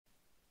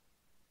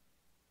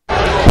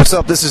What's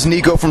up? This is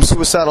Nico from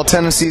Suicidal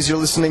Tendencies. You're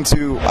listening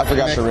to, I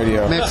forgot your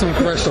radio. Maximum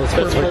Threshold.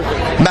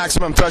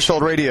 Maximum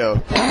Threshold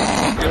Radio.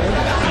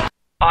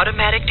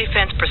 Automatic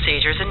defense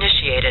procedures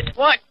initiated.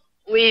 What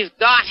we've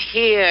got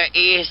here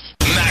is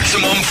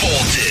maximum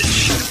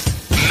voltage,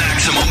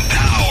 maximum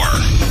power,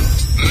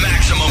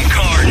 maximum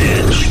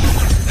carnage.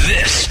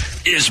 This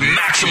is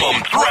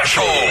Maximum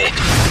Threshold.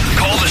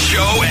 Call the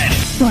show at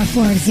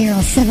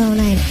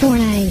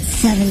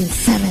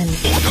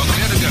 440-709-4977.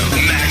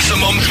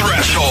 Maximum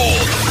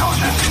Threshold.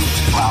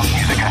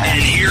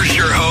 And here's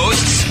your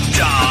hosts,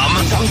 Dom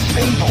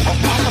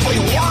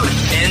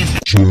and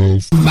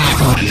Jeff.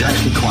 He's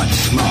actually quite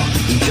smart.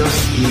 He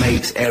just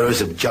makes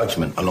errors of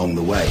judgment along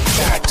the way.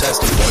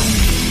 Testing.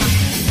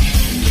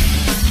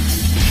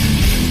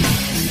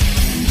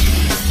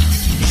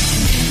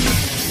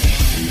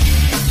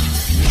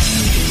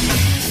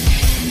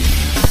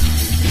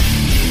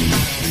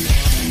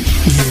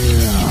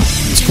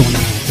 What's going on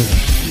out there?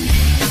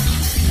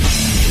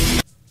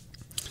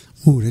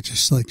 Ooh, that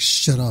just like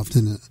shut off,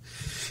 didn't it?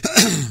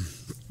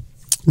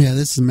 Yeah,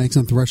 this is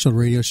Maximum Threshold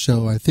Radio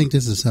Show. I think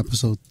this is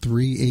episode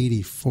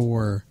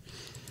 384.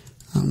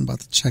 I'm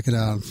about to check it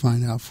out and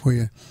find out for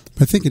you.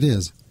 But I think it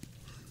is.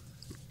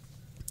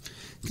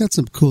 Got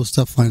some cool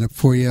stuff lined up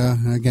for you.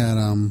 I got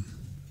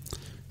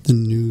the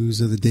news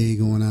of the day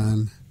going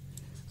on.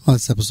 Oh,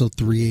 it's episode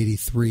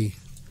 383.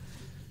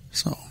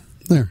 So,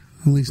 there.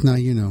 At least now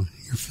you know.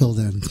 You're filled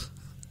in.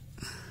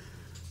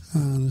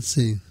 Let's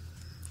see.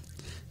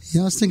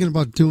 Yeah, I was thinking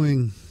about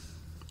doing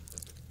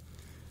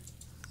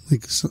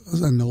like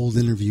an old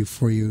interview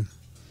for you.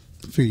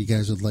 I figured you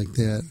guys would like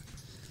that.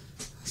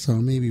 So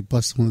maybe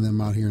bust one of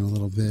them out here in a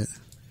little bit.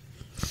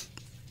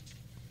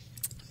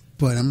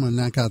 But I'm going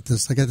to knock out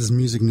this. I got this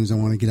music news I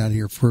want to get out of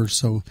here first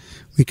so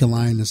we can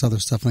line this other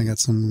stuff. And I got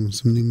some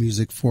new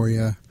music for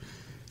you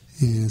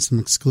and some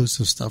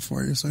exclusive stuff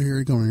for you. So here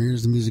we go.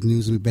 Here's the music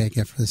news. We'll be back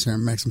after this here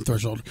on Maximum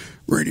Threshold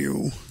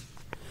Radio.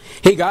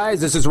 Hey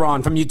guys, this is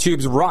Ron from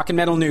YouTube's Rock and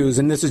Metal News,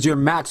 and this is your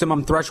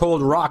Maximum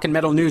Threshold Rock and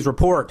Metal News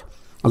Report.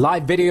 A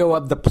live video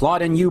of The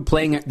Plot and You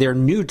playing their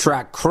new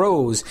track,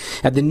 Crows,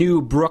 at the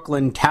New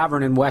Brooklyn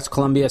Tavern in West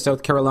Columbia,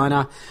 South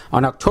Carolina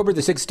on October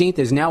the 16th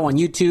is now on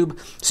YouTube,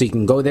 so you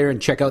can go there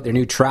and check out their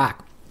new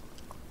track.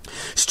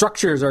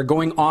 Structures are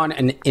going on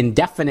an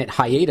indefinite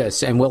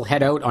hiatus and will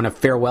head out on a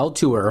farewell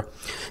tour.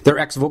 Their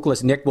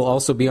ex-vocalist Nick will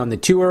also be on the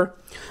tour.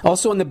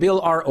 Also on the bill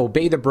are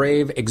Obey the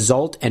Brave,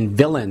 Exalt, and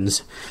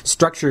Villains.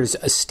 Structures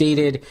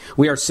stated,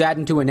 "We are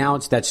saddened to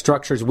announce that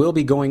Structures will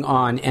be going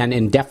on an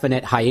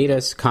indefinite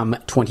hiatus come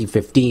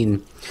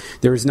 2015.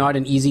 This was not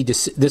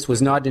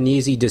an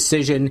easy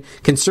decision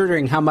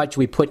considering how much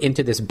we put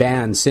into this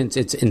band since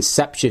its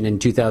inception in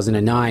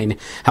 2009.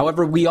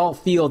 However, we all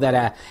feel that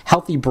a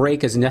healthy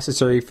break is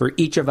necessary for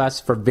each of us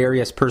for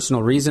various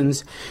personal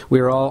reasons. We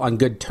are all on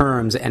good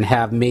terms and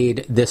have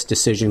made this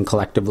decision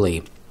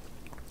collectively."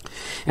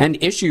 And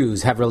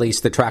Issues have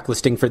released the track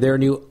listing for their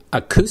new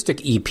acoustic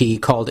EP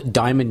called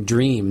Diamond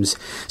Dreams.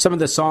 Some of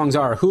the songs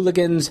are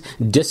Hooligans,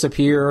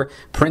 Disappear,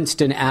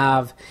 Princeton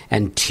Ave,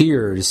 and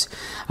Tears,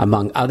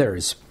 among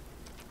others.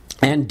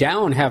 And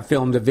Down have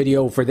filmed a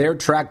video for their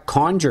track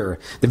Conjure.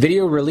 The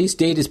video release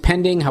date is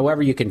pending.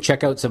 However, you can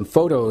check out some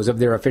photos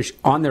of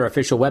on their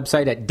official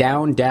website at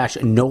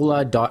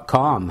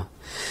down-nola.com.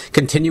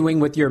 Continuing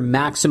with your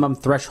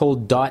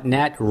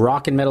MaximumThreshold.net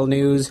rock and metal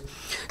news,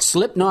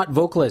 Slipknot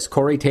vocalist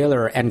Corey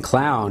Taylor and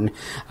Clown,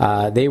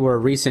 they had a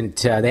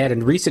recent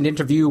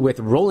interview with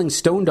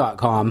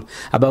RollingStone.com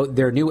about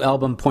their new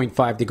album Point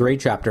 5 The Grey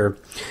Chapter.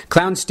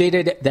 Clown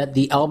stated that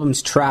the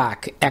album's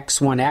track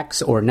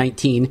X1X or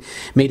 19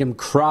 made him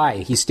cry.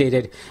 He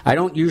stated, "I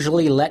don't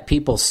usually let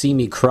people see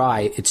me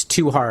cry. It's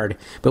too hard.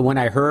 But when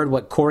I heard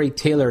what Corey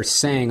Taylor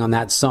sang on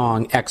that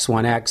song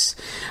X1X,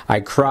 I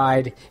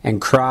cried and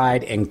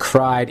cried and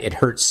cried. It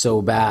hurts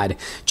so bad."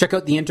 Check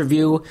out the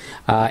interview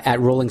at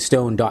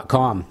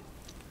rollingstone.com.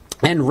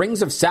 And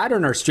Rings of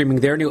Saturn are streaming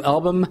their new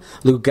album,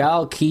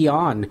 Lugal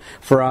Kion,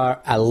 for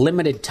a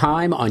limited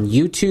time on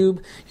YouTube.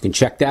 You can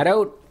check that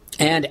out.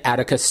 And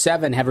Atticus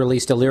 7 have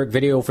released a lyric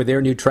video for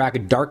their new track,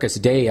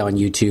 Darkest Day, on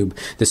YouTube.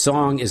 The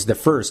song is the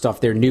first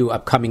off their new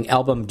upcoming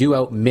album, due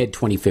out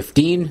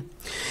mid-2015.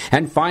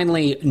 And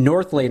finally,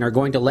 Northlane are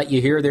going to let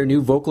you hear their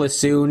new vocalist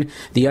soon,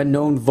 The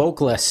Unknown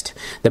Vocalist.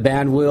 The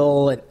band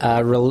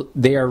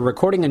they are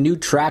recording a new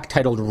track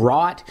titled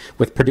Rot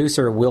with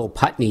producer Will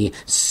Putney.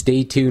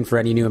 Stay tuned for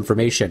any new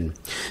information.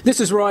 This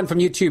is Ron from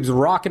YouTube's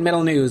Rock and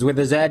Metal News with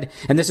a Z,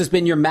 and this has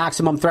been your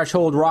Maximum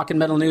Threshold Rock and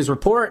Metal News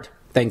Report.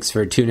 Thanks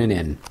for tuning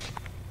in.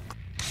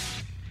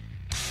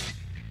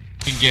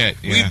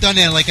 We've done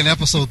that like in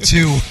episode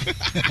 2.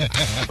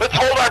 Let's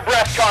hold our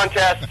breath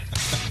contest.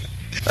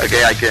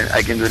 Okay, I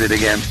can do it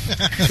again.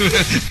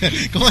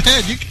 Go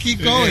ahead, you can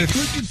keep going.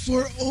 Looking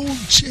for old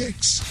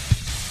chicks.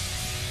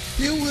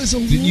 It was a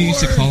war. Didn't you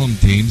used to call them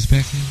dames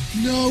back then?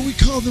 No, we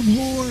called them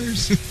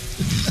whores.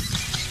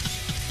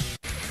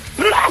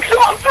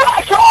 Maximum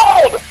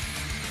Threshold!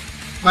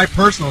 My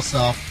personal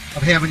self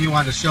of having you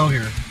on the show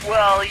here.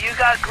 Well, you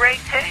got great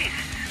taste.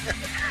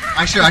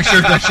 I sure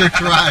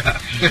tried.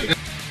 Is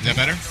that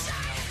better?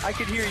 I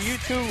could hear you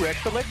too, Rick,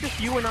 so let's just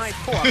you and I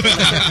talk and let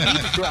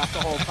that drop the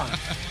whole time.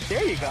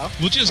 There you go.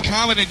 We'll just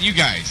comment on you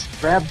guys.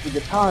 Grabs the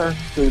guitar,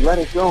 so he let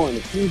it go, and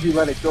as soon as he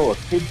let it go, a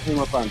kid came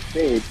up on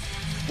stage,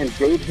 and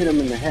Dave hit him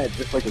in the head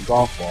just like a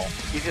golf ball.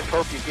 You just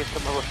hope you get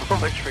some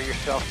performance for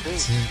yourself, too.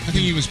 I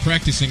think he was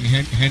practicing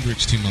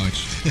Hendrix too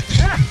much. Look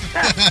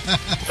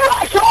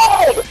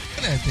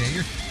at that day.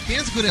 Your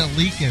hand's good at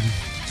leaking.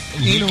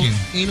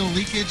 Anal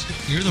leakage.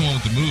 You're the one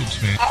with the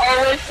moves, man. I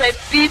always say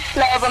beef,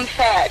 slab, and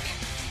fat.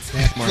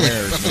 More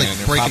hairs, man.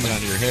 They're popping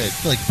onto your head. I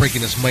feel like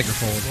breaking this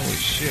microphone. Holy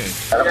shit.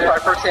 When I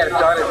first had it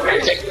done, it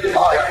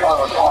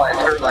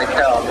hurt like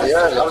hell.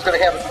 Yeah. I was going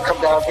to have it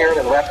come down here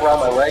and wrap around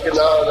my leg. And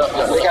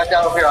when he got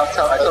down here, I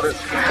told this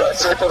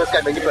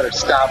guy, man, you better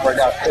stop right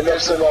now. And then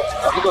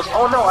he goes,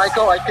 oh no, I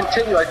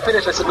continue, I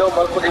finish. I said, no,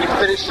 motherfucker, you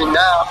finishing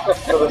now.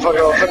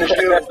 Motherfucker, I'll finish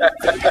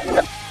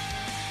you.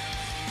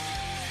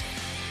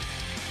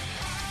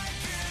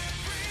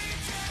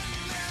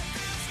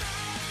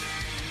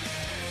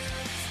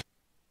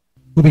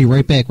 We'll be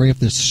right back right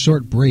after this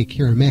short break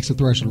here on Maximum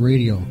Threshold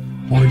Radio.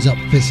 Horns up,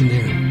 fists in the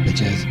air,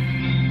 bitches.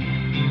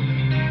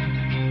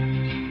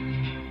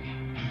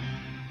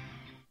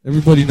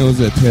 Everybody knows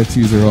that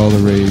tattoos are all the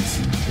rage,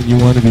 and you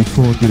want to be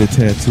cool and get a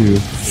tattoo,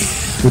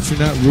 but you're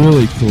not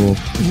really cool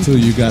until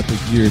you got the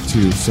gear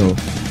too. So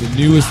the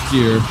newest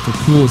gear, the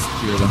coolest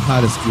gear, the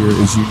hottest gear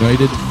is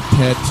United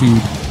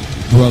Tattooed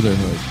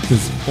Brotherhood,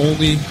 because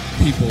only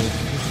people...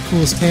 The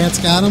coolest tats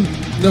got them?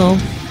 No.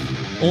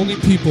 Only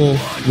people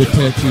with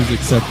tattoos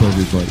accept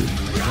everybody.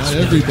 Not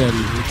everybody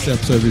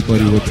accepts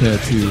everybody with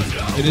tattoos.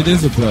 And it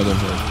is a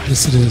brotherhood.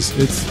 Yes, it is.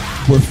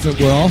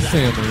 We're all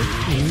family.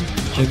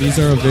 And these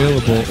are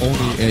available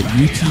only at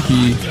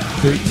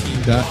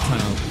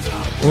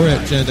utb13.com or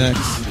at Gen X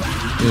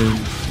in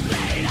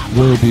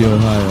Willoughby,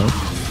 Ohio.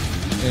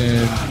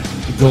 And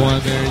you go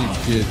on there, you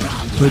can get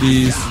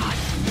hoodies,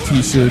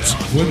 t-shirts,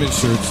 women's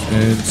shirts,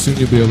 and soon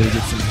you'll be able to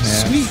get some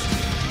hats. Sweet.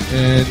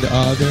 And they're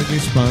a new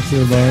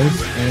sponsor of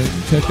ours, and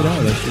check it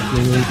out. I think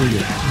they really dig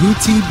it.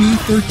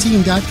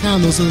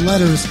 UTB13.com. Those are the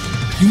letters.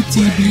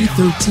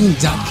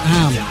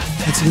 UTB13.com.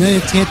 It's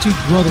United Tattooed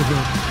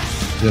Brotherhood.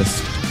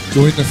 Yes.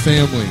 Join the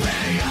family.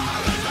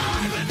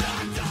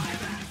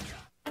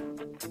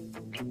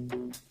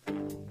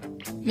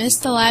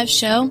 Missed the live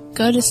show?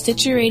 Go to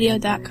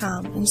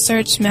StitcherRadio.com and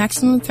search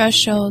Maximum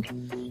Threshold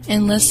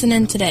and listen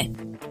in today.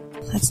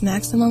 That's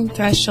Maximum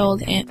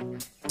Threshold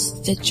and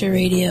Stitcher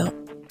Radio.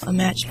 A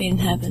match made in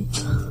heaven.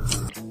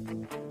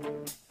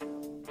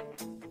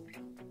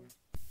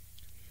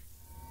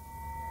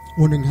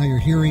 Wondering how you're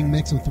hearing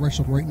Maximum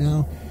Threshold right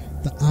now?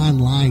 The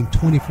online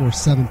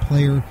 24/7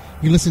 player.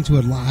 You listen to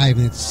it live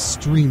and it's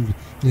streamed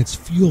and it's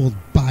fueled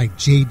by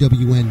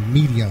JWN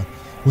Media.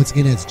 Once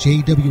again, that's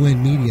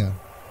JWN Media.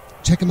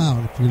 Check them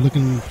out if you're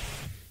looking.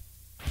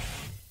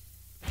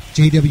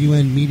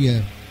 JWN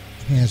Media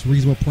has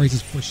reasonable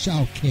prices for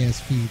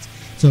shoutcast feeds.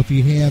 So if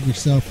you have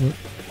yourself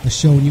a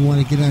show and you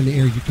want to get on the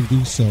air, you can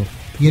do so.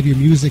 You have your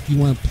music, you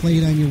want to play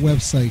it on your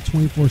website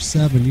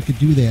 24/7, you can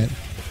do that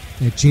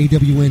at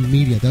JWN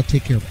Media. They'll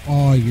take care of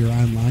all your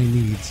online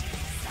needs.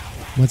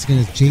 Once again,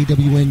 it's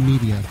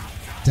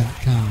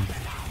jwnmedia.com.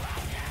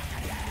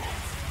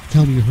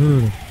 Tell me you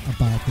heard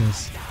about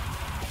this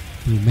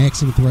through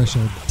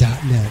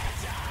MaximumThreshold.net.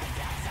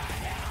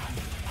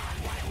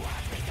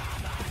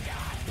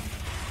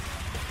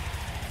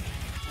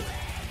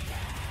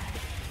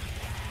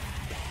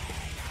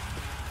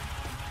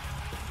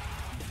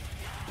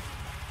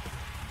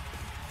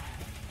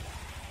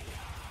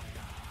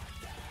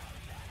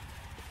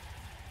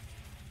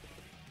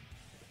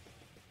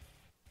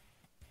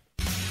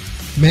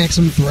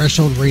 Maximum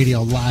Threshold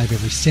Radio live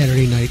every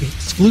Saturday night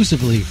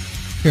exclusively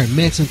here at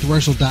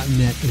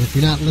MaximumThreshold.net. And if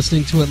you're not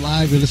listening to it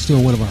live, you're listening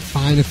to one of our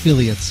fine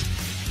affiliates.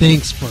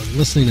 Thanks for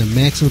listening to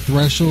Maximum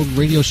Threshold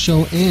Radio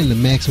Show and the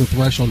Maximum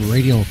Threshold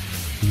Radio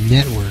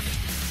Network.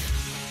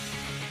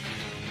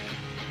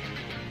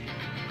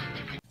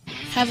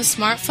 Have a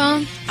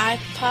smartphone,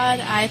 iPod,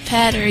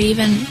 iPad, or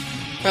even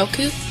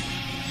Roku?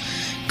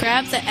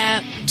 Grab the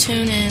app,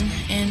 tune in,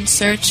 and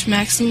search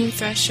Maximum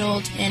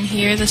Threshold and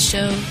hear the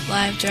show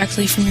live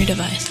directly from your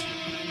device.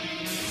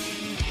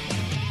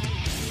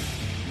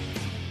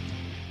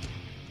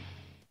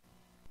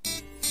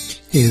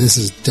 Hey, this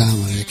is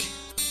Dominic.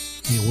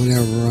 And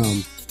whenever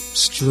I'm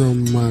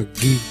strumming my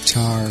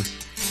guitar,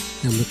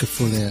 I'm looking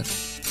for that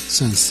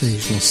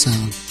sensational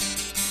sound.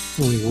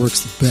 It only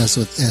works the best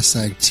with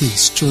SIT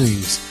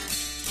strings.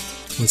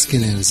 Once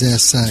again, that is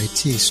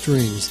SIT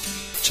strings.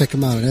 Check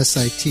them out at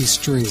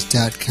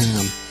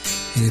sitstrings.com.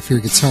 And if you're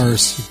a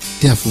guitarist, you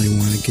definitely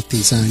want to get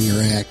these on your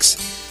axe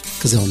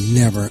because they'll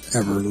never,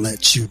 ever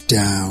let you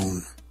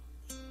down.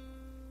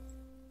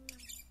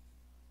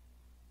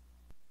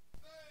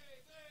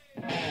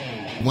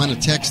 Want to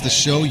text the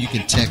show? You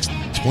can text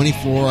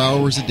 24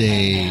 hours a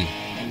day.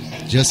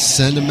 Just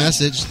send a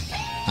message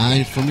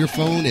from your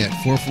phone at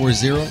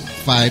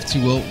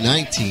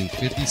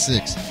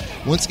 440-520-1956.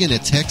 Once again, the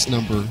text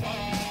number,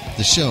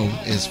 the show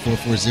is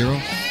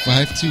 440-520-1956.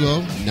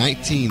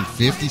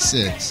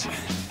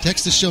 520-1956.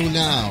 Text the show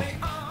now.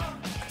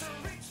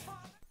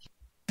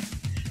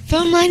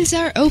 Phone lines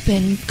are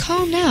open.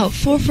 Call now,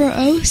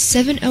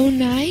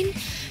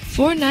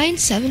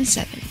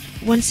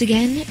 440-709-4977. Once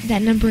again,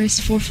 that number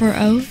is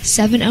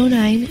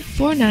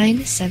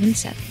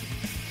 440-709-4977.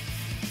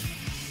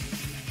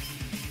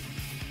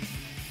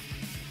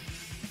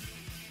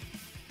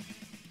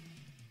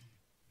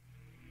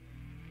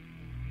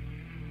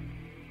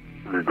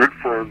 From your good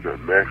friends at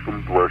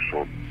Maximum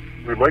Threshold,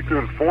 we'd like to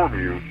inform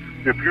you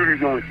that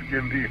beauty's only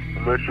skin deep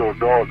unless your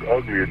dog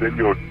ugly and then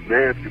you're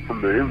nasty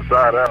from the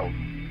inside out.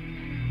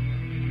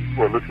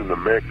 You are listening to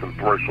Maximum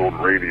Threshold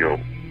Radio.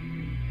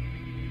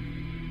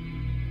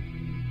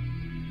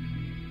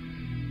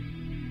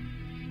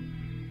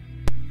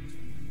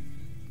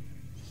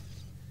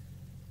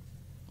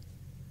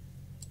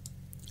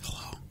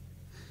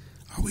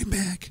 Are we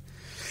back?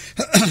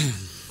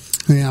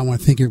 Yeah, I want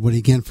to thank everybody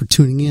again for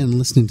tuning in and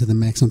listening to the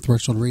Maximum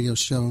Threshold Radio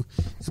Show,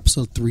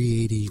 episode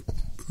 380. What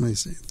did I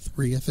say?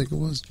 3, I think it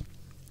was.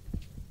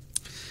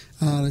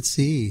 Let's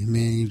see.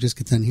 Man, you just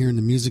get done hearing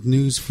the music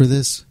news for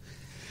this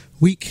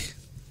week.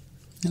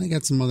 And I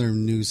got some other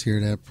news here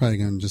that I'm probably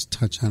going to just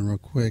touch on real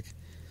quick.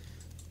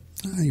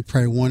 You're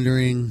probably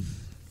wondering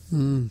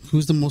who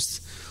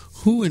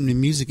in the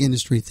music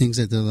industry thinks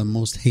that they're the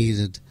most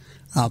hated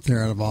out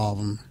there out of all of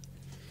them.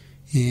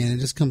 And it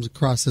just comes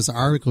across this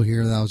article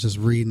here that I was just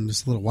reading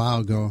just a little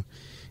while ago.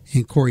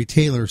 And Corey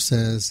Taylor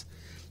says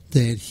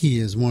that he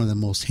is one of the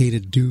most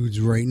hated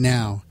dudes right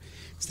now,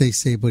 as they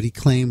say, but he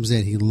claims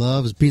that he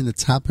loves being the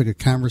topic of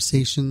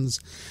conversations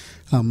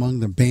among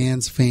the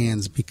band's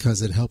fans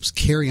because it helps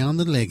carry on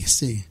the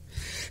legacy.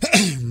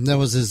 That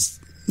was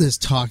this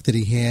talk that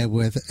he had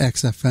with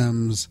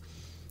XFM's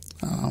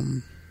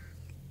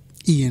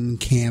Ian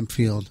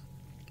Camfield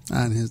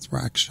on his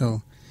rock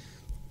show.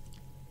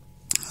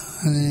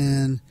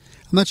 And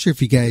I'm not sure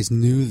if you guys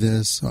knew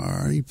this,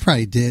 or you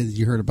probably did.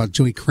 You heard about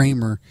Joey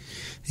Kramer.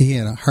 He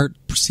had a heart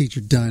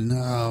procedure done.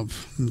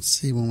 Let's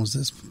see, when was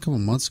this? A couple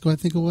months ago, I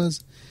think it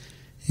was.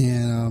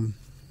 And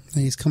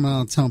he's coming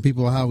out and telling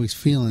people how he's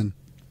feeling.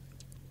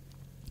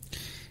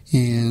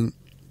 And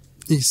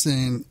he's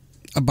saying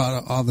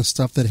about all the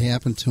stuff that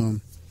happened to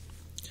him.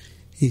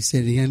 He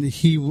said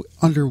he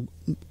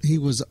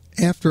was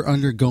after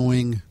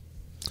undergoing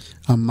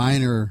a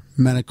minor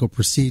medical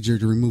procedure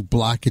to remove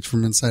blockage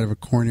from inside of a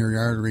coronary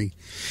artery.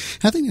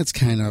 I think that's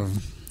kind of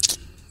a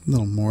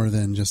little more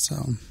than just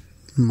a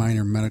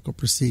minor medical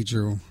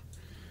procedure.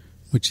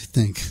 What you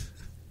think?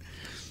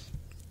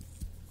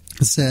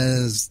 It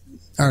says,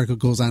 the article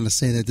goes on to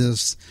say that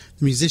the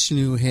musician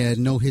who had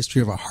no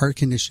history of a heart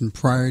condition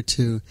prior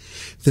to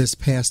this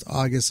past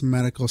August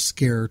medical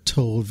scare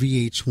told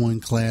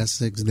VH1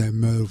 Classics that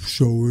metal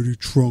show Eddie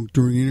Trunk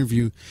during an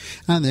interview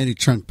on the Eddie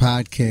Trunk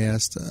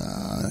podcast.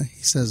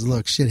 He says,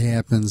 look, shit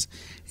happens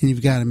and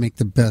you've got to make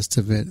the best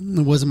of it.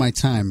 It wasn't my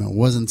time. It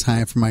wasn't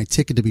time for my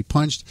ticket to be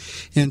punched,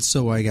 and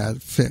so I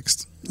got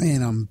fixed.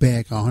 And I'm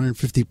back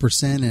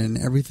 150% and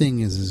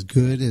everything is as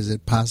good as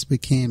it possibly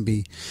can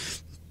be.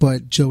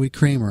 But Joey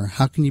Kramer,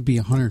 how can you be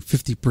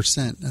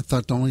 150%? I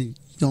thought the only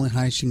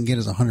highest you can get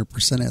is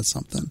 100% at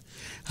something.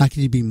 How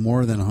can you be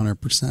more than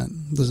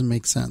 100%? Doesn't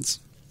make sense.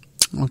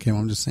 Okay,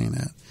 well, I'm just saying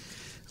that.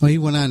 Well, he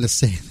went on to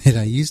say that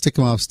I used to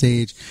come off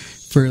stage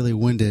fairly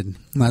winded.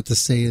 Not to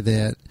say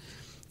that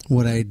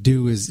what I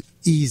do is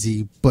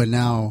easy, but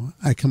now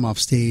I come off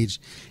stage,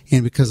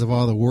 and because of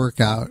all the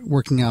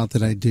working out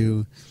that I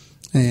do,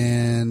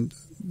 and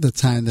the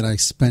time that I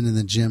spend in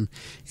the gym,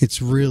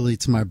 it's really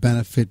to my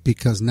benefit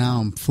because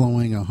now I'm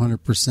flowing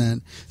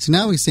 100%. So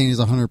now he's saying he's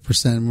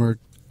 100%, where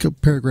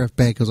paragraph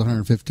back goes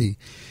 150.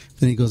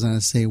 Then he goes on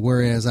to say,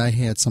 whereas I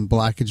had some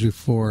blockage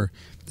before,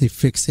 they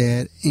fixed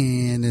that,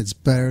 and it's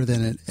better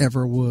than it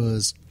ever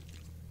was.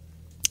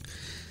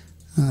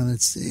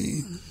 Let's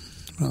see.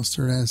 What else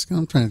start asking?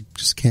 I'm trying to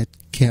just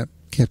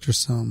capture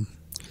some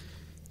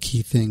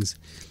key things.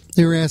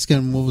 They were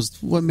asking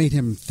what made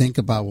him think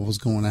about what was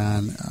going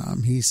on.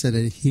 He said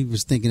that he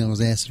was thinking it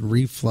was acid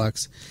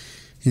reflux,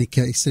 and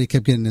he said he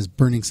kept getting this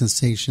burning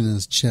sensation in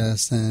his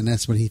chest, and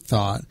that's what he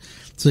thought.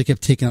 So he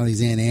kept taking all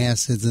these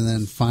antacids, and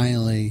then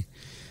finally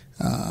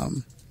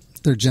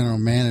their general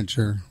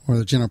manager or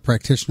the general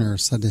practitioner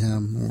said to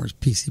him, or his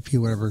PCP,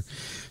 whatever,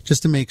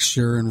 just to make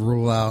sure and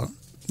rule out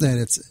that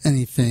it's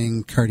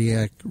anything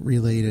cardiac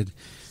related,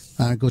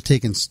 go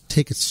take a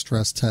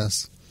stress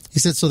test. He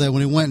said so that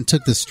when he went and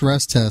took the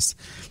stress test,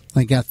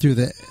 I got through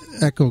the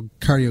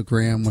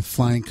echocardiogram with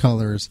flying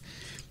colors.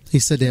 He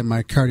said that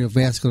my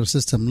cardiovascular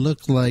system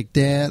looked like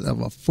that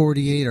of a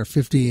 48 or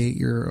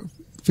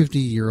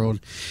 50-year-old,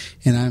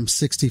 and I'm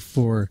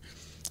 64.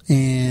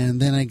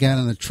 And then I got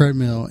on the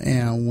treadmill,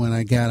 and when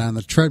I got on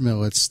the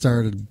treadmill, it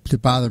started to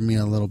bother me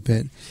a little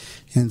bit.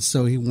 And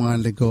so he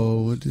wanted to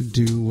go to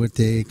do what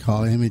they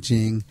call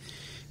imaging,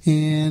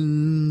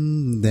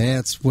 and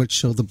that's what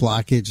showed the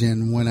blockage.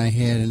 And when I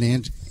had an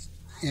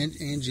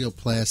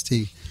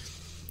angioplasty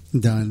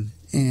done,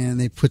 and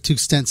they put 2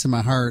 stents in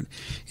my heart,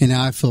 and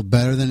now I feel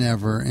better than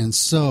ever. And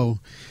so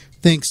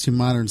thanks to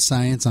modern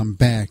science, I'm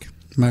back.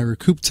 My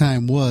recoup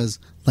time was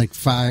like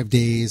 5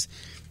 days,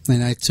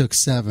 and I took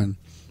 7.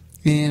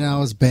 And I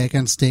was back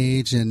on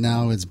stage, and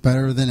now it's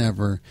better than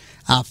ever.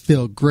 I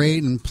feel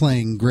great and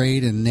playing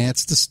great, and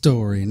that's the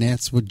story. And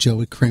that's what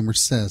Joey Kramer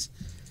says.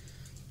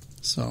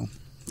 So,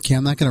 okay,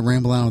 I'm not going to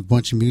ramble on with a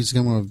bunch of music.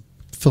 I'm going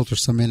to filter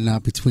some in and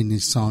out between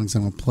these songs.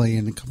 I'm going to play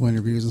in a couple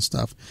interviews and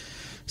stuff.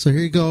 So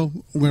here you go.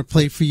 We're going to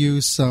play for you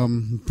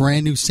some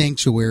brand new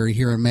Sanctuary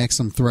here on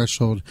Maximum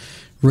Threshold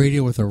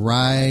Radio with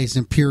Arise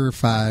and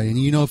Purify. And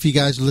you know, if you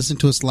guys listen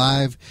to us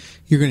live,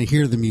 you're going to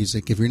hear the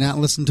music. If you're not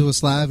listening to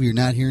us live, you're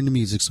not hearing the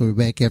music. So we're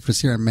back after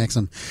this here on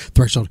Maximum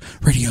Threshold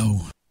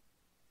Radio.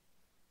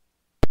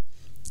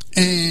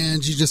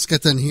 And you just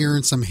got done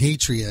hearing some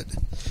Hatred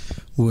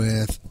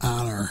with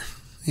Honor.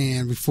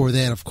 And before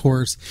that, of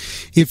course,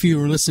 if you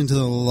were listening to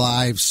the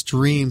live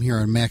stream here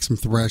on Maximum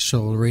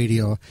Threshold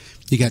Radio,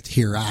 you got to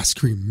hear I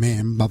Scream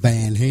Man by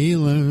Van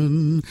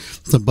Halen.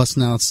 So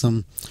busting out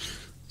some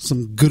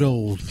good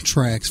old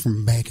tracks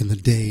from back in the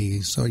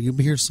day. So you'll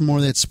hear some more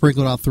of that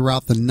sprinkled out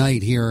throughout the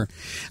night here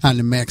on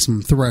the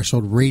Maximum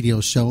Threshold Radio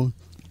Show.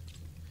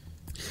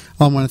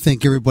 I want to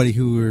thank everybody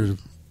who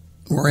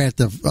were at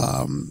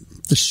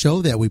the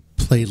show that we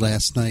played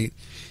last night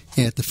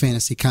at the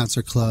Fantasy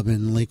Concert Club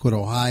in Lakewood,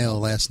 Ohio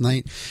last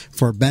night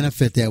for a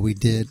benefit that we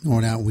did,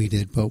 or not we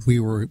did, but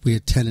we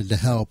attended to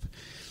help.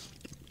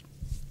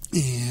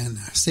 And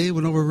I say it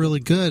went over really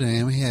good.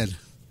 And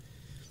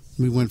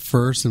we went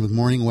first, and with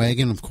Morning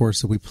Wagon, of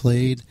course, that we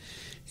played,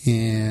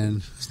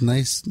 and it was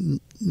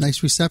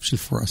nice reception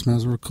for us, man. It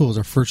was real cool. It was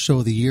our first show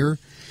of the year,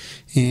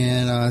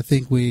 and I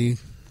think we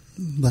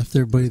left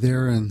everybody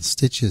there in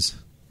stitches,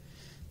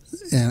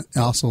 and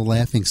also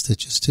laughing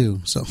stitches too.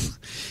 So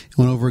it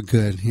went over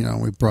good. You know,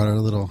 we brought our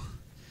little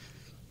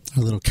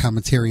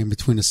commentary in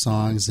between the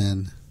songs,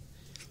 and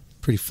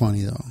pretty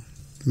funny though.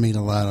 Made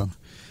a lot of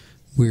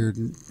weird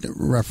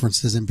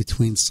references in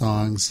between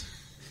songs.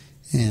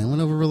 And it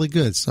went over really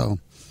good. So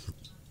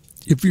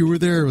if you were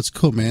there, it was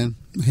cool, man.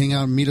 Hang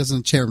out and meet us in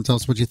the chat and tell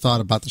us what you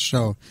thought about the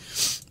show.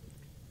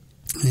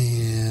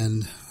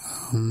 And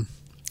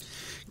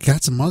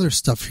got some other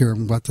stuff here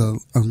I'm about to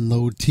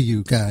unload to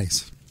you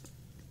guys.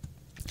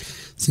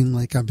 Seems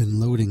like I've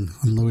been unloading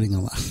a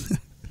lot.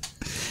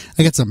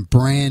 I got some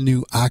brand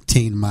new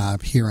Octane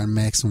Mob here on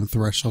Maximum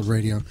Threshold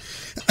Radio.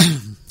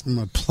 I'm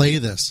going to play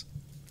this.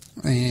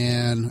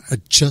 And I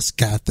just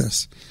got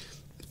this.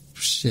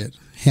 Shit.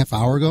 Half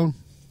hour ago.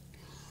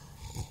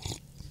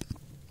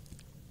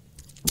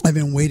 I've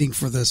been waiting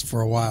for this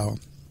for a while.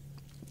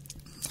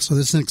 So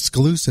this is an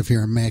exclusive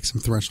here on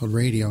Maximum Threshold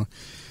Radio.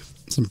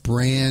 Some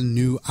brand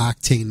new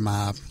Octane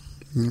Mob.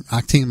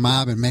 Octane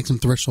Mob and Maximum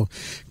Threshold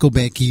go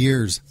back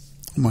years.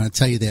 I want to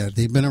tell you that.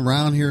 They've been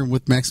around here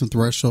with Maximum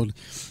Threshold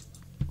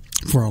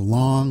for a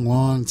long,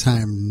 long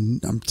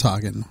time. I'm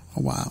talking a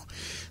while.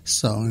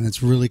 So, and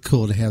it's really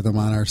cool to have them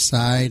on our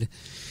side.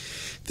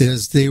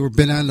 They were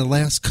been on the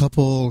last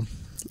couple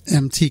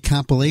MT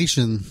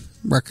compilation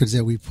records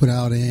that we put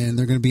out, and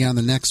they're going to be on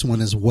the next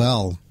one as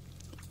well.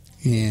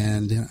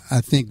 And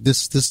I think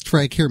this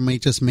track here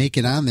might just make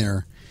it on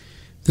there.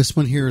 This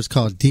one here is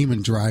called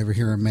Demon Driver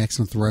here on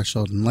Maximum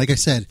Threshold. And like I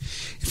said,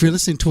 if you're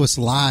listening to us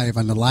live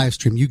on the live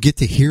stream, you get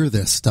to hear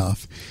this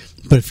stuff.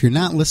 But if you're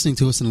not listening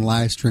to us in the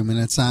live stream and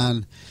it's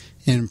on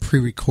in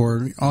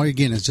pre-record, all you're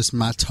getting is just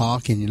my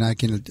talk, and you're not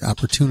getting an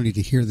opportunity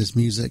to hear this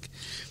music.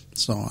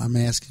 So I'm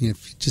asking you,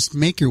 if just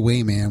make your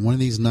way, man. One of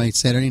these nights,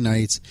 Saturday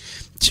nights,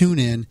 tune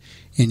in,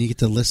 and you get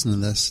to listen to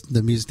this,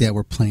 the music that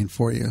we're playing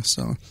for you.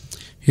 So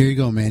here you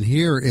go, man.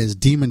 Here is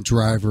Demon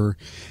Driver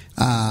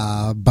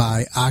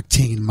by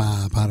Octane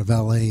Mob out of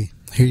L.A.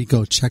 Here you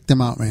go. Check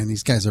them out, man.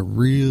 These guys are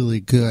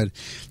really good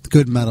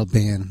metal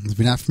band. If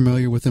you're not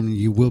familiar with them,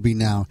 you will be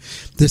now.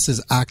 This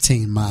is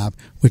Octane Mob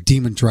with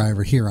Demon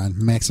Driver here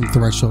on Maximum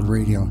Threshold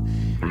Radio.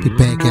 Get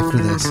back after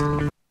this.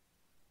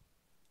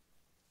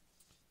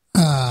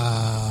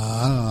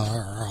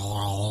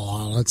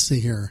 Let's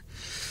see here.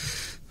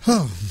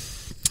 Oh,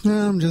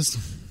 I'm just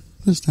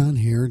on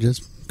here,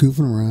 just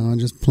goofing around,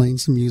 just playing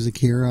some music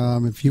here.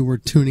 If you were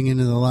tuning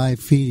into the live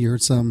feed, you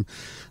heard some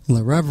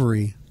La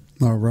Reverie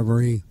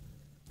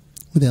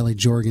with Allie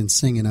Jorgen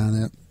singing on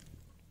it.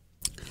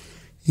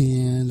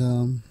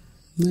 And,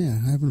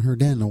 yeah, I haven't heard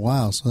that in a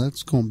while, so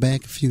that's going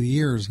back a few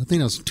years. I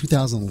think it was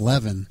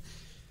 2011.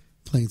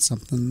 Played some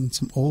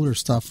older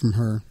stuff from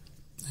her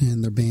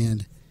and their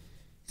band.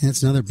 And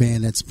it's another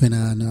band that's been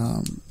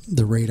on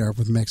the radar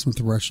with Maximum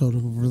Threshold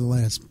over the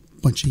last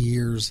bunch of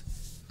years.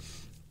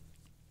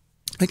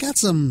 I got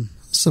some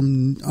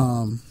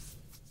of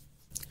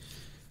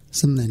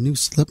that new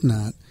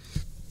Slipknot.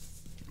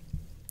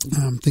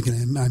 I'm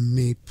thinking I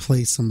may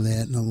play some of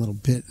that in a little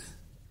bit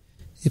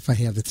if I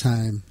have the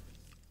time.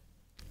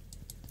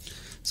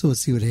 So let's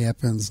see what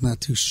happens.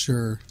 Not too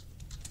sure.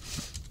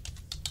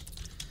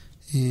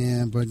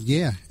 But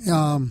yeah,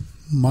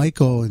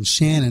 Michael and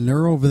Shannon,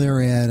 they're over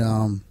there at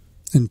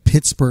in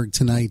Pittsburgh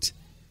tonight,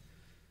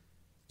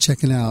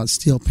 checking out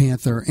Steel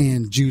Panther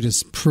and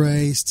Judas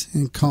Priest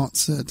in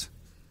concert.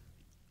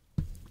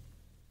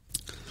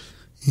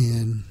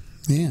 And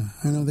yeah,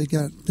 I know they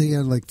got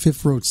like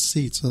fifth row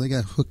seats, so they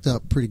got hooked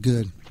up pretty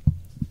good.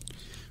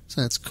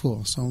 So that's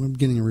cool. So I'm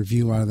getting a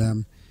review out of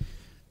them.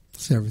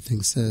 See how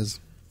everything says.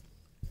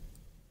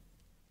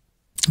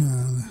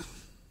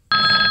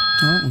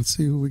 Let's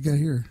see who we got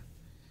here.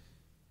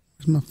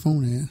 Where's my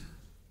phone at?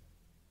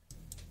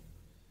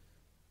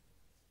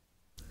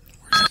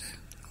 Where's it at?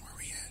 Where are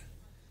we at?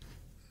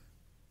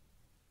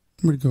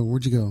 Where'd it go?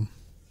 Where'd you go?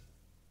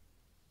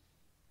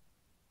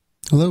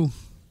 Hello?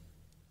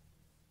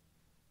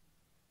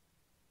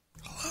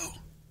 Hello?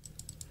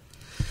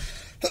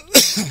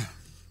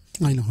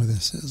 I know who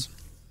this is.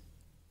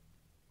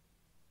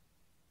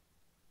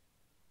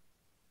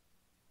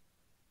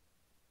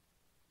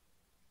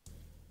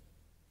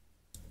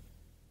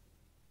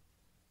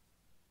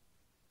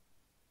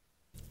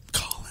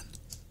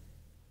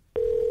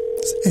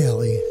 It's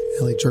Allie.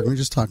 Allie Jorgen. We were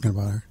just talking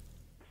about her.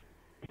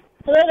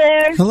 Hello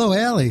there. Hello,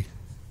 Allie.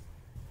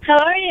 How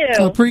are you?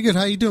 Oh, pretty good.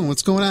 How you doing?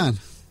 What's going on?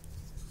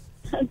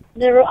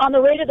 They're on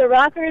the way to the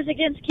Rockers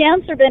Against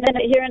Cancer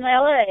benefit here in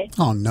L.A.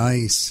 Oh,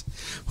 nice.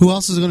 Who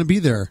else is going to be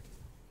there?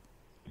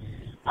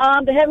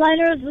 The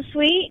headliner is The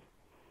Sweet,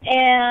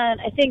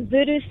 and I think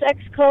Voodoo Sex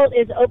Cult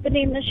is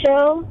opening the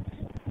show,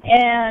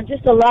 and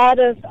just a lot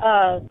of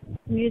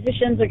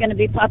musicians are going to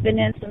be popping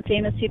in, some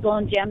famous people,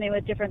 and jamming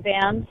with different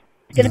bands.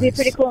 It's going to be a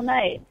pretty cool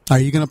night. Are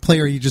you going to play,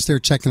 or are you just there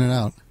checking it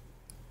out?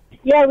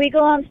 Yeah, we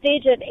go on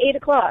stage at 8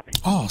 o'clock.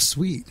 Oh,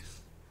 sweet.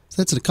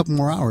 So that's in a couple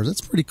more hours.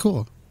 That's pretty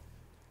cool.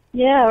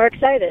 Yeah, we're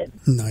excited.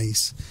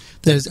 Nice.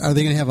 Are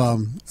they going to have, are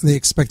they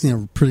expecting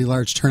a pretty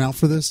large turnout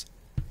for this?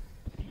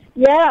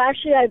 Yeah,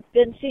 actually, I've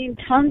been seeing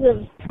tons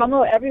of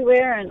promo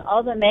everywhere, and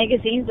all the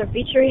magazines are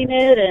featuring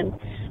it, and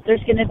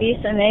there's going to be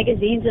some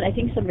magazines and I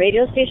think some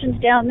radio stations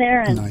down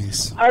there. And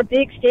nice. Our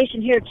big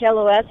station here,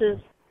 KLOS, is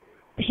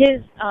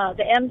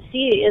the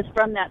MC is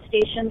from that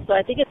station, so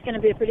I think it's going to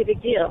be a pretty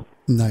big deal.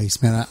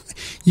 Nice, man.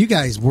 You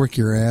guys work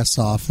your ass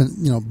off,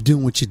 and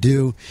doing what you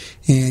do,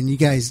 and you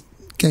guys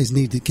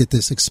need to get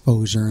this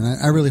exposure, and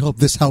I really hope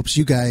this helps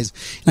you guys.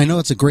 And I know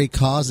it's a great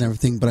cause and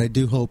everything, but I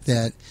do hope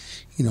that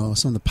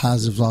some of the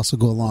positives also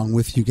go along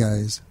with you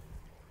guys.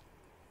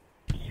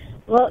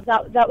 Well,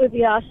 that would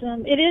be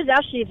awesome. It is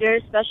actually a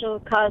very special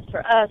cause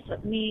for us,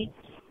 me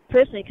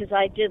personally, because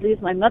I did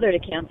lose my mother to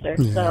cancer.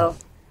 Yeah. So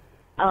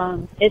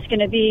it's going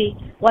to be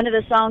one of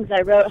the songs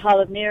I wrote, Hall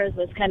of Mirrors,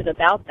 was kind of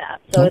about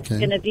that. So It's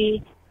going to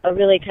be a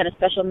really kind of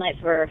special night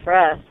for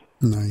us.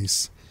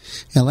 Nice.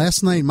 Yeah,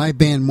 last night my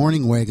band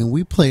Morning Wagon,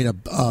 we played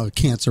a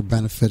cancer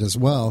benefit as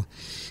well.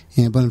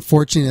 But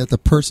unfortunately, the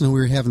person who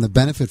we were having the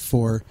benefit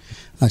for,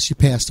 she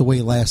passed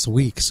away last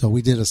week. So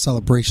we did a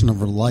celebration of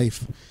her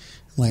life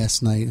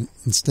last night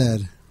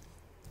instead.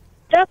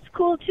 That's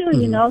cool too,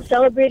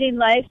 celebrating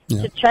life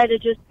to try to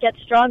just get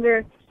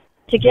stronger,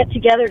 to get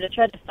together to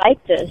try to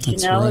fight this.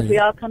 That's right. If we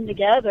all come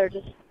together,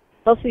 just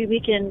hopefully we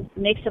can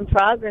make some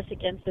progress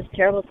against this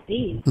terrible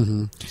disease.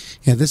 Mm-hmm.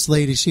 Yeah, this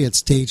lady, she had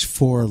stage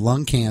 4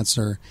 lung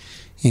cancer,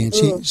 and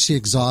she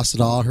exhausted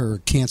all her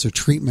cancer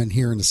treatment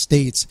here in the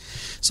States.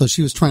 So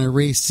she was trying to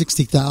raise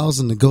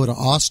 $60,000 to go to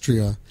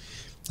Austria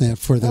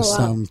for this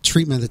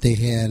treatment that they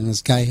had, and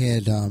this guy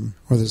had,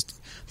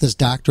 this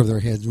doctor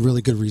there had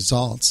really good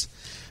results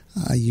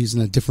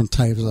using a different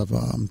types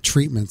of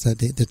treatments that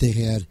they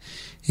had.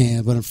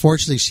 But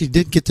unfortunately, she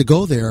did get to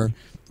go there,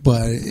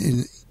 but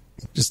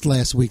just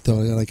last week, though,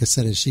 like I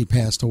said, she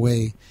passed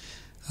away.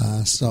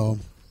 The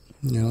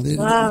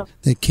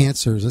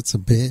cancer, it's a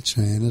bitch,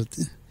 man.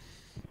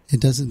 It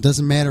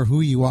doesn't matter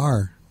who you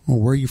are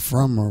or where you're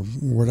from or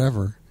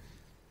whatever.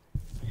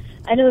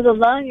 I know the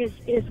lung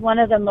is one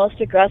of the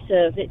most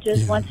aggressive. It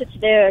just once it's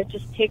there, it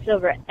just takes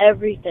over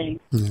everything.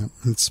 Yeah,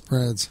 it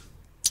spreads.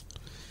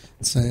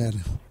 It's sad.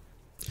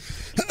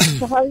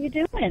 So how are you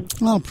doing?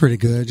 Well, pretty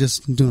good.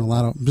 Just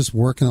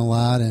working a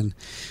lot and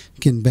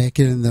getting back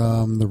in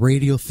the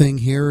radio thing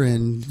here,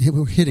 and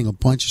we're hitting a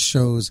bunch of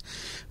shows.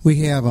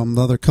 We have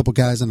the other couple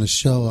guys on the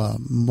show.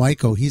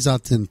 Michael, he's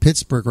out in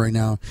Pittsburgh right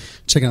now,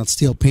 checking out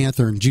Steel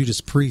Panther and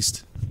Judas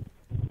Priest.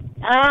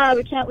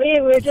 We can't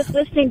wait. We were just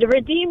listening to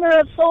Redeemer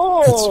of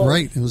Souls. That's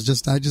right. It was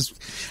I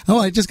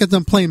just got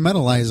them playing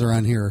Metalizer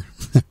on here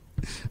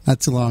not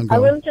too long ago. I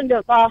listened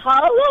to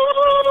Valhalla.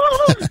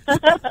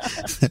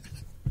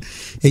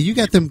 Hey, you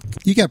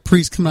got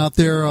Priest coming out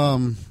there,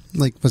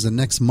 was it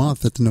next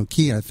month at the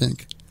Nokia, I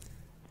think?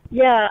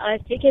 Yeah, I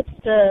think it's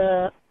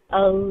the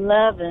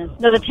 11th.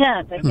 No, the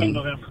 10th, I think.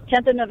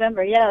 10th of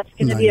November, yeah. It's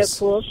going to be a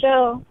cool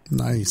show.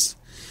 Nice.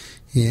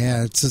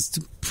 Yeah, it's just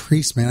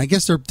Priest, man. I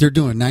guess they're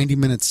doing a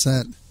 90-minute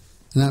set,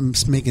 and I'm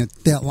just making it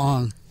that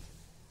long.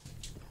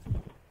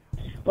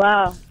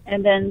 Wow.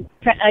 And then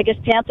I guess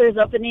Panther's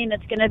opening.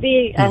 It's going to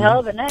be a hell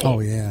of a night.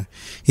 Oh, yeah.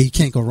 You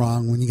can't go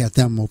wrong when you got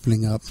them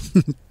opening up.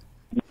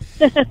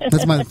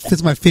 That's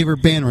my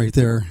favorite band right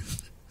there.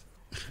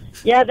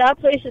 Yeah, that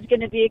place is going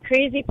to be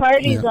crazy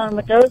parties on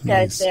with those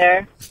guys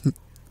there.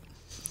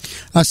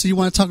 So you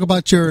want to talk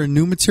about your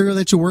new material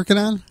that you're working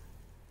on?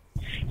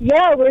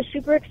 Yeah, we're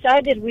super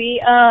excited. We're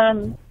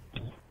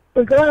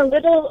going a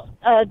little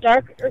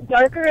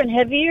darker and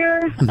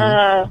heavier.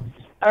 Mm-hmm.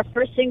 our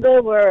first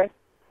single.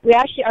 We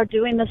actually are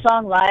doing the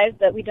song live,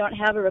 but we don't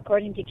have a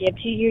recording to give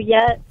to you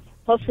yet.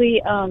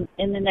 Hopefully,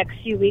 in the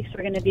next few weeks,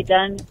 we're going to be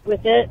done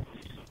with it.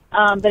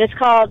 But it's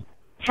called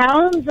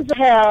Hounds of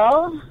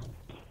Hell,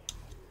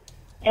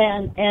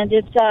 and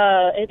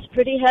it's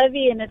pretty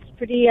heavy, and it's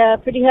pretty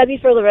heavy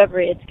for the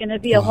Reverie. It's going to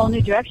be a whole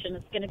new direction.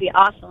 It's going to be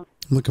awesome.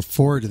 I'm looking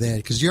forward to that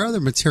because your other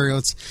material,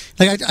 it's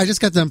like I just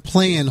got them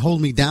playing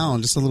 "Hold Me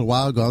Down" just a little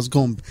while ago. I was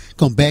going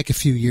back a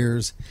few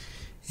years,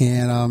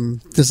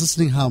 and just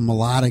listening how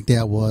melodic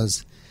that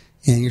was.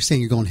 And you're saying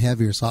you're going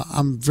heavier, so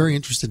I'm very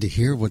interested to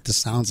hear what this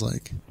sounds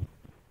like.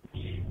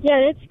 Yeah,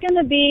 it's going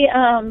to be.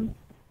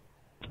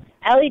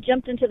 Allie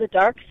jumped into the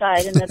dark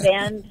side, and the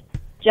band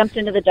jumped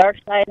into the dark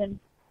side. And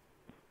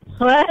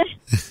what?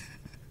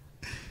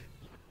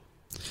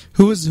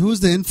 Who was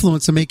the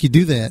influence to make you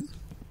do that?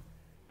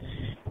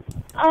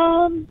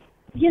 I'm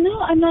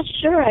not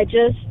sure. I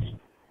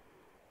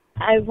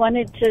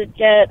wanted to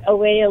get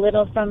away a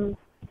little from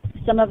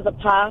some of the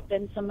pop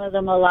and some of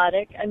the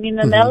melodic. I mean,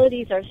 the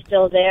melodies are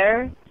still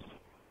there.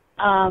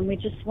 We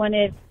just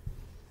wanted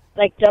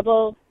like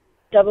double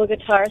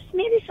guitars,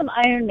 maybe some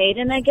Iron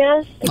Maiden. I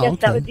guess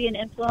that would be an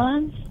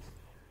influence.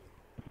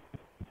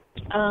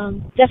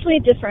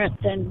 Definitely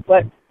different than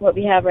what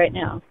we have right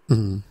now.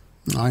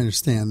 Mm-hmm. I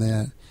understand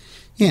that.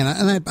 Yeah,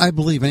 and I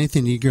believe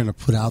anything you're going to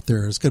put out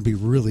there is going to be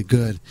really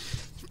good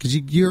because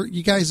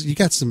you guys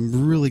got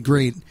some really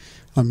great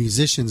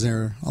musicians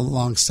there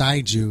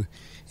alongside you,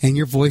 and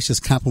your voice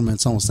just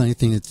complements almost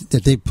anything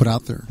that they put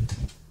out there.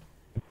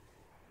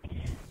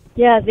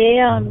 Yeah,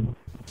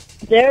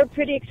 they're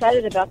pretty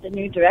excited about the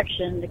new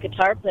direction. The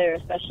guitar player,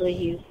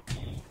 especially,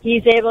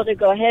 he's able to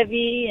go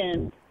heavy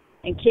and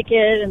kick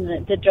it,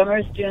 and the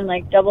drummer's doing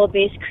like double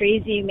bass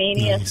crazy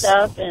mania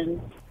stuff, and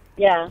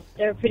yeah,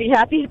 they're pretty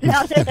happy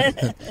about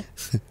it.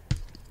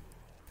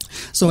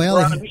 So,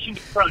 Allie, we're on a mission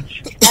to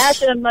crunch.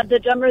 Asked him, the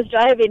drummer's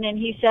driving, and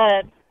he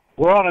said,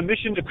 "We're on a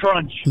mission to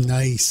crunch."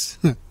 Nice.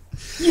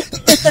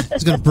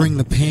 It's going to bring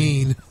the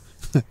pain.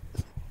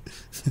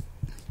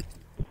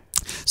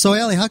 So,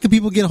 Allie, how can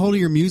people get a hold of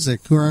your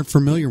music who aren't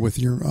familiar with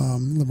your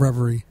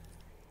Reverie?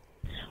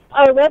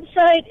 Our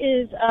website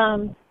is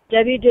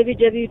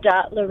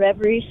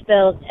www.lereverie,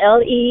 spelled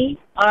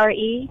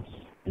LEREV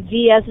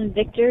as in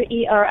Victor,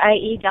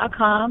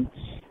 ERIE.com.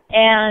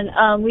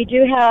 And we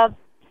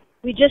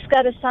just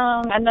got a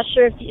song. I'm not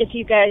sure if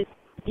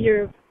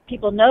your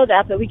people know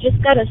that, but we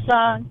just got a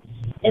song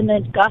in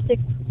the gothic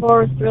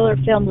horror thriller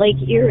film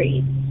Lake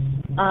Erie.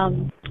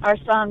 Our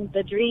song,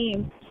 The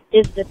Dream,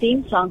 is the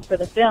theme song for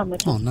the film,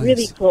 which is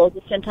really cool,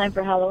 just in time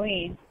for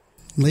Halloween.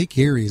 Lake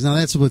Erie. Now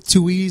that's with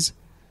 2 E's?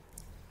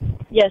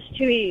 Yes,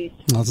 2 E's.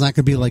 Well, it's not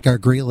going to be like our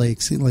Great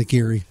Lakes, Lake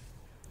Erie.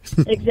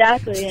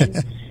 Exactly. And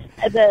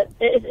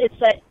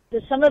it's like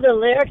some of the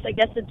lyrics, I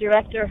guess the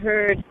director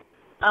heard,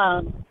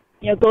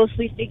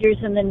 ghostly figures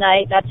in the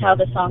night. That's how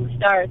the song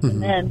starts.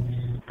 Mm-hmm. And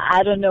then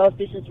I don't know if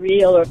this is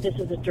real or if this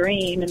is a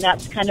dream. And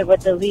that's kind of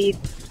what the lead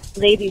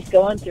lady's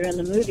going through in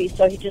the movie.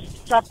 So he just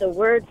thought the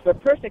words were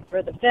perfect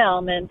for the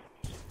film and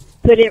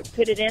put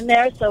it in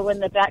there. So when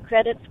the back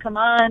credits come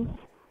on,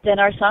 then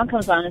our song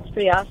comes on. It's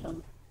pretty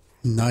awesome.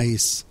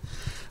 Nice.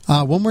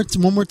 One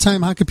more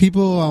time, how can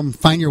people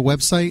find your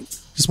website?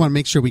 Just want to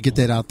make sure we get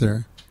that out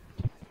there.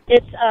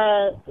 It's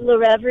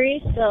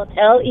LeReverie, spelled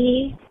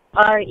LEREV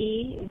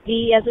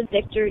as in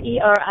Victor,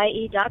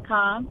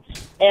 ERIE.com,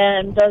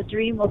 and the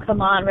Dream will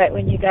come on right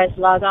when you guys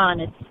log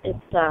on. It's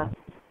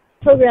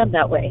programmed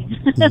that way.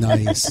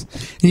 Nice.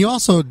 And you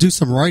also do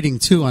some writing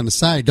too on the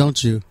side,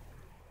 don't you?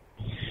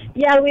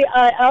 Yeah,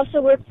 I also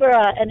work for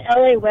an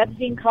LA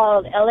webzine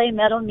called LA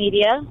Metal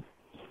Media,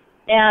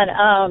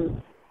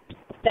 and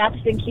that's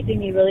been keeping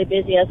me really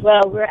busy as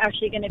well. We're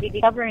actually going to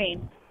be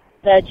covering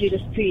the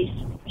Judas Priest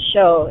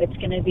show. It's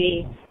going to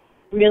be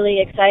really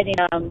exciting.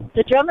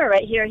 The drummer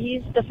right here,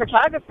 he's the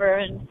photographer,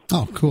 and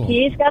cool.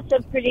 He's got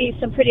some pretty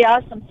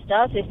awesome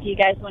stuff. If you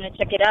guys want to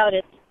check it out,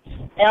 it's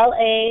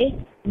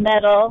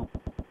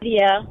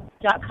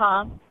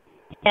lametalmedia.com,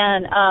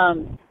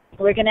 and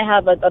we're going to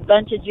have a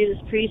bunch of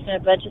Judas Priest and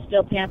a bunch of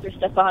Steel Panther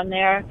stuff on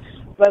there.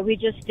 But we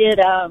just did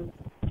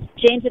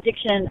Jane's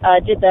Addiction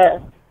did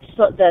the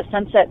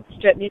Sunset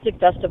Strip Music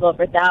Festival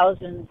for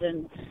thousands,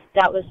 and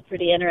that was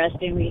pretty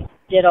interesting. We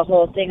did a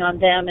whole thing on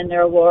them and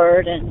their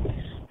award, and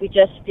we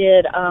just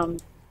did an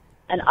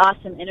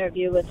awesome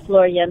interview with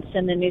Floor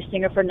Jensen, the new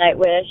singer for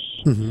Nightwish,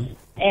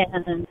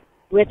 and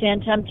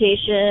Within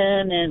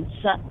Temptation and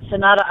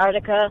Sonata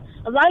Arctica.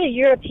 A lot of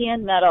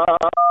European metal.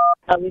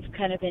 We've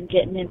kind of been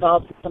getting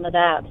involved with some of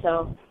that,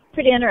 so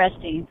pretty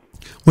interesting.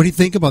 What do you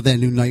think about that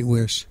new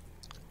Nightwish?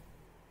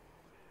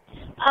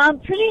 I'm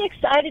pretty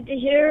excited to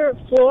hear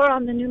Floor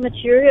on the new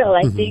material.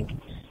 I think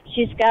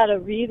she's got a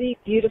really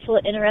beautiful,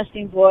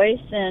 interesting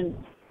voice, and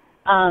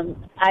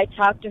I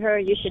talked to her.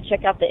 You should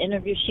check out the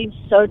interview. She's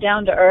so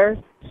down to earth.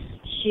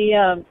 She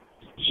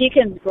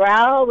can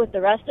growl with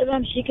the rest of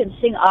them. She can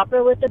sing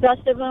opera with the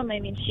best of them. I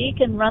mean, she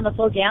can run the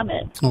full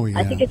gamut. Oh, yeah.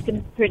 I think it's going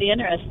to be pretty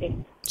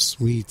interesting.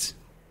 Sweet.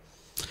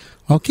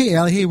 Okay,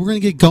 Allie, hey, we're going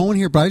to get going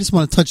here, but I just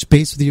want to touch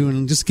base with you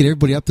and just get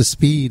everybody up to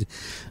speed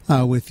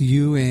with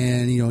you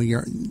and,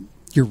 your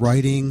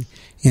writing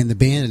and the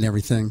band and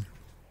everything.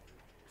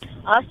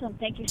 Awesome.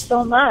 Thank you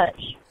so much.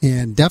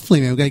 And definitely,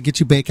 man, we've got to get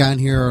you back on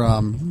here,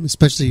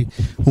 especially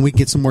when we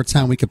get some more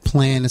time. We could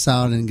plan this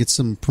out and get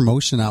some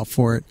promotion out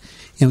for it.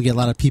 And we get a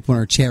lot of people in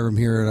our chat room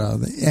here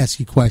to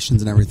ask you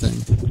questions and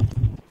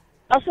everything.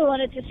 Also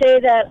wanted to say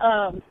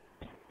that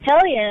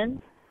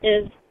Hellion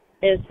is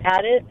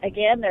at it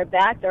again. They're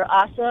back. They're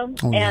awesome.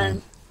 Oh,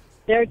 and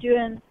they're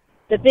doing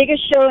the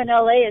biggest show in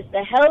L.A. is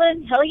the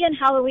Hellion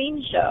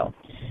Halloween show.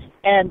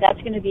 And that's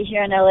going to be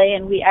here in L.A.,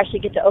 and we actually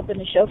get to open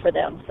the show for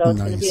them. So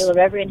it's going to be La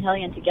Reverie and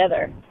Hellion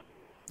together.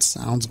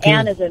 Sounds good.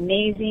 Ann is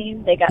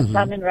amazing. They got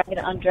Simon Ragged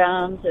on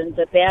drums, and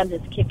the band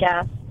is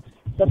kick-ass.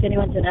 So if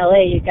anyone's in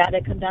L.A., you got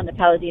to come down to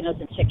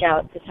Paladinos and check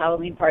out this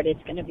Halloween party.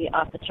 It's going to be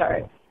off the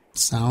chart.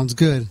 Sounds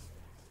good.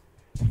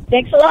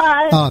 Thanks a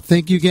lot. Oh,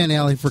 thank you again,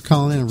 Allie, for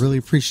calling in. I really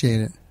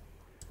appreciate it.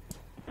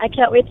 I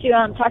can't wait to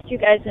talk to you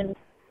guys and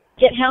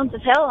get Hounds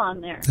of Hell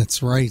on there.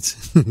 That's right.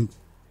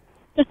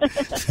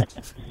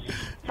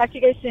 Talk to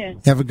you guys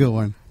soon. Have a good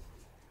one.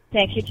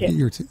 Thanks, you too.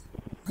 You too.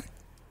 Bye.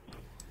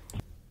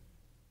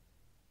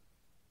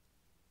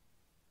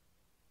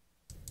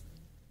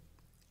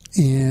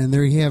 And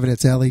there you have it.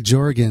 It's Allie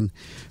Jorgen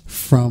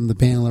from the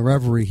band La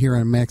Reverie here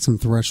on Maximum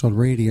Threshold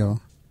Radio.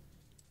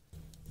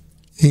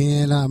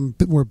 And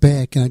we're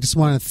back, and I just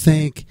want to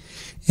thank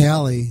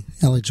Allie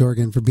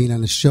Jorgen, for being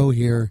on the show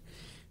here.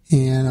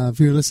 And if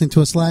you're listening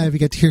to us live, you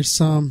get to hear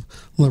some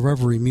La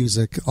Reverie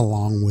music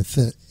along with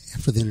it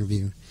for the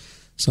interview.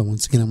 So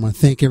once again, I want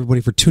to thank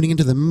everybody for tuning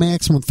into the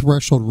Maximum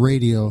Threshold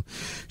Radio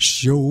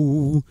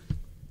show.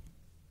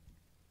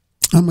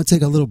 I'm going to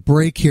take a little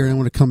break here, and I'm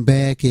going to come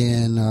back,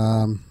 and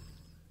I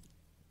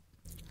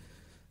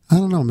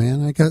don't know,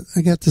 man. I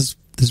got this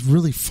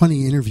really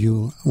funny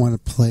interview I want to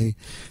play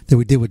that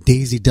we did with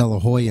Daisy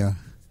Delahoya,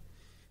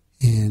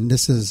 and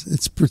this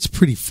is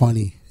pretty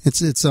funny.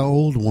 It's an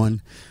old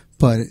one,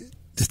 but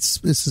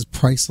this is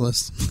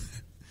priceless.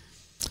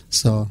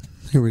 So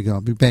here we go.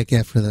 I'll be back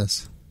after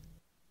this.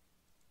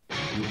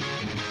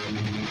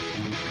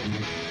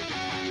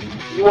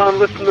 You want to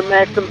listen to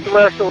Maximum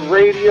Threshold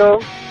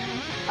Radio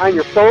on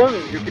your phone?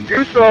 You can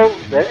do so.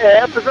 The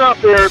app is out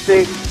there,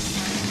 baby.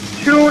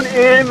 Tune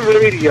in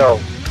Radio.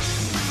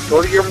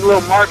 Go to your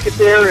little market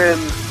there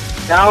and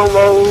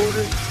download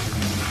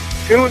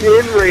Tune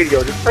In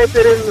Radio. Just type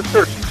that in the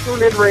search,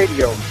 Tune In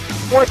Radio.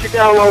 Once you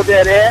download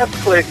that app,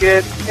 click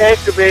it,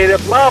 activate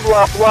it, blah,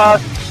 blah, blah.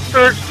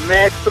 Search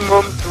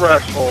Maximum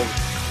Threshold.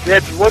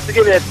 Once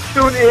again, that's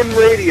Tune In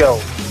Radio.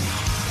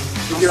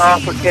 You can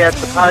also catch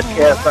the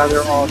podcast on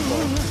there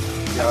also.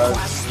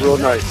 It's real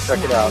nice. Check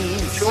it out.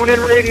 Tune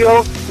In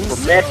Radio for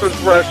Maximum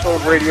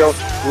Threshold Radio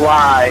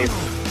live.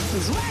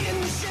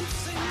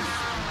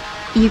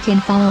 You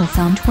can follow us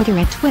on Twitter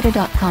at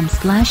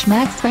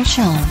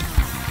twitter.com/MaxThreshold.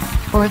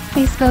 Or if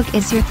Facebook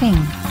is your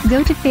thing,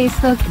 go to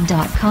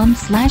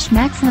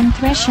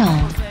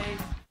facebook.com/MaximumThreshold.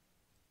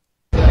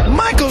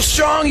 Michael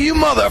Strong, you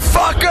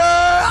motherfucker!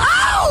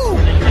 Ow!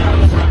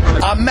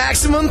 A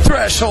Maximum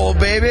Threshold,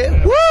 baby.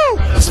 Woo!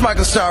 It's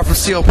Michael Starr from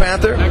Steel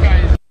Panther.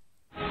 Hey,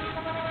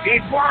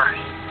 boss,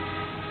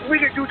 we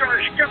can do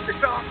our stuff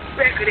that's off the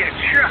back of that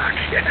truck.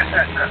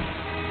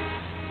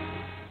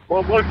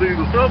 Well, luckily, it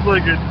sounds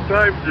like it's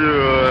time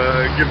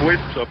to give away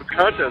some stuff. It's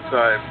contest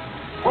time.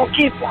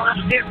 Okay, boss,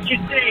 that's what you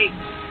think.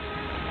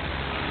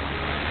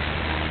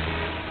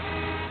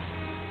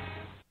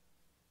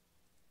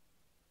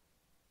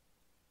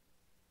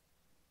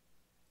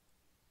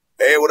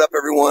 Hey, what up,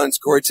 everyone? It's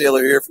Corey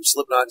Taylor here from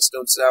Slipknot and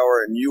Stone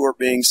Sour, and you are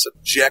being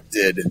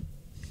subjected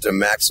to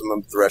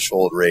Maximum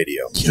Threshold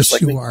Radio. Yes,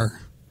 you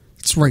are.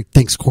 That's right.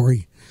 Thanks,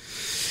 Corey.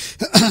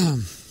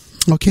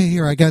 Okay,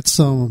 here I got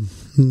some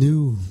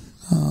new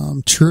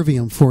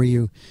trivium for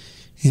you,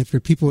 and for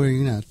people who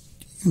you're not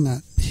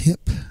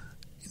hip,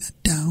 you're not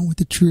down with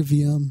the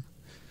trivium,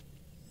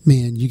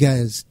 man, you got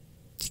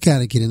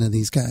to get into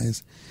these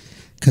guys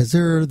because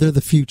they're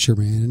the future,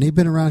 man, and they've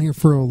been around here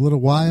for a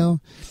little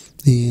while.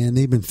 And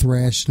they've been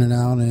thrashing it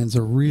out, and it's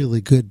a really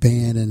good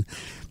band. And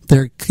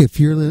if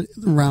you're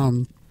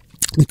around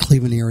the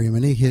Cleveland area, I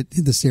mean, they hit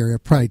this area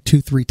probably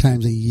 2-3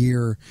 times a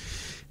year.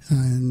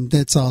 And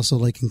that's also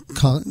like in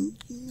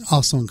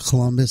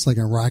Columbus, like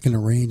a Rock in the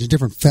Range, and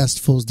different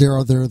festivals.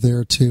 They're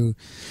there too.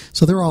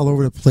 So they're all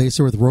over the place.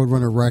 They're with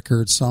Roadrunner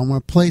Records. So I'm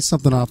going to play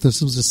something off.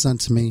 This was just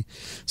sent to me.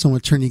 So I'm going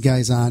to turn you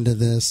guys on to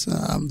this.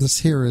 This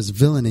here is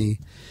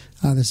Villainy.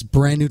 This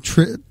brand new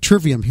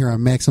trivium here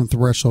on Maximum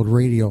Threshold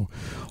Radio.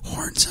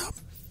 Horns up,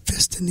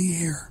 fist in the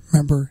air.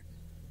 Remember,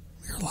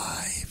 we're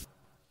live.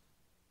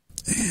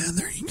 And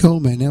there you go,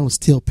 man. That was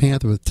Steel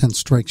Panther with 10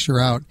 Strikes You're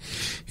Out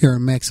here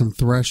on Maximum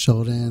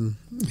Threshold. And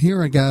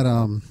here I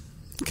gotta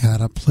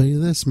play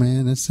this,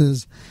 man. This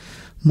is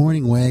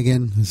Morning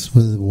Wagon. This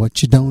was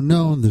What You Don't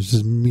Know. This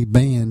is me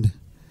band.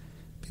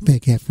 Be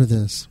back after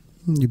this.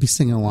 You'll be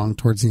singing along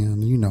towards the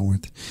end. You know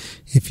it,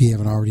 if you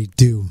haven't already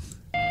do.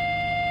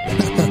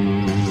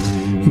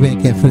 You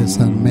back at this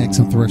on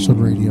Maximum Threshold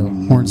Radio.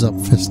 Horns up,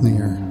 fist in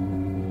the air.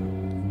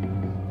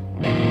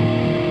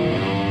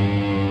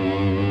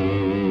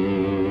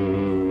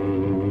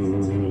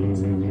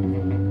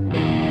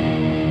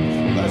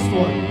 Last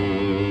one.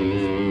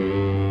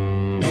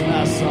 This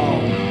last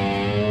song.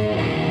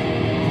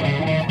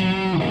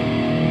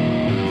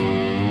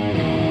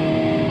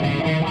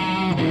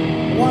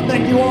 I want to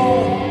thank you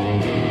all.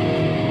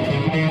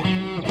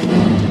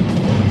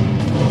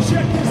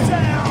 Check this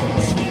out.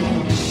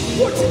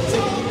 What you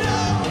do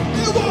now,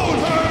 it won't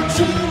hurt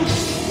you.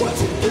 What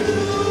you do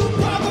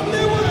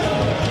probably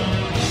will.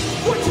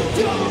 What you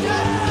do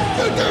now,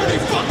 you dirty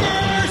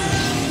fuckers.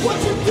 What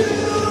you do.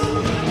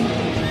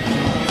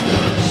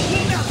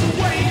 That's the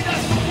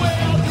way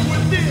I'll do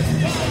it this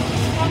time.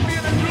 I'm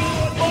feeling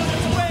good, but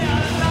it's way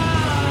out of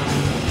line.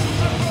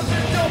 I'm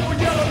running double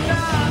yellow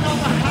line on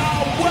the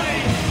highway.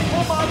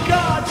 Oh my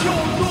God,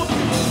 you're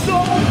looking so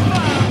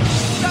fine.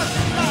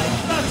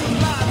 That's a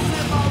light,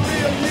 in my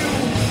rear view.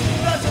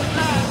 That's a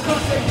light,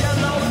 cause a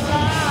yellow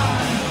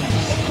line.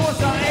 Of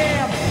course I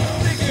am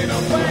thinking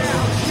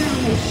about you.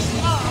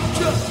 I'm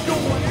just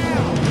going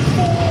out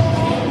for a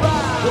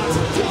ride. What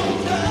you do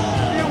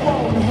now? It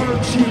won't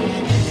hurt you.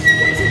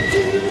 What you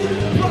do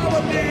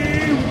probably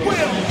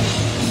will.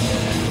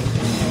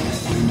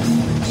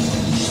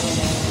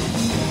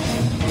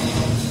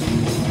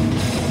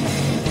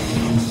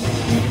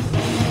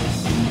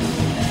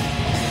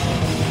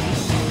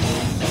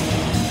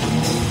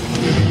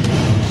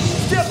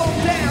 Step on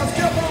down,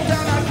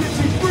 I'll get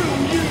you through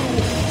you.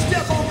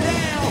 Step on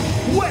down,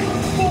 wait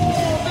for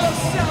the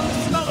sound and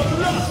smell of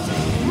lust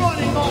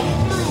running all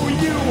through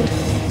you.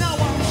 Now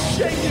I'm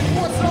shaking,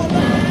 what's all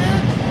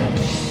that?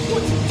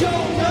 What you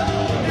don't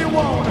know, it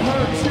won't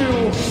hurt you.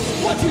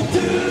 What you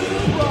do,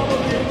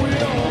 probably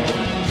will.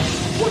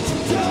 What you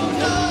don't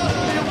know,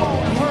 it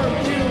won't hurt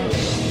you.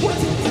 What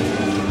you do,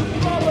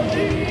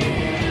 probably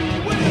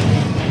will.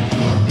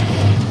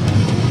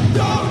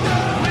 Don't know.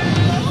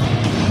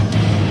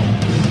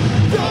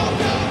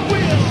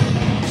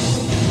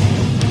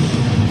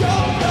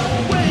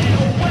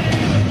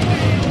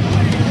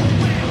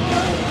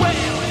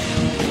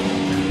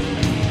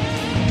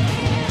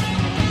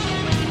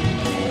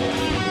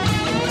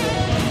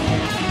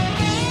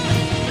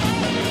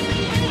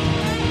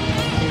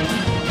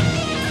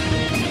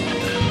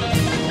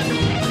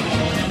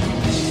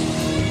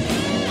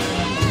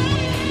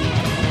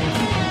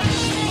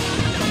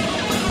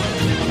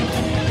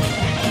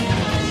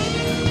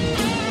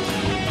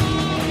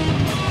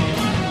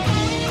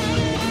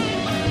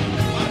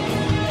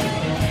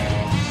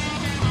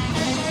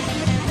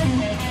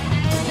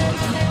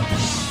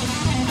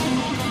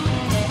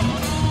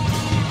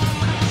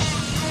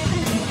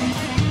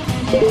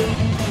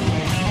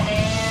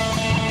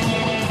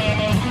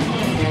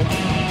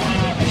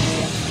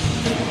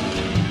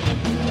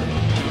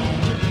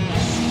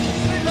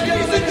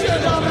 Ladies and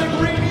gentlemen,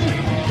 Greeny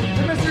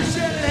and Mr.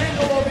 Shannon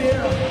Hangle over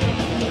here.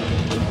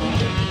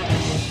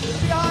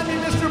 Behind me,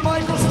 Mr.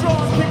 Michael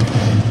Strong.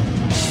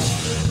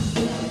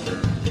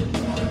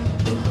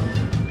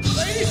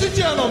 Ladies and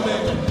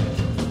gentlemen,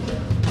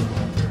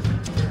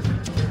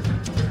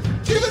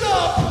 give it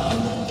up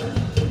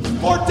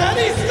for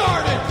Denny's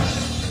Garden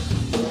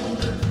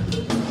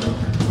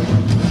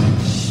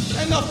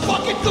and the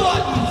fucking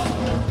Gluttons.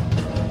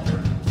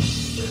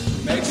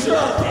 Make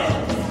sure.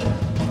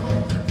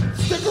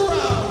 Stick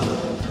around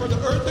for the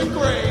earth and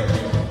grave.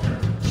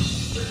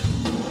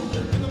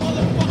 And the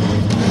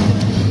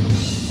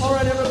motherfuckers. All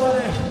right,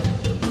 everybody.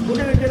 We're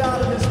going to get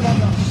out of this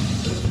mother.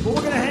 But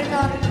we're going to hang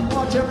out and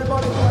watch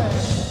everybody play.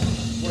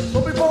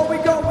 But before we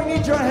go, we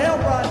need your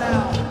help right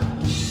now.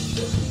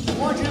 I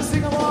want you to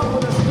sing along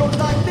with us. It goes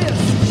like this.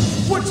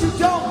 What you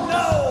don't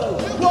know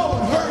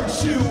won't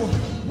hurt you.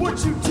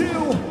 What you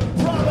do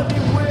probably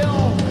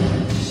will.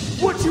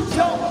 What you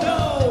don't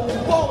know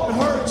won't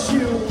hurt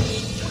you.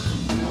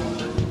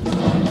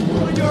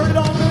 You heard it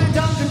all many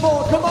times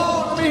before. Come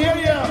on, let me hear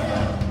you.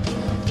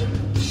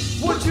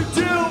 What you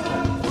do,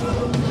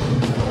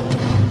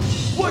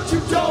 what you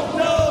don't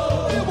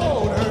know, it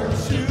won't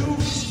hurt you.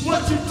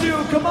 What you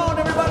do, come on,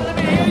 everybody, let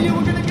me hear you.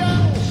 We're gonna go.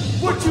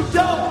 What you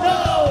don't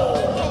know,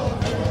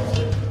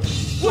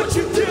 what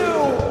you do,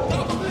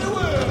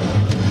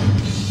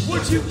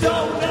 what you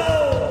don't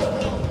know.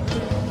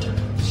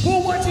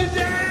 Well, what you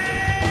do,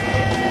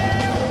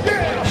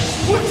 yeah.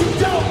 What you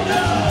don't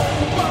know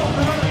won't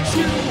hurt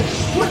you.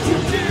 What you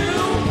do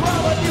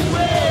probably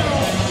will.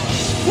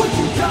 What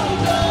you don't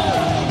know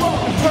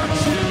won't hurt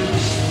you.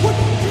 What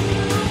you do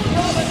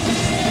probably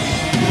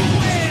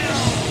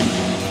will.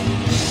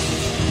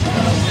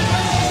 Probably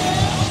will.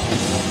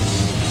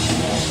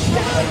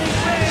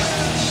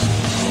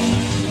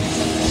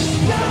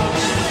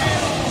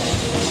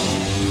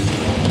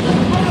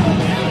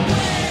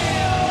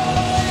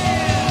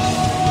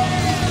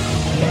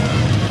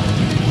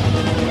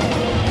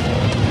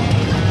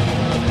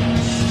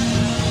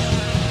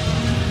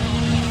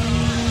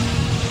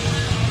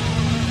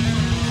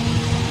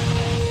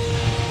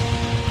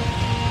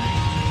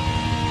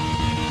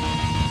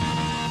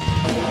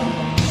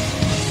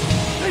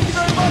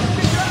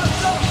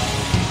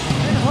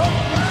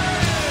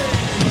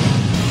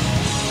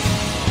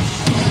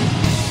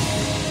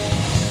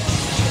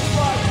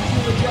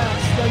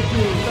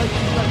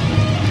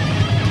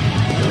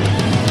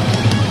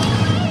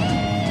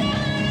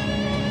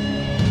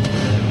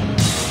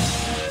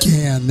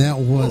 Yeah, and that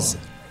was,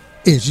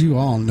 as you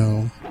all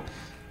know,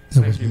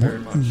 that was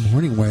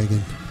Morning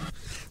Wagon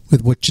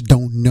with What You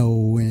Don't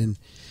Know, and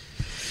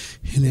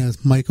that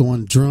was Michael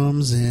on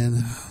drums,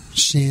 and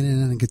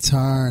Shannon on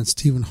guitar, and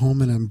Stephen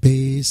Holman on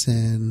bass,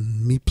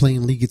 and me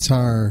playing lead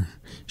guitar,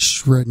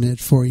 shredding it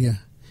for you.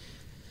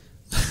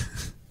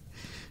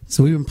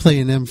 So we've been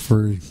playing them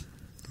for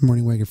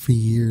Morning Wagon for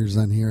years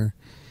on here,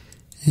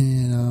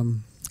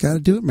 and got to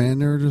do it, man.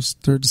 They're the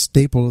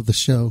staple of the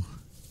show.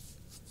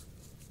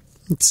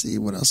 Let's see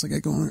what else I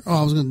got going.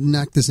 Oh, I was going to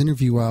knock this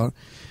interview out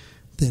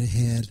that I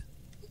had.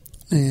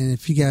 And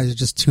if you guys are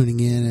just tuning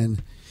in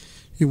and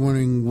you're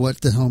wondering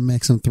what the hell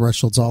Maximum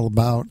Threshold's all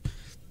about,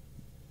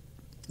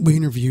 we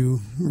interview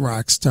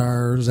rock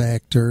stars,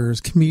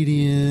 actors,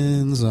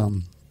 comedians,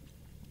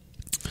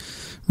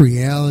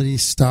 reality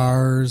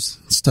stars,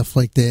 stuff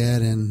like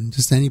that, and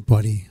just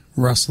anybody,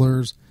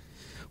 wrestlers.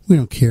 We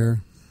don't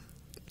care.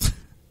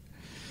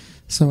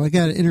 So I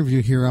got an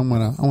interview here I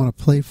want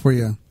to play for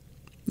you.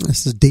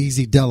 This is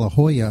Daisy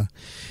Delahoya.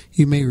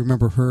 You may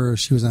remember her.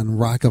 She was on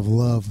Rock of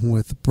Love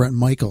with Bret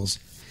Michaels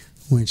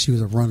when she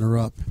was a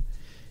runner-up,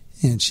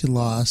 and she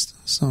lost.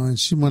 And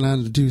she went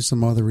on to do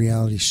some other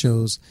reality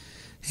shows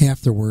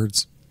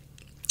afterwards.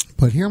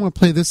 But here I'm going to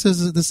play. This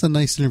is a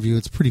nice interview.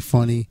 It's pretty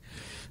funny.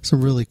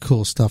 Some really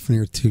cool stuff in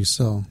here too.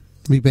 So I'll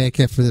be back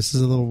after this. This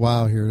is a little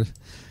while here.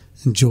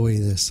 Enjoy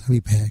this. I'll be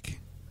back.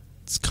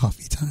 It's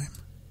coffee time.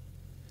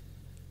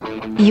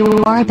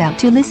 You are about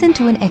to listen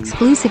to an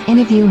exclusive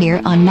interview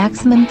here on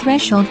Maximum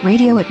Threshold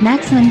Radio at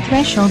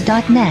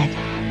MaximumThreshold.net.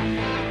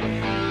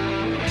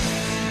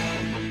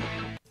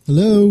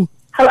 Hello.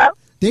 Hello.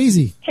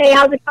 Daisy. Hey,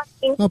 how's it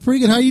going? Oh, pretty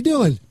good. How you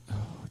doing?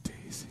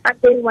 I'm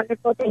doing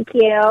wonderful, thank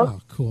you.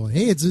 Oh, cool.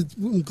 Hey,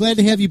 I'm glad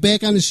to have you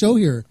back on the show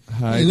here.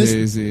 Hi,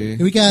 Daisy.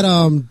 We got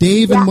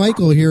Dave and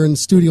Michael here in the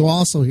studio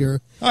also here.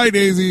 Hi,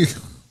 Daisy.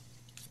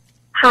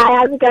 Hi,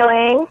 how's it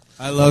going?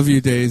 I love you,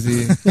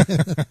 Daisy.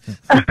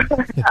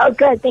 Oh,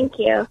 good, thank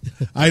you.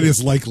 I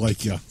just like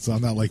you, so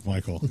I'm not like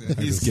Michael.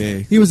 He's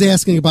gay. He was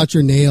asking about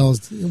your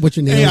nails. What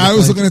your nails? Hey, I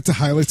was like. looking at the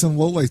highlights and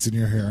lowlights in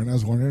your hair, and I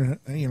was wondering,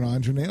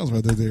 on your nails,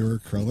 whether they were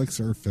acrylics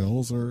or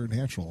fills or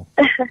natural.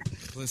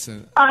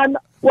 Listen.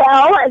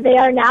 Well, they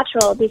are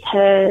natural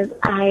because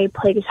I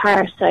play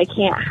guitar, so I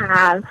can't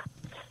have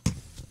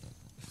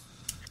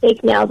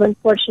fake nails.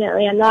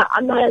 Unfortunately, I'm not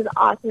as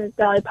awesome as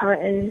Dolly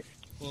Parton.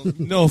 Well,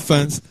 no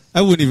offense.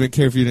 I wouldn't even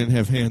care if you didn't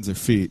have hands or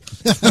feet.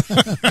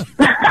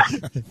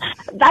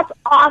 That's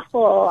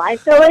awful. I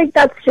feel like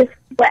that's just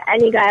what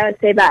any guy would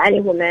say about any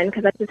woman,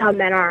 because that's just how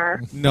men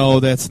are. No,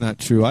 that's not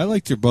true. I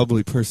liked your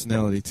bubbly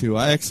personality, too.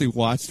 I actually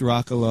watched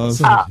Rock of Love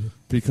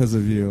because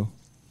of you.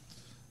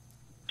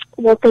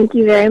 Well, thank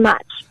you very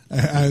much.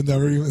 I've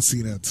never even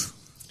seen it.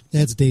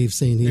 That's Dave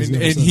saying he's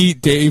never seen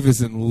it. Dave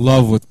is in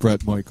love with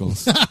Bret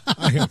Michaels. Who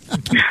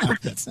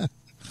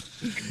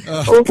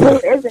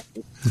isn't?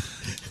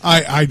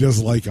 I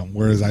just like him,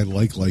 whereas I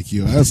like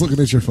you. I was looking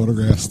at your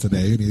photographs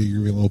today, and you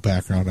give me a little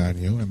background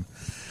on you, and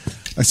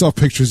I saw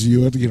pictures of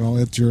you at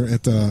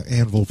the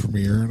Anvil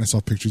premiere, and I saw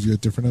pictures of you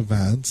at different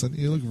events, and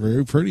you look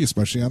very pretty,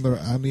 especially on the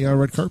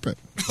red carpet.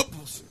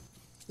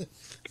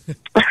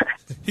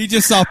 He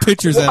just saw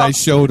pictures that I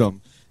showed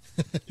him.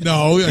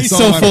 No, he's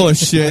so full of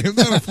shit. I'm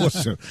not full of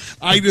shit.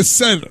 I just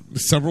said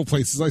several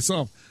places I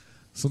saw him.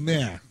 So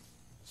nah.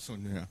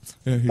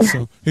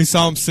 Yeah, he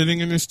saw him sitting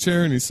in his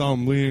chair, and he saw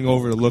him leaning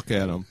over to look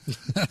at him.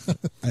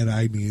 And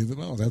I needed to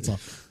know, that's all.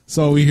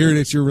 So we hear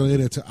that you're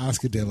related to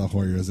Oscar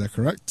Delahoya, is that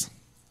correct?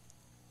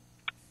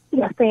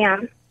 Yes, I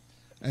am.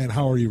 And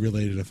how are you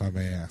related, if I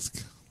may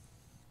ask?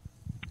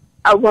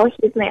 Oh, well,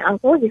 he's my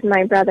uncle. He's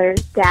my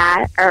brother's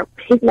dad, or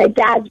he's my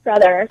dad's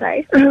brother,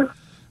 sorry.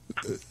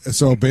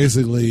 So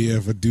basically,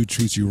 if a dude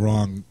treats you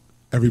wrong,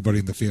 everybody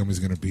in the family is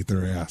going to beat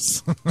their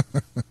ass.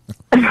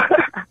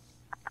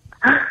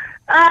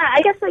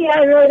 I guess,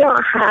 I really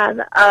don't have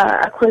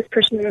a close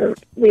personal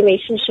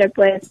relationship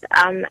with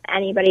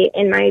anybody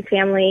in my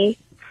family,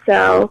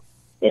 so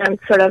I'm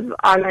sort of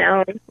on my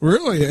own.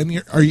 Really?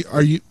 And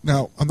are you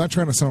now? I'm not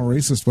trying to sound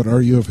racist, but are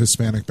you of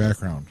Hispanic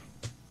background?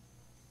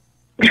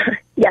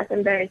 Yes,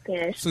 I'm very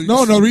Spanish. So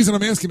no. The reason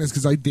I'm asking is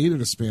because I dated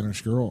a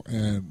Spanish girl,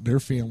 and their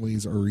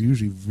families are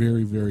usually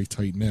very, very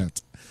tight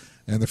knit.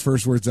 And the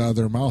first words out of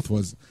their mouth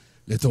was,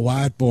 "Little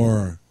white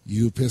boy,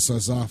 you piss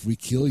us off, we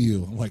kill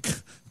you." I'm like,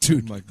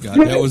 dude, my God,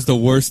 that was the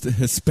worst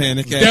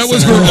Hispanic accent that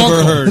was her I've uncle.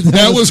 ever heard.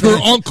 That was her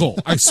uncle.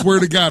 I swear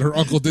to God, her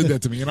uncle did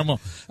that to me, and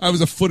I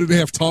was a foot and a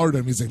half taller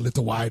than him. He's like,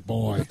 "Little white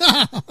boy."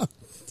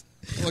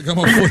 Like, I'm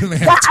a foot and a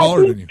half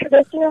taller than you.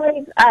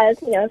 Traditionally,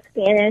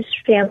 Spanish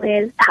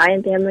families,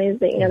 Italian families,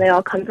 they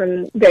all come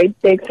from very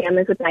big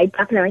families, which I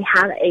definitely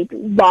have a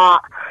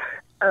lot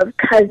of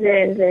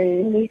cousins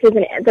and nieces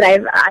and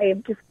that I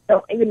just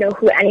don't even know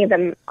who any of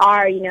them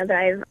are.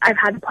 That I've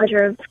had the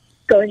pleasure of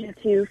going to a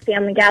few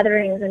family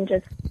gatherings and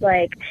just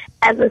like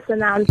endless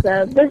amounts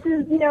of this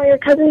is your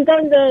cousin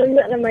Dum-Dum,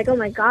 and I'm like, oh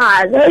my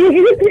god.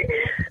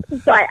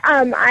 But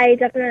I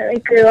definitely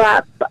grew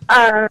up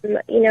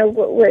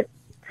with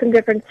some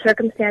different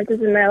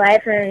circumstances in my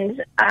life,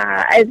 and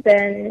I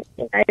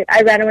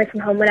ran away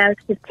from home when I was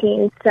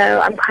 15, so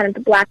I'm kind of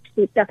the black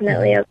sheep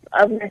definitely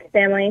of my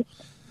family.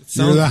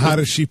 You're the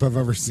hottest sheep I've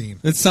ever seen.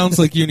 It sounds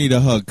like you need a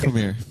hug. Come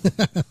here.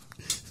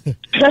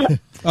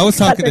 I was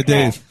talking to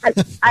Dave.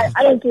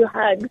 I don't do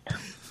hugs.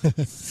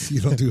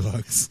 You don't do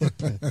hugs.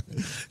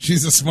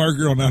 She's a smart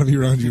girl not to be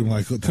around you,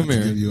 Michael. Come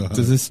here. Give you a hug.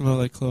 Does this smell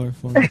like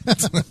chloroform?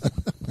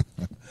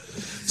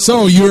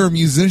 So you're a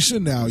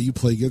musician now. You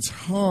play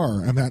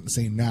guitar. I'm not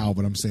saying now,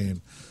 but I'm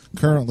saying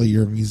currently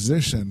you're a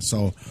musician.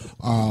 So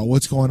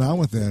what's going on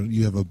with that?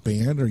 You have a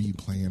band? Are you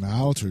playing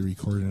out? Are you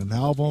recording an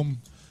album?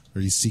 Are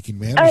you seeking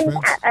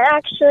management? I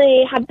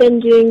actually have been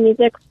doing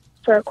music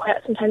for quite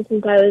some time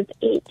since I was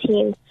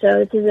 18,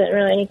 so this isn't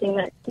really anything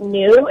that's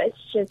new. It's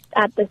just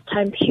at this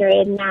time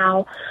period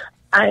now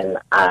I'm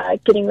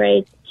getting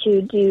ready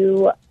to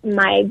do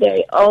my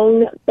very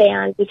own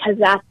band,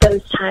 because at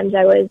those times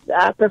I was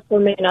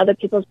performing in other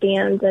people's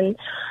bands, and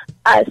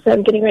so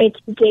I'm getting ready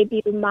to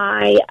debut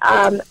my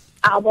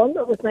album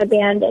with my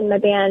band, and my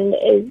band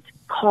is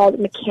called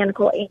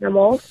Mechanical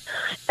Animals.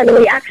 And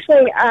we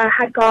actually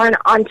had gone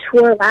on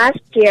tour last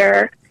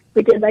year.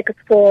 We did like a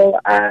full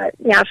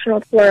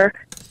national tour,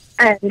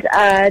 and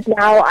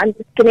now I'm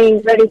just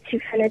getting ready to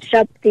finish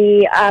up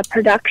the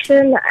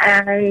production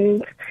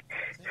and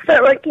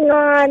start working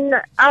on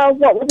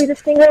what will be the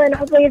single and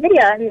hopefully a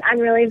video. And I'm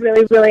really,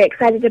 really, really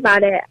excited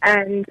about it.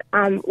 And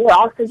we're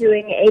also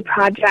doing a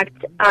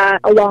project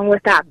along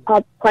with that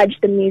called Pledge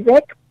the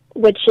Music,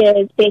 which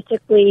is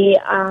basically,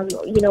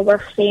 where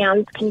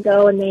fans can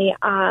go and they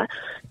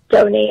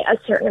donate a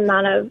certain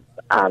amount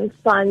of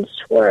funds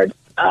towards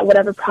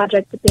whatever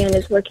project the band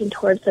is working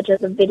towards, such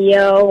as a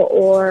video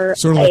or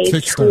sort of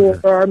a tour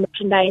or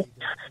merchandise.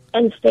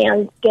 And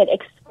fans get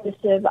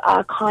exclusive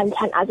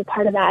content as a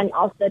part of that, and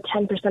also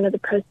 10% of the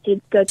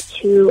proceeds go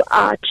to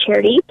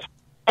charity.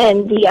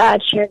 And the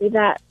charity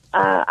that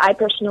I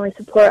personally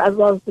support, as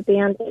well as the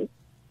band,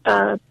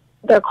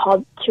 they're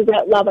called To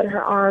Get Love in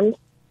Her Arms,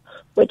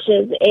 which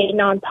is a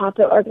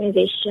nonprofit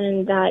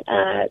organization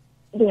that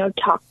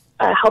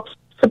helps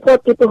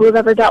support people who have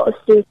ever dealt with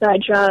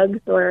suicide, drugs,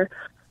 or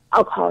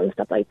alcohol and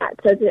stuff like that.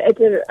 So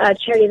it's a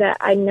charity that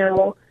I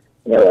know,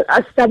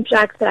 a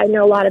subject that I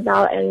know a lot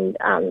about, and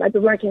I've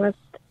been working with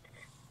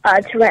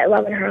To Write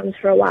Love in Her Arms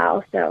for a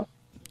while. So,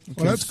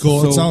 well, that's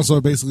cool. It sounds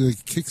like basically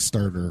like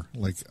Kickstarter.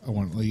 Like I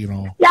want,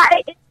 Yeah,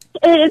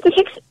 it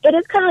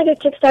is kind of like a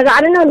Kickstarter.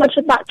 I don't know much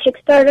about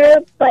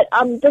Kickstarter, but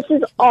this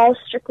is all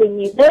strictly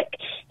music,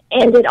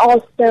 and it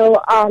also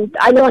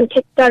I know on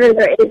Kickstarter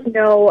there is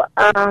no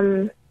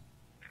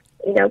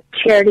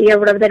charity or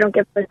whatever. They don't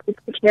give proceeds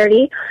to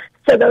charity.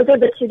 So those are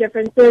the two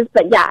differences.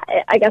 But yeah,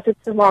 I guess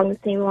it's along the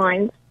same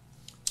lines.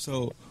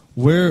 So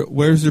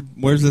where's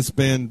this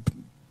band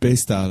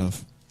based out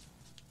of?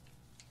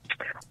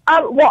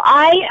 Well,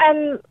 I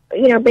am,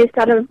 based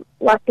out of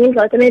Los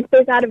Angeles. I mean, it's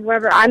based out of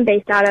wherever I'm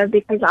based out of,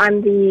 because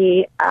I'm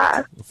the,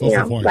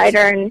 writer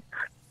and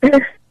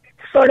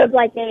sort of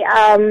like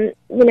a,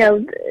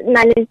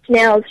 9 Inch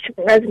Nails,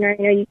 Trent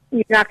Reznor.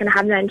 You're not going to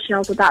have 9 Inch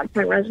Nails without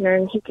Trent Reznor,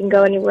 and he can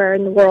go anywhere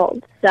in the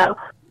world. So,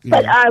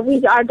 but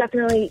we are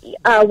definitely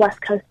West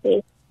Coast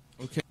based.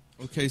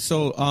 Okay.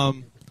 So,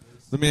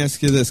 let me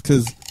ask you this,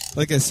 because,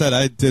 like I said,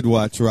 I did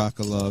watch Rock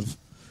of Love.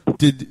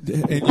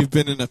 And you've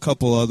been in a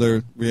couple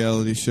other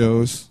reality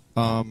shows.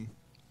 Has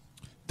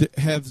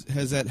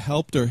that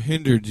helped or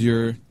hindered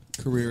your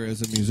career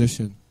as a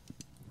musician?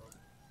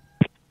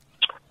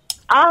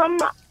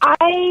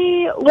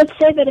 I would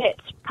say that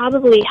it's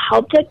probably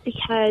helped it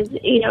because,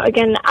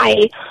 again,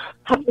 I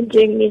have been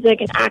doing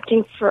music and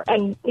acting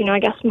and I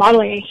guess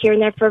modeling here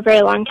and there for a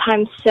very long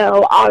time.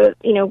 So,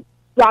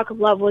 Rock of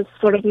Love was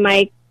sort of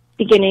my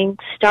beginning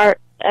start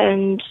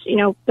and,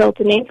 built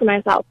a name for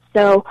myself.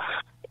 So,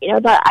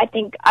 that I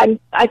think I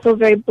feel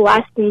very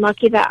blessed and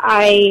lucky that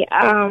I,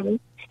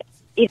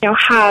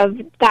 have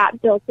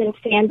that built-in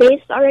fan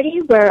base already,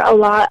 where a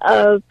lot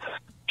of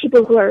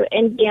people who are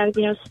in bands,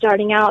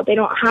 starting out, they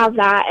don't have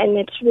that, and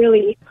it's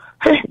really,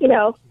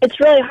 it's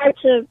really hard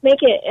to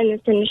make it in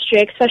this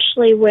industry,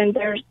 especially when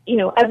there's,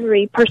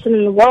 every person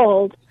in the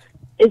world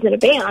is in a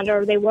band,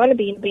 or they want to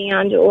be in a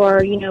band,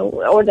 or,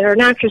 or they're an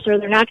actress or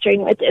they're an actor.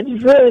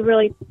 It's really,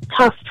 really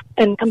tough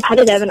and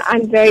competitive, and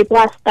I'm very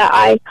blessed that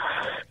I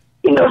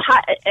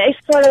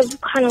sort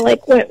of kind of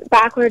like went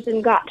backwards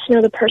and got to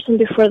know the person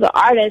before the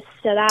artist.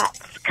 So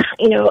that's,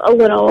 a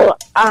little,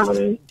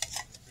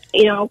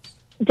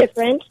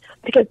 different,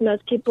 because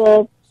most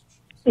people,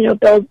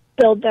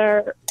 build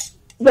their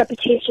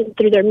reputation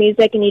through their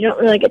music, and you don't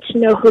really get to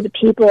know who the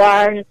people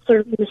are, and it's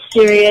sort of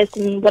mysterious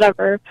and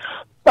whatever.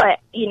 But,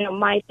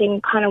 my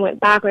thing kind of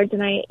went backwards,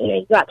 and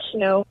you got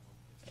to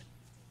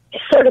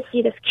sort of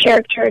see this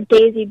character,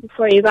 Daisy,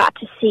 before you got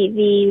to see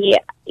the,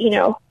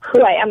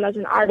 who I am as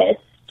an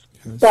artist.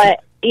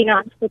 But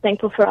I'm so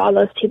thankful for all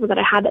those people that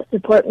I had that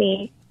support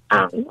me.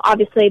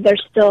 Obviously,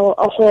 there's still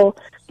a whole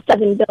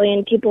 7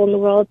 billion people in the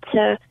world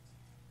to,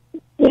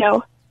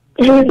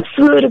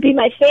 to be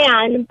my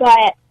fan,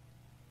 but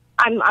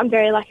I'm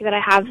very lucky that I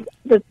have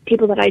the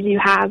people that I do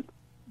have,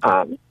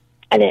 and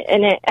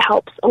it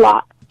helps a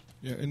lot.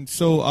 Yeah, and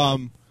so,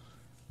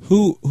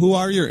 who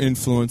are your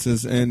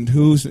influences, and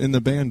who's in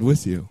the band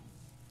with you?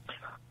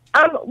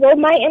 Well,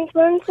 my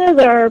influences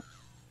are,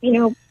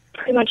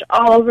 pretty much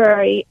all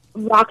over.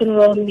 Rock and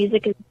roll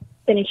music has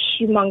been a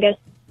humongous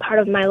part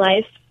of my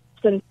life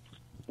since,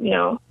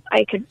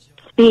 I could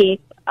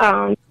speak.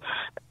 I,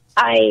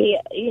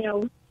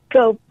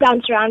 go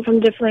bounce around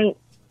from different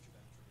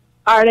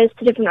artists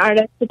to different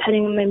artists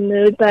depending on my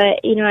mood, but,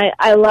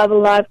 I love a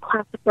lot of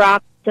classic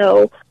rock,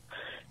 so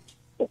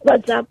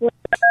Led Zeppelin,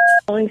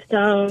 Rolling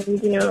Stones,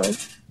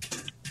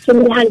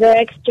 Jimi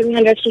Hendrix. Jimi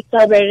Hendrix just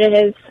celebrated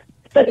his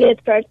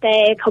 70th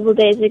birthday a couple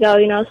days ago,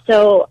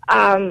 so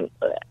I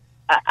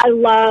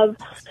love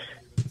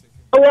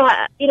a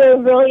lot,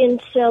 really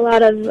into a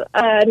lot of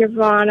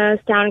Nirvana,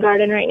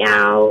 Soundgarden right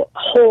now,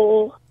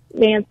 Hole,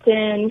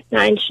 Manson,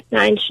 Nine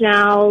Inch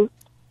Nails,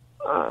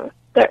 a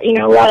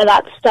lot of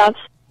that stuff.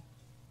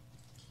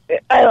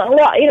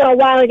 A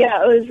while ago,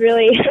 it was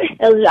really,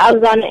 I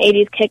was on an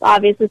 80s kick,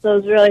 obviously, so it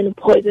was really into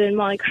Poison,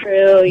 Motley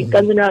Crue,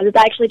 Guns N' Roses.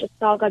 I actually just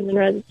saw Guns N'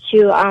 Roses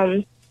too,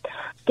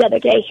 the other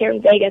day here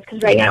in Vegas,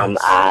 because right now I'm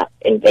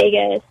in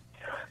Vegas,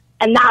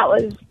 and that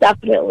was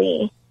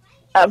definitely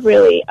a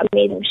really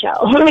amazing show.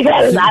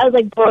 I was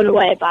like blown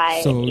away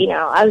by,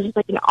 I was just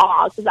like in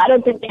awe, because I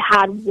don't think they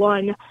had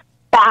one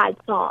bad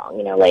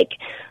song, a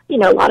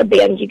lot of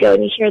bands you go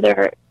and you hear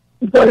their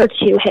one or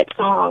two hit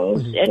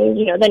songs, and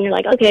then you're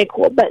like, okay,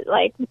 cool, but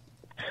like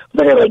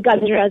literally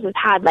Guns N' Roses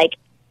had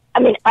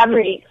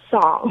every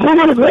song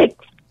was like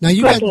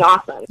fucking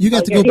awesome. You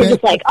got to you're go back.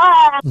 Just like,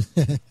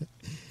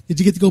 Did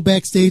you get to go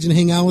backstage and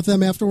hang out with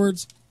them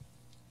afterwards?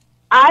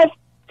 I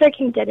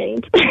freaking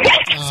didn't.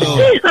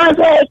 Oh. I was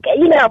like, I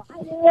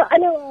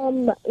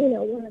know,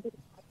 one of the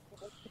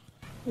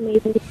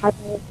amazing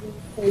guitarists,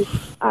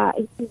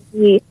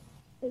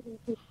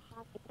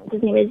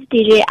 his name is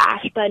DJ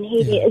Ashba, and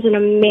he is an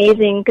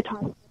amazing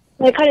guitarist.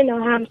 I kind of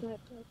know him, so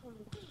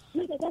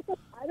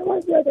I don't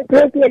want to be like a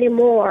groupie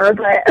anymore,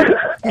 but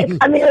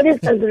it is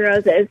Guns N'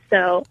 Roses,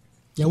 so.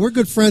 Yeah, we're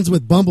good friends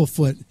with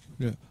Bumblefoot.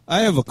 Yeah.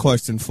 I have a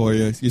question for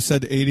you. You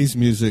said 80s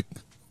music.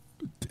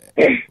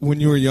 When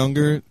you were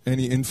younger,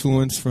 any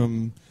influence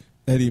from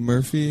Eddie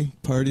Murphy?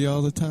 Party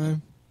all the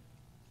time?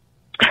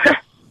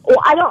 Well,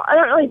 I don't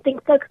really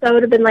think so, because I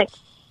would have been like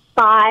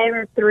 5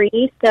 or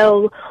 3.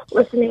 So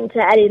listening to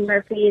Eddie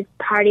Murphy's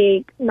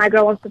 "Party," "My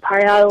Girl Wants to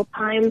Party All the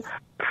Time"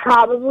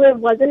 probably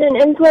wasn't an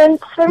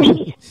influence for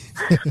me.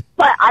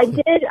 But I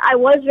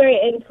was very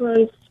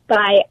influenced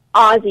by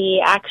Ozzy.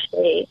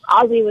 Actually,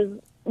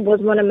 Ozzy was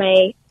one of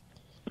my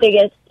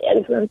biggest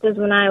influences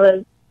when I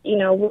was.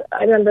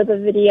 I remember the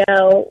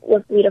video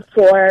with Lita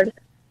Ford.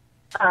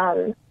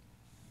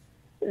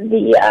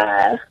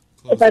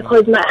 If I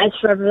Close My Eyes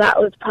Forever, that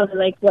was probably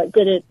like what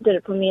did it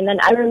for me. And then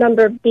I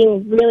remember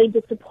being really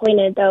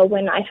disappointed though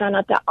when I found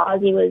out that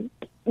Ozzy was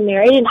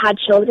married and had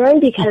children,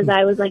 because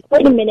I was like,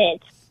 wait a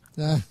minute,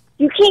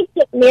 you can't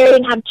get married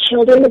and have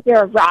children if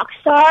you're a rock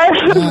star.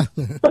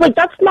 But like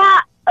that's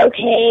not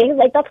okay.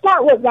 Like that's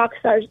not what rock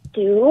stars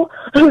do.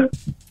 Well,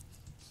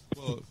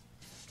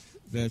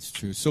 that's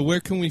true. So where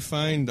can we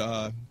find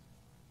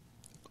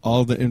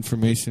all the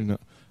information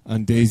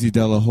on Daisy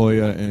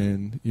Delahoya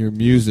and your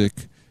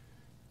music?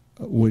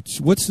 What's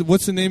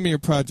the name of your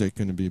project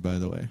going to be, by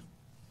the way?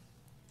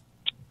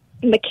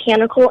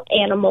 Mechanical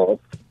Animals.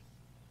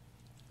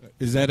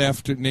 Is that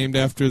named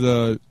after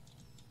the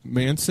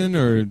Manson,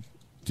 or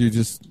do you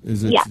just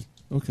Yeah.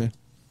 Okay.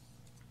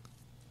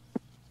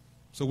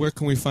 So where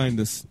can we find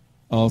this?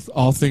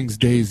 All things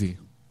Daisy.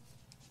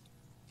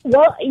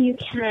 Well, you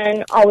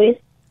can always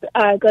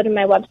go to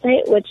my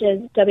website, which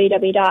is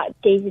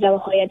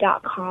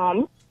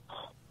www.daisydelahoya.com.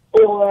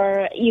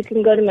 Or you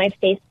can go to my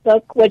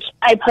Facebook, which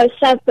I post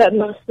stuff, but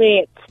mostly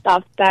it's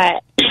stuff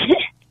that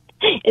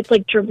it's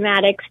like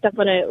dramatic stuff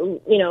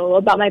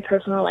about my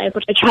personal life,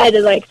 which I try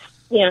to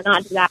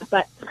not do that.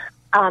 But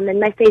and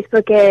my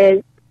Facebook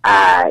is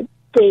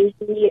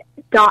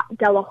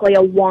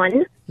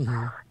Daisy.Delahoya1,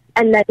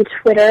 and then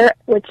Twitter,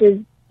 which is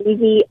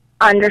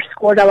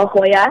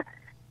Daisy_Delahoya.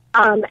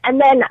 And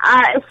then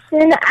as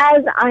soon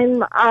as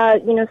I'm,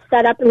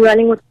 set up and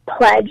running with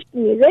Pledge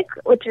Music,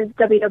 which is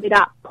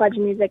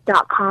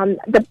www.pledgemusic.com,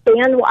 the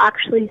band will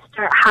actually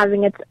start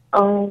having its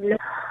own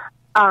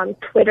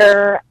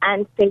Twitter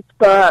and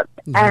Facebook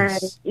and,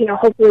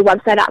 hopefully a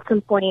website at some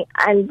point.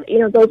 And,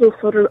 those will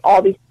sort of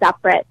all be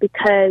separate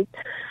because,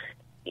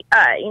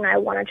 I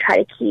want to try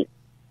to keep,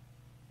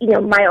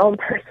 my own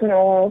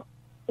personal,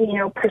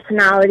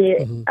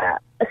 personality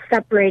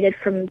separated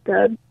from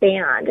the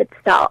band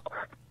itself.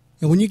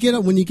 And when you get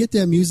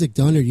that music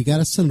done, you got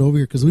to send it over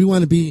here because we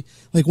want to be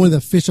like one of the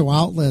official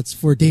outlets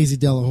for Daisy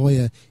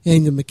Delahoya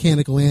and the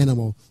Mechanical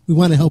Animal. We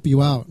want to help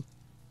you out.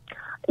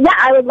 Yeah,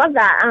 I would love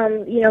that.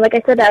 Like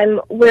I said,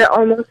 we're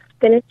almost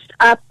finished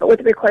up with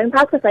the recording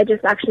process. I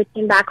just actually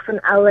came back from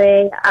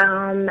LA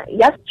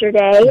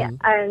yesterday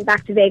and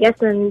back to Vegas,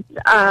 and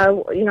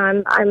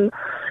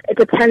it's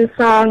a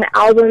 10-song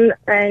album,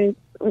 and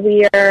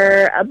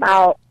we're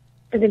about,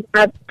 I think,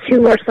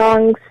 2 more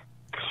songs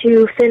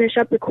to finish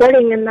up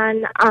recording, and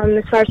then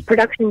as far as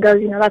production goes,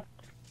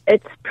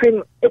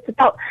 it's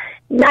about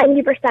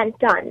 90%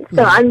 done.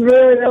 So I'm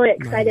really, really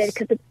excited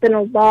because it's been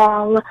a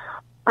long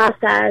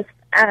process,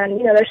 and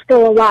there's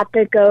still a lot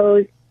that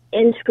goes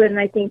into it, and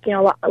I think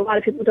a lot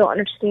of people don't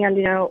understand.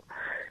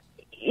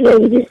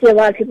 You do see a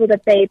lot of people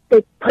that they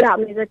put out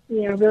music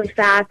really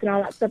fast and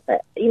all that stuff,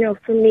 but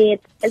for me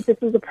it's this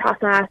is a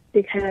process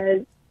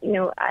because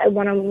I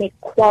want to make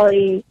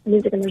quality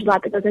music, and there's a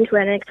lot that goes into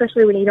it, and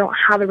especially when you don't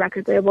have a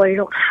record label, or you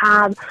don't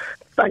have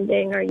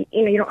funding, or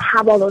you don't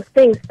have all those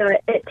things, so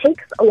it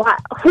takes a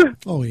lot.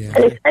 Oh yeah.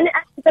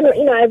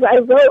 I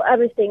wrote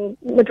everything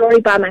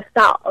majority by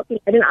myself.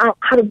 I don't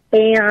have a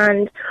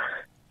band,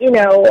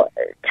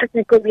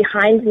 technically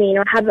behind me.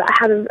 I have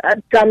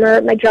a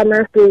drummer, my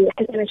drummer, who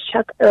his name is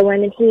Chuck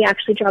Irwin, and he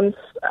actually drums,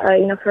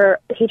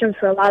 he drums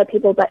for a lot of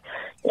people, but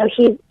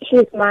he's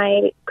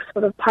my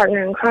sort of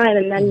partner in crime.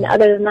 And then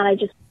other than that, I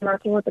just am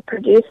working with a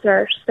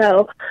producer.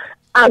 So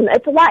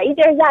it's a lot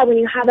easier that when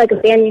you have like a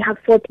band, you have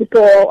 4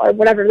 people or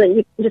whatever that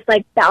you can just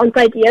like bounce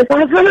ideas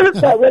off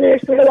of. But when you're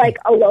sort of like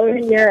alone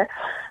in your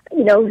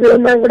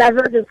room or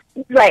whatever, just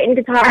writing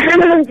guitar,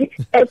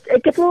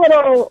 it gets a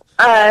little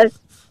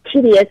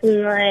tedious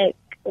and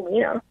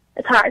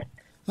it's hard.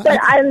 But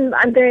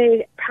I'm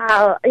very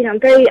proud. I'm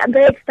very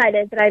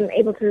excited that I'm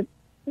able to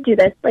do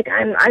this. Like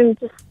I'm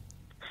just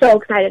so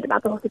excited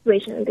about the whole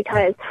situation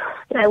because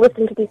I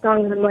listen to these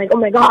songs and I'm like, oh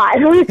my god,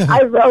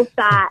 I wrote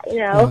that.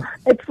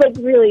 It's like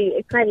really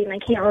exciting. I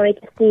can't wait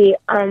to see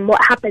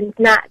what happens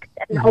next,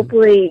 and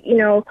hopefully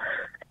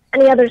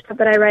any other stuff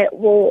that I write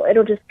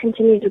it'll just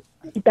continue to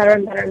be better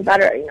and better and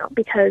better.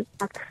 Because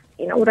that's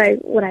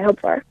what I hope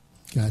for.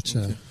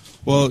 Gotcha.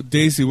 Well,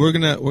 Daisy, we're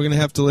gonna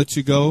have to let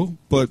you go,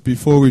 but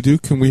before we do,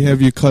 can we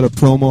have you cut a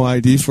promo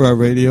ID for our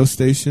radio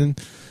station?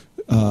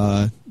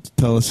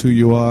 Tell us who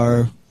you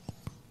are.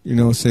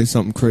 Say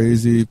something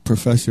crazy,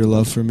 profess your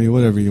love for me,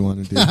 whatever you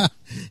want to do.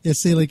 Yeah,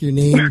 say like your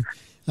name.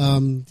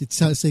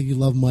 Say you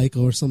love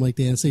Michael or something like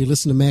that. And say you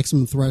listen to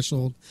Maximum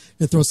Threshold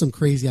and throw some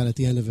crazy out at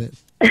the end of it.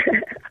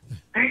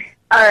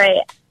 All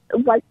right.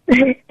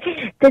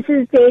 This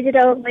is Daisy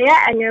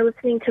Delahoya, and you're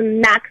listening to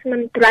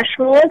Maximum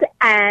Threshold,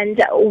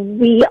 and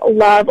we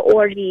love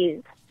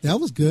orgies. That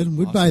was good.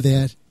 We'd buy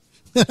that.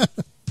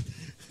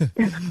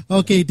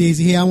 Okay,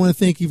 Daisy. Hey, I want to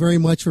thank you very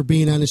much for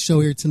being on the show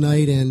here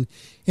tonight, and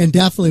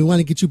definitely want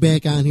to get you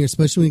back on here,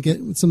 especially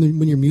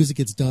when your music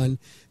gets done,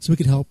 so we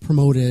can help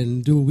promote it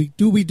and do what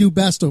we do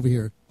best over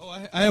here.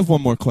 Oh, I have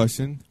one more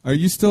question. Are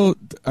you still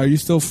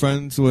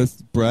friends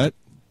with Brett?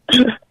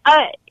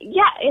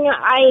 Yeah,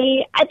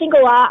 I think a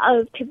lot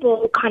of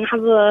people kind of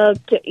have a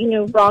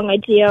wrong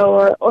idea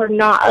or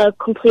not a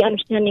complete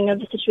understanding of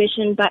the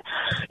situation. But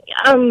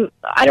I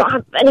don't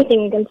have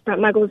anything against Brett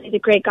Michaels. He's a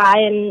great guy,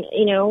 and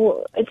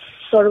it's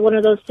sort of one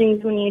of those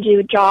things when you do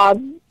a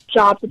job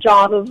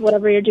of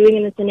whatever you're doing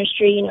in this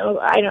industry.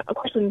 Of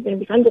course I'm going to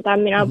be friends with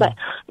them, but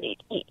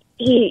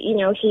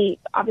he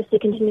obviously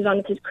continues on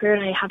with his career,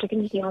 and I have to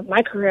continue on with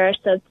my career.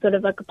 So it's sort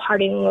of like a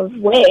parting of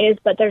ways.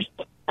 But I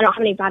don't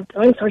have any bad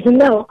feelings towards him,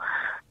 though.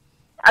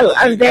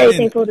 I'm very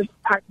thankful to be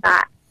part of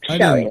that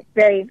show. It's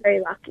very, very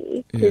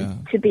lucky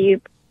to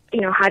be,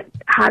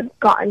 had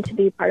gotten to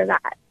be part of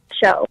that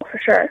show for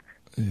sure.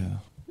 Yeah.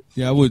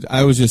 Yeah,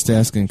 I was just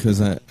asking because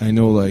I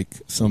know like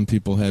some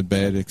people had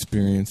bad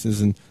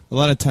experiences, and a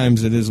lot of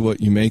times it is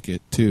what you make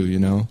it too.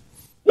 Yeah,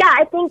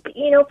 I think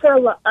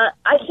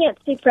I can't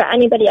speak for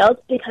anybody else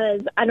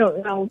because I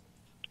don't know,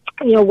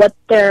 what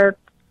their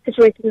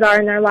situations are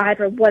in their life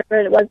or whatever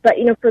it was. But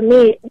for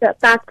me,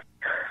 that's I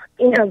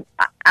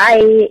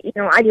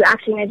do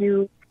acting, I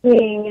do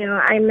singing.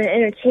 I'm an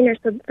entertainer,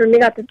 so for me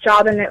that's a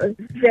job, and it was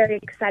very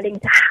exciting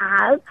to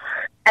have.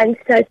 And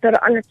so I sort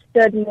of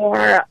understood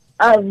more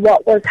of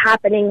what was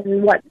happening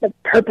and what the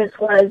purpose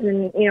was,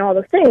 and all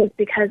those things,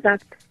 because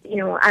that's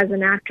as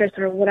an actress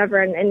or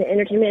whatever in the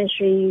entertainment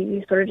industry,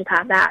 you sort of just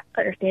have that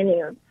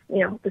understanding of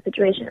the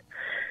situation.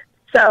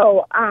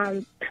 So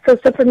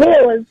so for me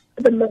it was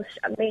the most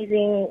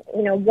amazing,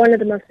 one of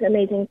the most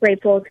amazing,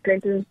 grateful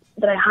experiences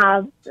that I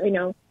have,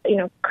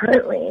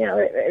 currently.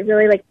 It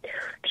really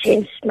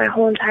changed my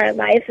whole entire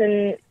life,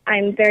 and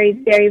I'm very,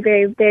 very,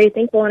 very, very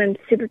thankful, and I'm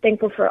super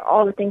thankful for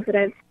all the things that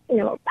I've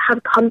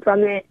have come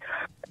from it.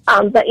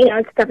 But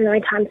it's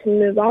definitely time to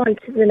move on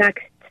to the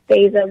next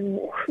phase of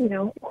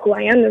who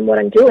I am and what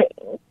I'm doing.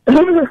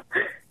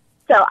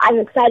 So I'm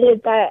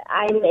excited that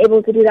I'm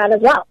able to do that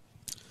as well.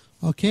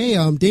 Okay,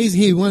 Daisy,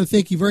 hey, we want to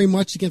thank you very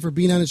much again for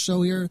being on the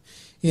show here.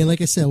 And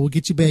like I said, we'll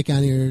get you back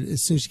on here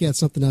as soon as you got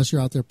something else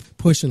you're out there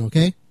pushing,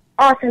 okay?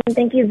 Awesome.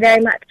 Thank you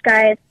very much,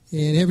 guys.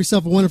 And have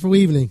yourself a wonderful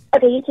evening.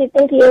 Okay, you too.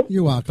 Thank you.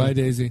 You're welcome. Bye,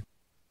 Daisy.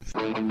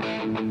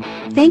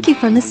 Thank you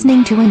for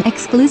listening to an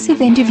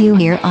exclusive interview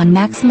here on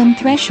Maximum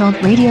Threshold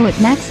Radio at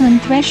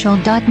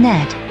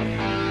MaximumThreshold.net.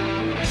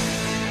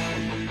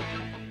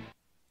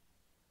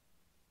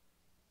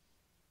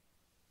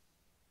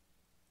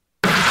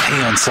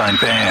 Hey, Unsigned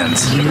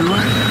Bands. You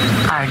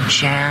are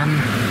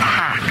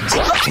jam-packed.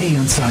 Hey,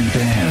 Unsigned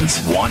Bands.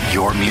 Want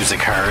your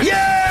music heard?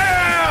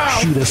 Yeah!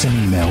 Shoot us an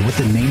email with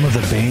the name of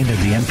the band and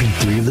the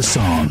MP3 of the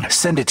song.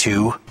 Send it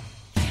to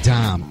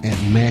Dom at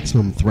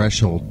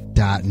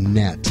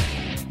MaximumThreshold.net.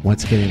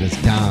 Once again, it is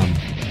Dom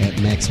at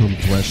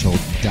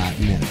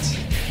MaximumThreshold.net.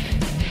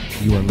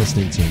 You are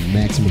listening to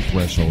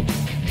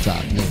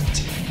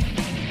MaximumThreshold.net.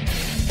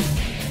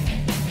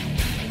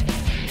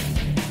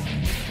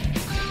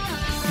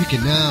 You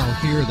can now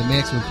hear the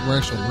Maximum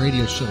Threshold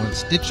radio show on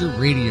Stitcher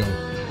Radio.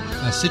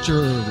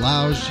 Stitcher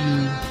allows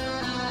you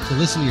to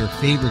listen to your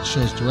favorite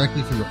shows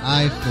directly from your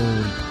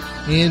iPhone,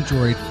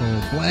 Android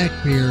phone,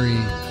 BlackBerry,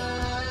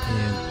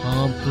 and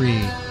Palm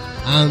Pre,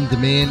 on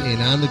demand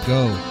and on the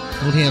go.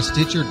 Don't have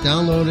Stitcher?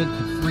 Download it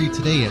for free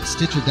today at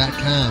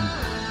Stitcher.com.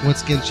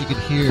 Once again, you can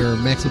hear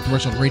Maximum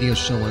Threshold radio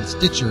show on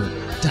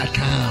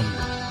Stitcher.com.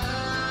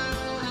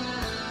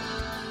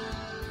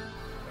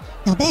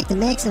 Now back to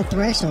Maximum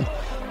Threshold.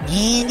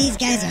 Man, these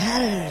guys are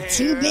hotter than a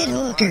 2-bit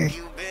hooker.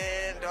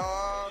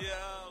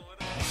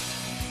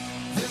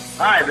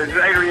 Hi, this is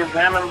Adrian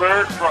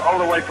Vandenberg, all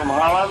the way from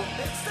Holland,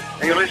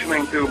 and you're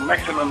listening to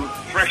Maximum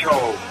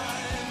Threshold.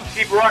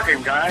 Keep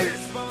rocking, guys.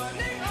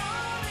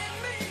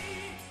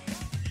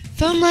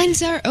 Phone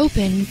lines are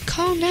open.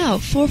 Call now,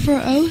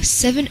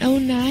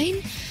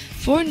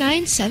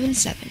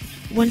 440-709-4977.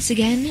 Once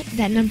again,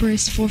 that number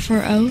is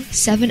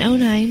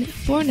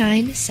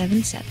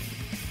 440-709-4977.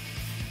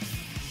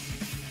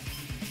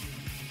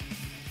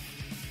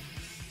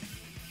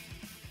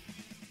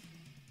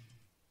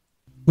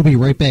 We'll be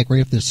right back right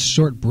after this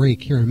short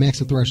break here on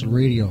Maximum Threshold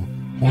Radio.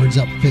 Horns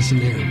up, fists in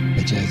the air,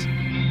 bitches.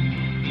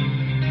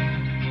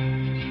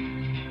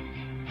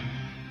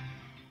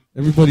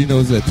 Everybody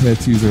knows that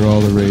tattoos are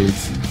all the rage,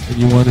 and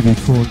you want to be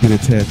cool and get a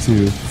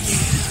tattoo,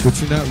 but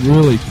you're not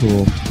really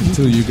cool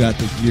until you got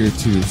the gear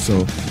too.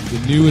 So the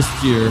newest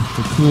gear,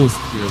 the coolest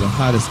gear, the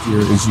hottest gear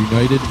is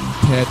United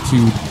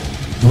Tattooed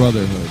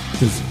Brotherhood,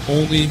 because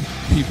only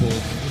people...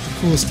 The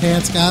coolest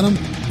tats got them?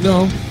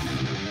 No.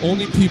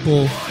 Only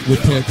people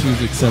with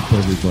tattoos accept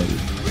everybody.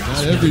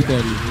 Not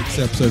everybody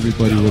accepts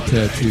everybody with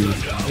tattoos,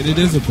 and it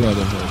is a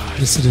brotherhood.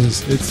 Yes, it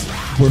is.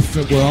 We're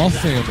all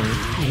family,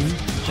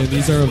 and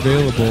these are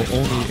available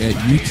only at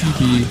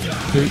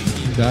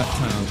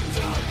utb13.com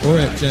or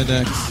at Gen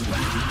X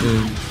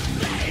in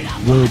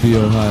Willoughby,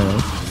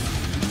 Ohio.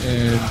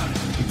 And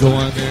you go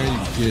on there, you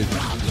can get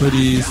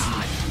hoodies,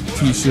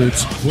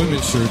 t-shirts,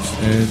 women's shirts,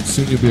 and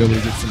soon you'll be able to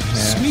get some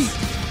hats. Sweet.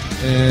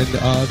 And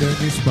they're a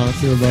new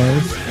sponsor of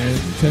ours, and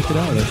check it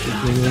out. I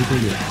think they really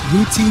dig it.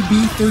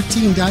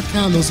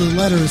 UTB13.com. Those are the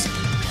letters.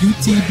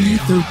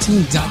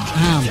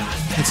 UTB13.com.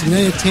 It's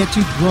United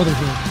Tattooed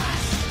Brotherhood.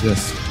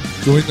 Yes.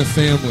 Join the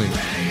family.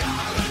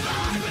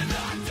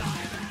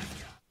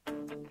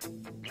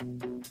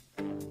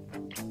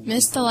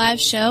 Missed the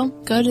live show?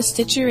 Go to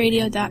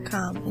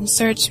StitcherRadio.com and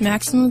search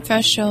Maximum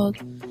Threshold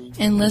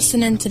and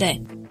listen in today.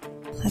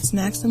 That's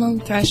Maximum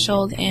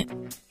Threshold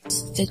and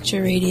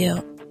Stitcher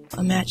Radio.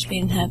 A match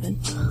made in heaven.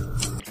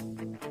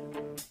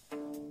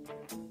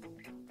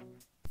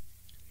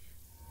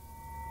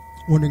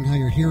 Wondering how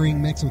you're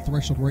hearing Maximum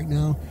Threshold right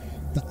now?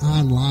 The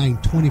online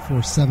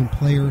 24/7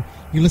 player.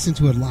 You listen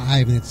to it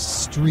live and it's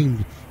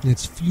streamed and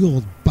it's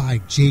fueled by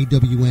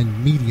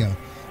JWN Media.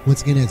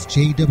 Once again, that's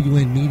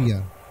JWN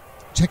Media.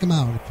 Check them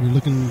out if you're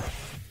looking.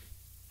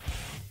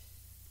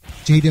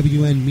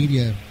 JWN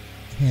Media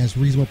has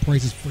reasonable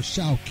prices for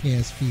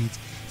shoutcast feeds.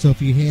 So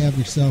if you have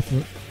yourself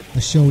a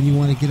show and you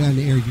want to get on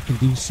the air, you can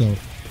do so.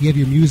 If you have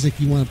your music,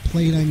 you want to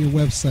play it on your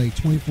website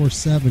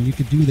 24/7, you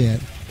can do that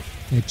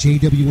at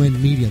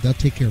JWN Media. They'll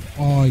take care of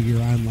all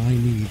your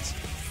online needs.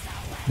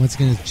 Once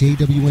again, it's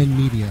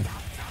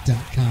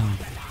jwnmedia.com.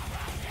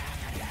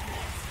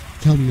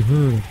 Tell me you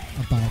heard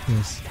about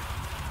this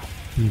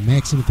through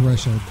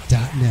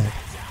MaximumThreshold.net.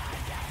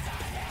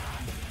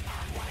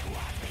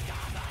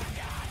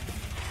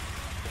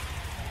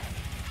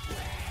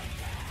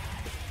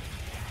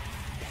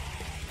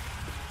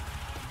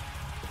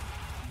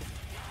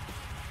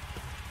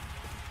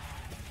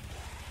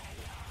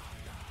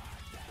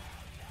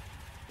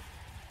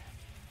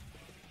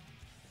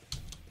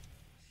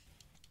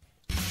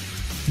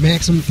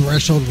 Maximum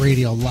Threshold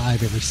Radio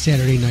live every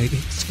Saturday night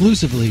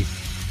exclusively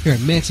here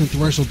at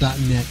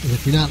MaximumThreshold.net. And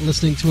if you're not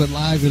listening to it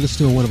live, you're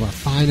listening to one of our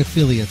fine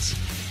affiliates.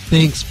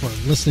 Thanks for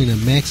listening to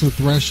Maximum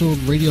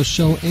Threshold Radio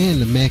Show and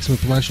the Maximum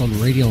Threshold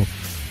Radio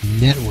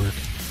Network.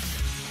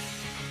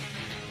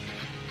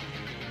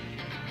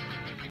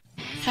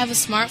 Have a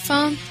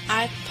smartphone,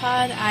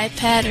 iPod,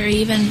 iPad, or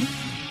even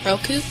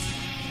Roku?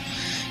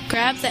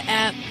 Grab the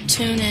app,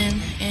 tune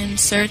in, and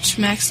search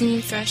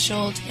Maximum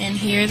Threshold and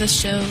hear the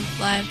show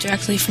live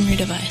directly from your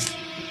device.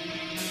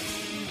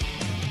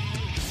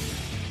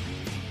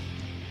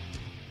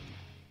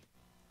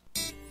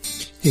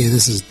 Hey,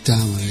 this is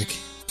Dominic,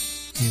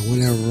 and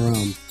whenever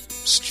I'm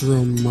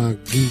strumming my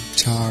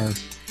guitar,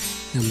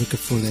 I'm looking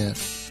for that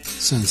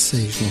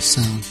sensational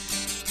sound.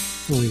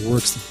 It only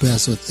works the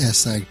best with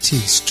SIT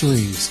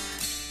strings.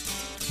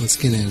 Once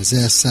again, that is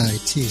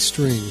SIT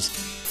strings.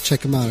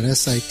 Check them out at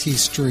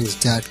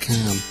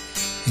sitstrings.com.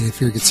 And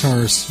if you're a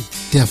guitarist, you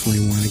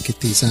definitely want to get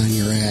these on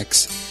your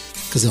axe,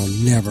 because they'll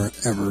never,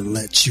 ever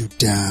let you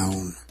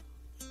down.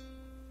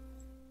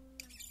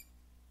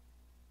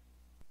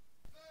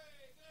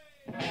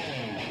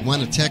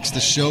 Want to text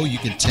the show? You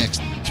can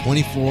text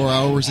 24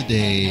 hours a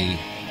day.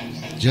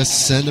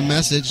 Just send a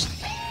message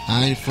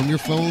from your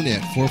phone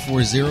at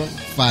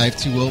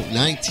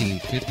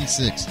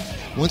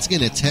 440-520-1956. Once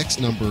again, a text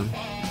number,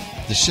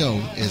 the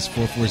show is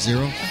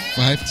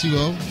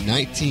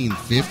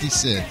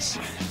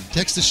 440-520-1956.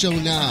 Text the show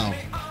now.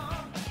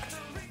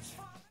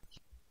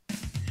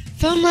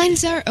 Phone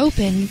lines are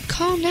open.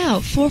 Call now,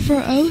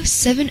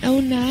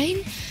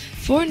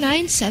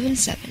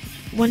 440-709-4977.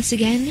 Once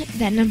again,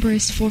 that number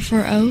is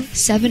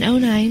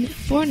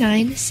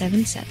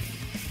 440-709-4977.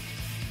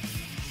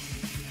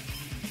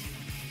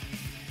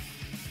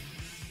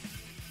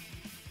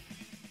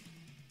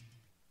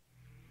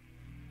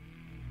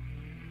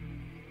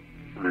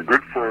 From your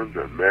good friends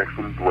at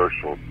Maximum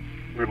Threshold,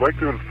 we'd like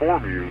to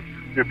inform you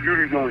that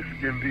beauty's only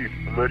skin deep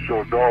unless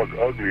your dog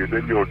ugly and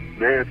then you're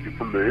nasty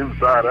from the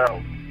inside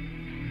out.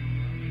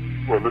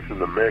 Well, listen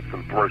to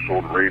Maximum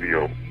Threshold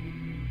Radio.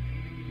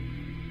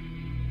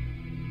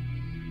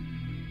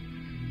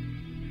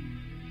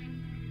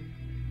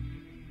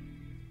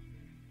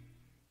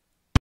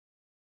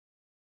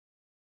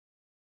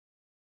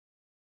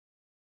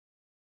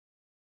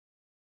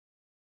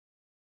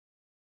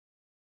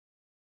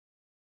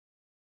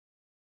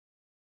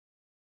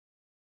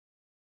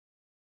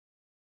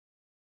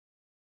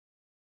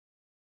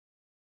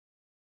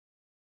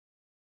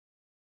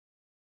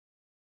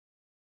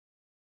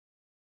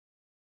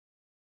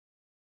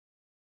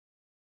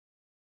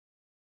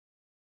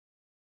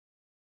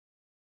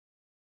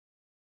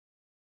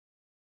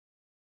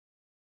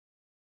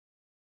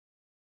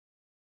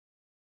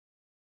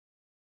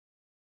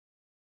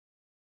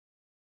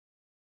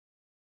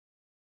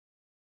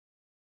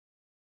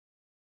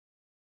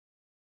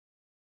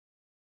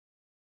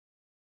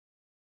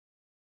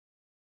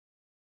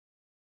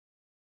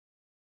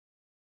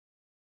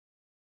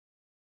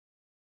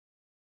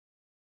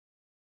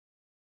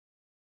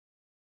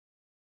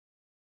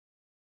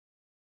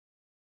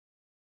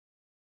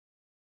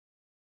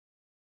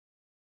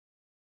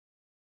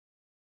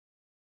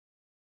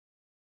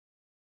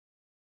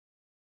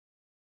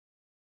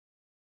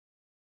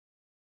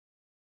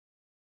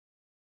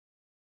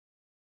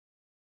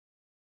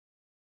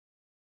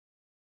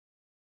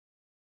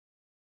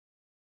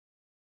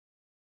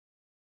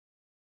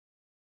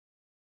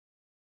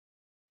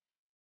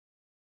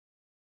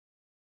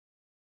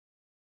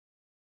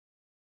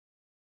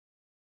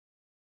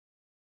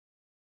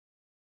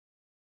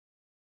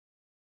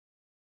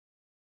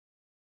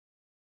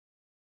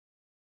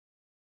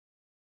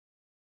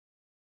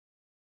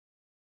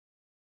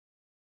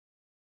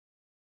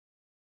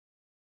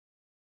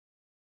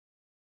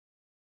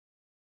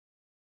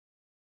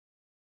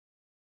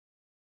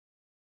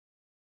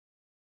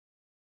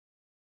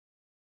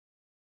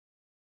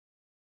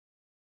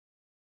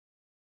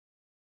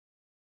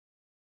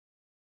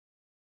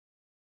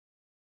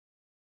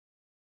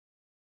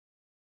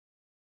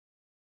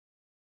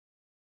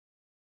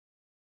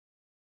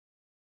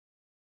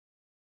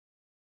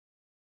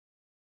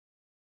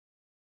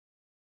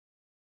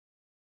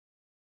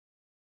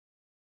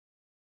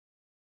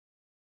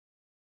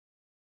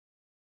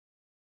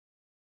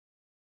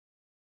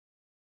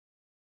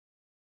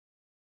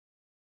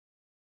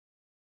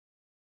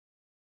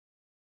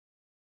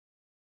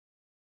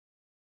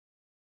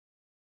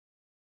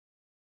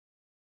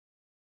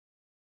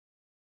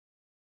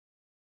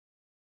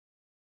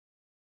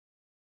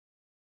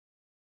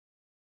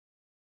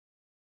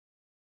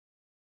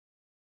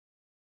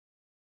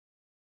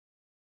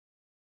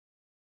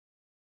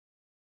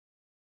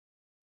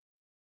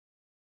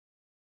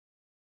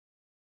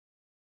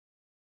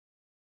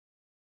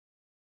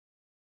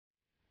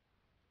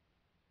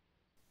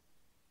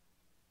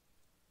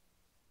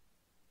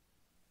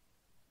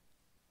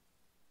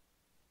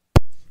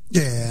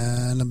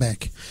 Yeah, and I'm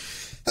back.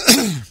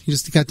 You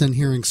just got done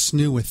hearing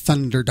Snoo with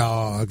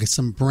Thunderdog. It's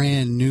some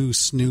brand new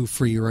Snoo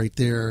for you right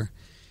there.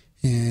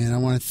 And I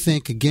want to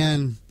thank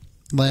again,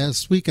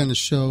 last week on the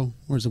show,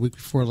 or was it the week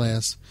before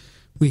last,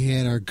 we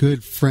had our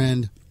good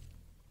friend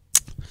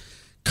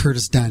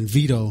Curtis Don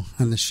Vito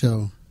on the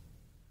show.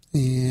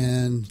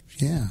 And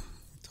yeah,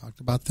 we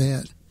talked about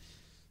that.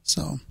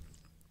 So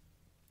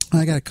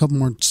I got a couple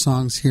more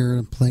songs here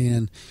to play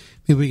in.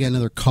 Maybe we got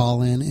another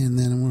call in, and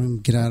then I'm going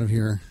to get out of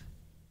here.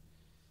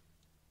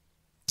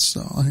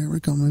 So here we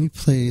go. Let me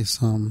play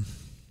some.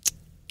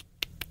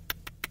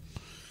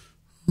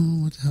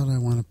 Oh, what the hell do I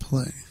want to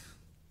play?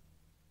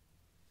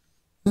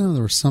 Oh,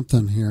 there was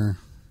something here.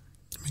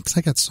 Because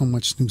I got so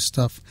much new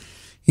stuff.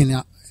 You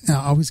know, I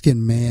always get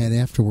mad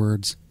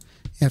afterwards.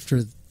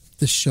 After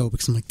the show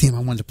because I'm like, damn, I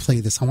wanted to play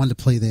this. I wanted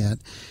to play that.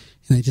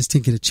 And I just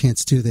didn't get a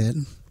chance to do that.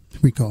 Here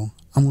we go.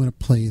 I'm going to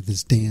play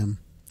this damn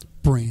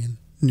brand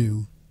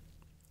new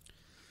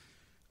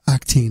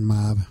Octane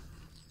Mob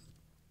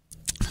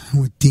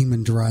with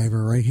Demon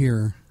Driver right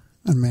here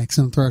on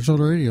Maximum Threshold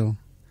Radio.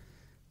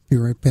 Be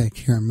right back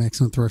here on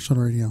Maximum Threshold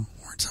Radio.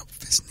 Words up,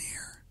 fist in the air.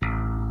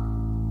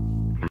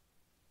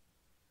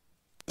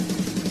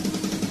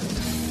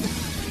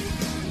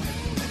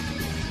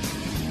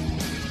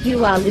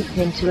 You are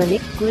listening to an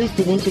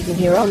exclusive interview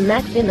here on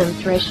Maximum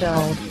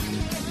Threshold.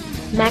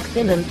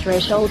 Maximum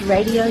Threshold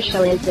radio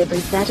show is every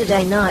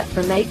Saturday night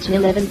from 8 to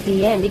 11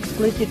 p.m.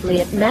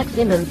 exclusively at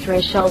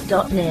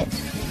MaximumThreshold.net.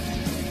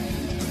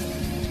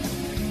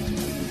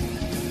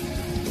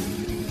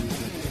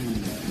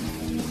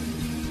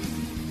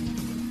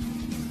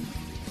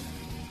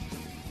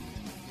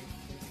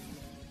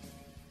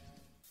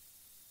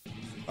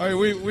 All right,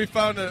 we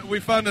found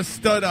a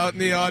stud out in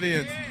the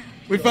audience.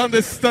 We found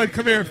this stud.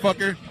 Come here,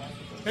 fucker.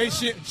 Hey,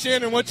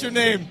 Shannon, what's your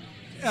name?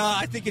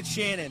 I think it's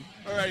Shannon.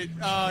 All right,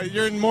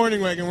 you're in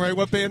Morning Wagon, right?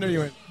 What band are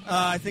you in?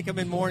 I think I'm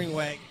in Morning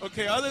Wagon.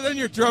 Okay, other than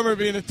your drummer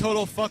being a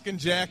total fucking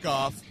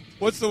jack-off,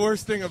 what's the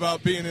worst thing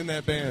about being in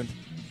that band?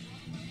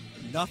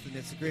 Nothing.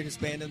 It's the greatest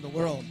band in the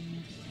world.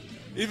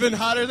 Even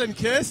hotter than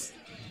Kiss?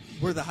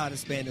 We're the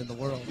hottest band in the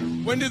world.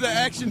 When do the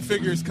action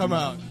figures come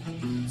out?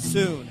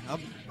 Soon.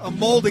 I'm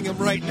molding them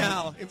right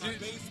now in my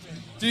basement.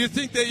 Do you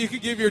think that you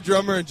could give your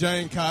drummer a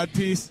giant cod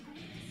piece?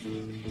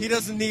 He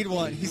doesn't need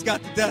one. He's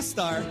got the Death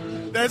Star.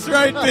 That's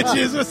right,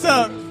 bitches. What's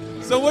up?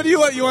 So what do you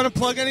want? You want to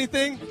plug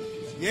anything?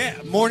 Yeah,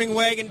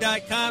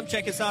 morningwagon.com.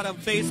 Check us out on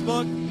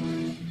Facebook.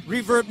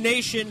 Reverb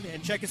Nation.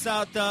 And check us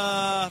out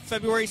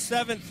February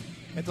 7th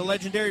at the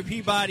legendary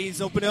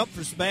Peabody's. Open up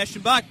for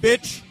Sebastian Bach,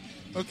 bitch.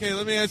 Okay,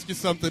 let me ask you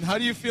something. How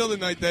do you feel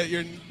tonight that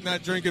you're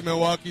not drinking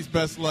Milwaukee's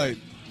Best Light?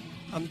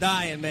 I'm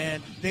dying,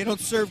 man. They don't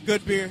serve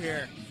good beer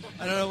here.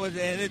 I don't know what,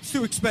 and it's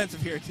too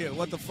expensive here too.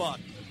 What the fuck?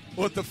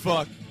 What the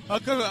fuck? How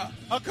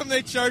come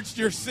they charged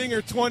your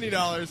singer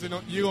 $20 and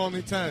you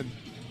only $10?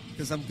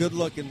 Because I'm good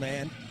looking,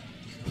 man.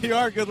 You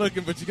are good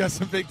looking, but you got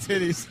some big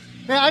titties.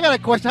 Hey, I got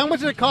a question. How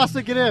much did it cost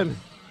to get in?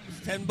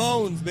 It's 10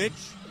 bones, bitch.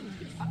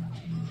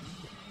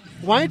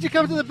 Why didn't you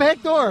come to the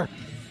back door?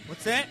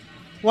 What's that?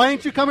 Why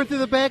ain't you coming through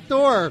the back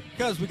door?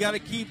 Because we got to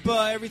keep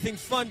everything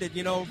funded.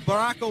 You know,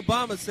 Barack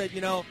Obama said,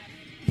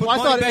 put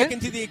money back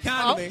into the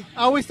economy.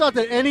 I always thought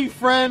that any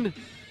friend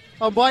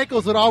of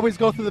Michael's would always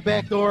go through the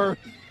back door.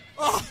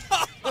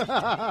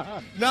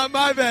 Not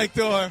my back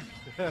door.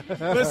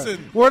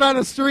 Listen. Word on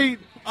the street.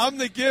 I'm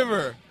the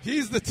giver.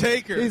 He's the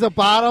taker. He's a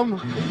bottom.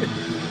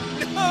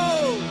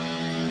 No!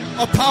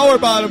 A power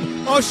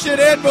bottom. Oh, shit,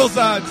 Anvil's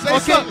on.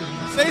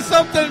 Say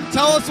something.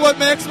 Tell us what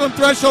Maximum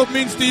Threshold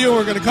means to you.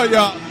 We're going to cut you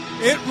off.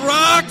 It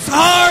rocks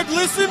hard.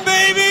 Listen,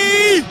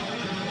 baby.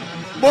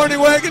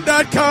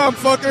 Morningwagon.com,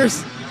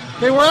 fuckers.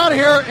 Okay, we're out of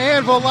here.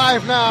 Anvil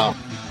live now.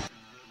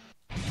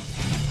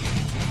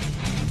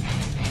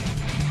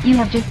 You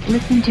have just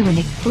listened to an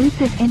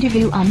exclusive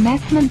interview on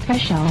Maximum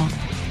Threshold.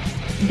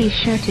 Be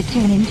sure to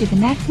tune into the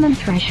Maximum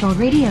Threshold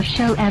radio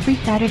show every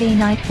Saturday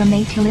night from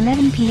 8 till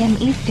 11 p.m.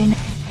 Eastern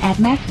at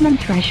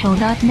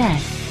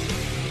MaximumThreshold.net.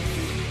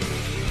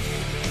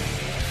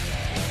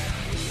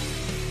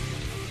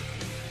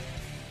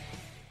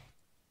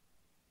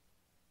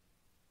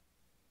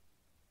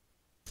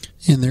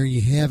 And there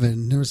you have it.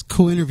 And there was a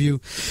cool interview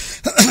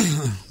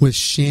with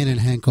Shannon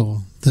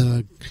Henkel,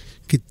 the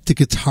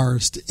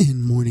guitarist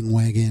in Morning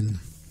Wagon,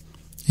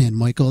 and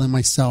Michael and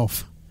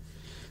myself.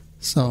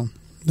 So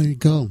there you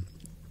go.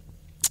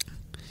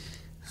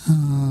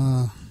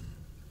 I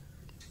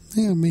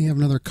may have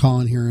another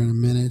call in here in a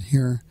minute.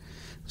 Here, I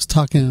was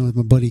talking with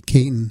my buddy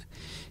Katon,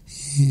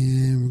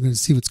 and we're going to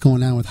see what's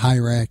going on with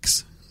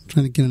Hyrax.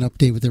 Trying to get an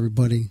update with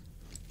everybody.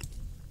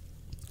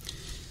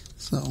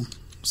 So.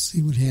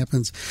 See what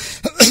happens.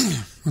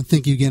 Well,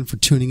 thank you again for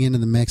tuning in to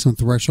the Maximum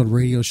Threshold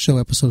Radio Show,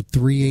 episode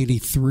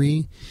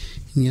 383.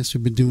 And yes,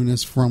 we've been doing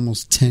this for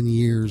almost 10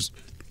 years.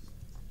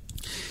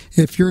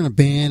 If you're in a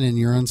band and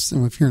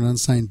if you're an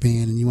unsigned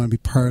band and you want to be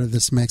part of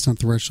this Maximum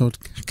Threshold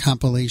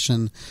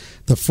compilation,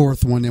 the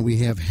fourth one that we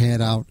have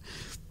had out,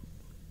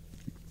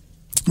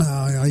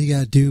 all you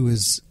got to do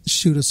is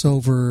shoot us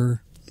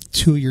over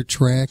 2 of your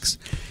tracks.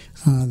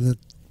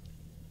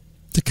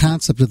 The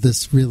concept of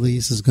this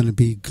release is going to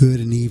be good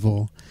and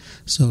evil.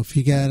 So if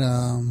you got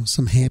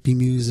some happy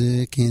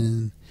music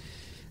and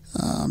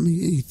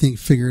you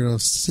figure it'll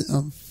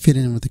fit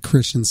in with the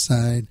Christian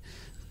side,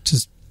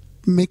 just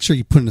make sure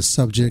you put in a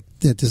subject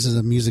that this is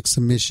a music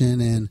submission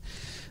and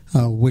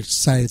which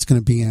side it's going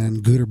to be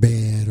on, good or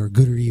bad or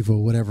good or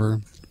evil,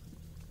 whatever.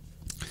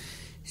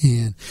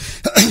 And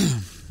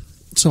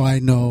so I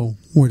know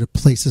where the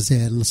place is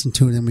at and listen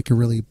to it, and we can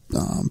really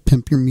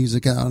pimp your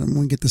music out. And when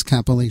we get this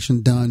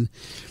compilation done,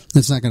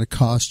 it's not going to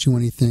cost you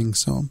anything.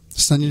 So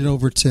send it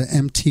over to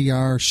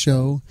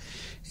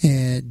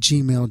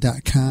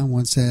mtrshow@gmail.com.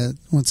 Once again,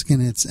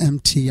 it's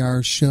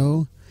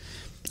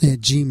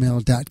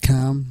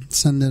mtrshow@gmail.com.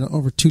 Send it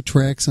over 2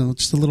 tracks and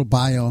just a little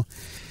bio.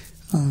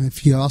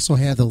 If you also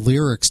have the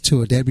lyrics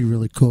to it, that'd be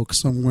really cool,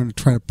 because I'm going to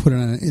try to put it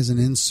on as an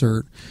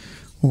insert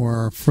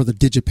or for the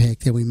digipack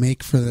that we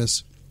make for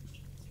this.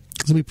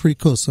 It'll be pretty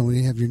cool. So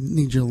we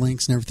need your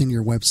links and everything to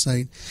your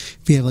website.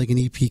 If you have like an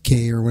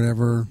EPK or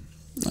whatever,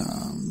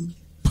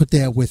 put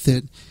that with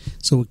it,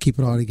 so we'll keep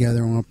it all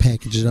together and we'll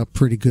package it up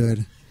pretty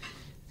good.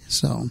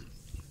 So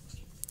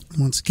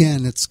once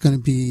again, it's going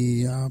to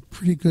be a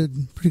pretty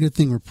good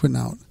thing we're putting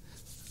out.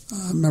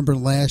 Remember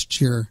last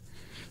year,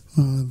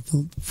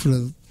 for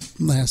the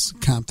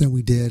last comp that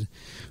we did,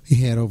 we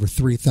had over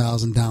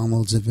 3,000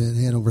 downloads of it.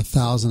 It had over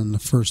 1,000 in the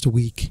first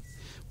week,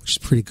 which is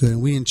pretty good.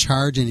 And we didn't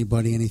charge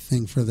anybody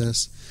anything for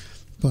this,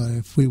 but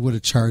if we would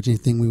have charged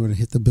anything, we would have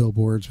hit the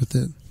billboards with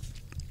it.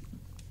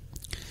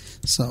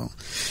 So,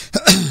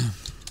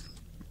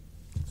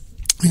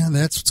 yeah,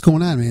 that's what's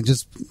going on, man.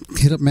 Just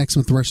hit up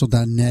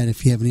MaximumThreshold.net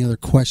if you have any other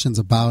questions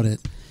about it,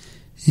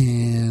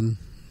 and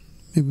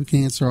maybe we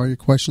can answer all your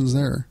questions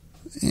there.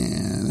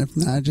 And if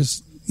not,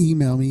 just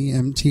email me,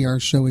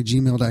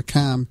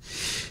 mtrshow@gmail.com,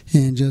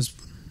 and just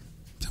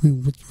tell me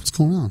what's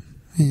going on,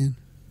 and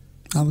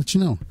I'll let you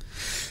know.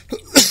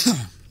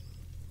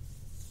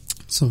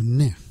 So,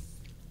 now,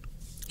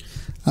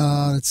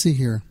 let's see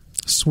here.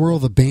 Swirl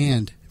the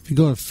Band. If you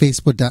go to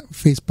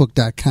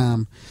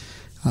facebook.com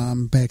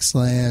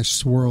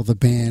 /Swirl the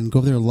Band,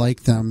 go there,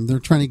 like them. They're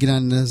trying to get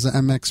on this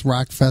MX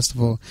Rock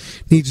Festival.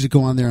 Need you to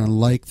go on there and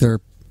like their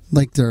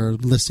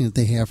listing that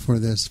they have for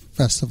this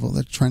festival.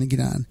 They're trying to get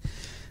on.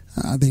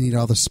 They need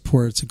all the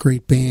support. It's a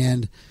great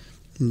band.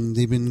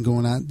 They've been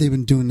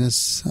doing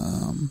this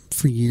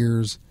for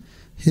years,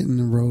 hitting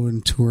the road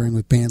and touring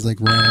with bands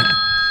like Rat.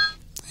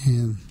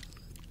 And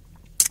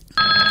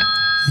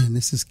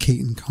this is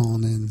Katon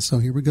calling in. So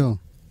here we go.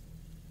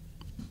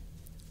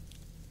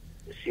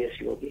 Yes,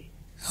 you will be.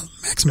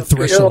 Maximum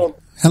Threshold.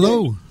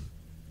 Hello.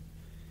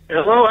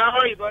 Hello, how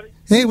are you, buddy?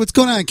 Hey, what's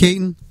going on,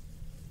 Katon?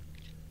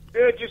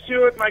 Good, just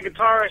here with my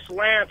guitarist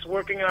Lance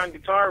working on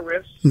guitar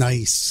riffs.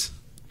 Nice.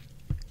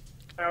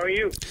 How are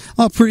you?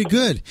 Oh, pretty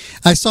good.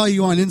 I saw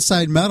you on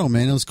Inside Metal,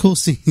 man. It was cool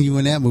seeing you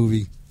in that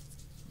movie.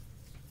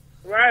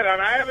 Right on.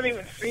 I haven't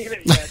even seen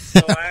it yet, so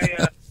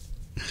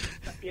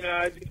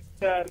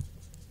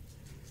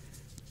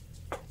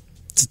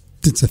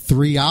It's a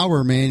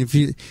 3-hour, man. If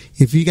you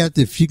got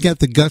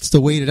the guts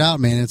to wait it out,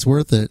 man, it's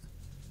worth it.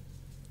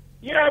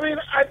 Yeah, I mean,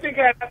 I think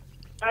I'd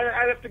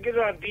have to get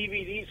it on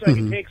DVD so I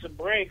can take some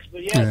breaks.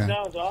 But yeah, it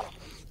sounds awesome.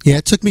 Yeah,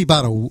 it took me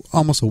about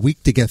almost a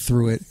week to get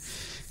through it,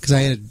 because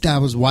I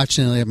was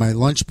watching it at my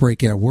lunch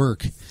break at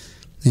work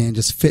and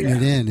just fitting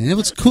it in, and it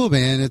was cool,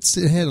 man. It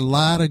had a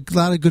lot of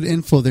good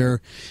info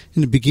there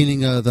in the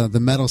beginning of the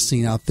metal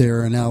scene out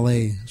there in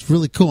L.A. It's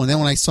really cool. And then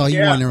when I saw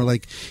you on there,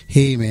 like,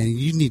 hey, man,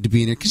 you need to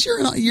be in it, because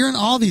you're in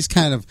all these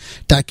kind of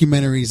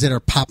documentaries that are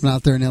popping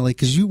out there in L.A.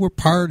 because you were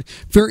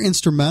very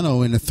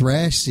instrumental in the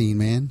thrash scene,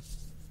 man.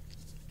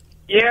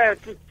 Yeah,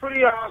 it's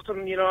pretty awesome.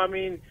 I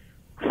mean,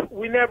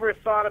 we never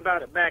thought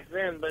about it back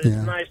then, but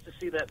it's nice to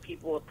see that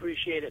people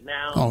appreciate it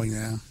now. Oh,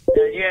 yeah.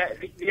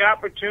 The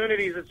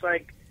opportunities, it's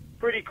like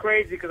pretty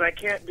crazy, because I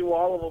can't do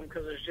all of them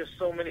because there's just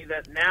so many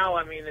that now,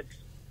 I mean, it's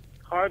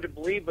hard to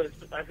believe, but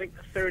I think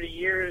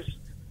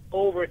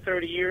over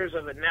 30 years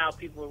of it now,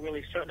 people are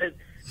really starting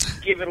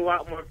to give it a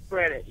lot more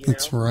credit.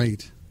 That's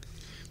right.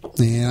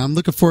 And I'm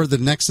looking forward to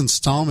the next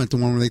installment, the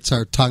one where they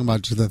start talking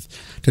about the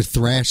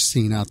thrash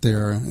scene out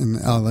there in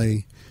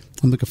L.A.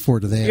 I'm looking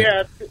forward to that.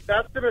 Yeah,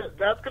 that's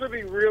gonna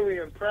be really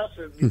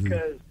impressive,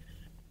 because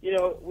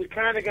we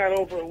kind of got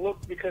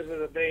overlooked because of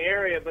the Bay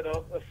Area. But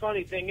the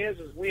funny thing is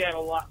we had a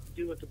lot to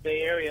do with the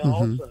Bay Area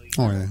also.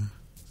 Oh yeah.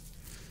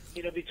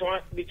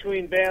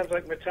 Between bands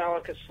like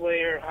Metallica,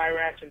 Slayer,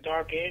 Hyrax, and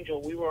Dark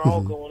Angel, we were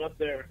all going up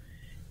there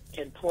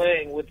and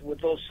playing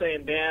with those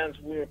same bands.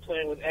 We were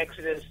playing with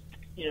Exodus,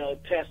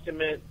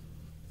 Testament.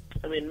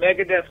 I mean,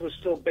 Megadeth was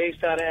still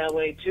based out of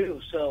L.A. too,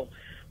 so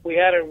we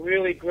had a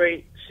really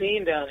great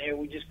scene down here.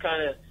 We just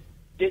kind of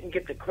didn't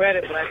get the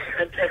credit, but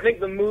I think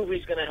the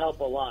movie's going to help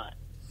a lot.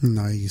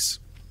 Nice.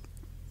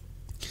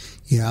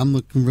 Yeah,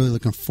 I'm really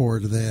looking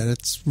forward to that.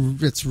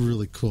 It's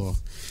really cool.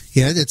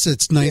 Yeah,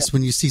 it's nice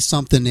when you see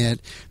something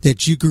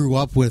that you grew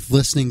up with,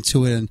 listening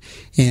to it,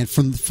 and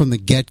from the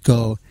get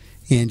go,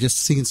 and just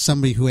seeing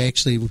somebody who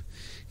actually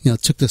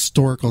took the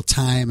historical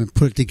time and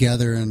put it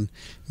together and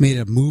made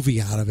a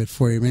movie out of it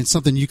for you. I mean, it's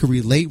something you can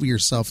relate with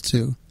yourself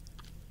to.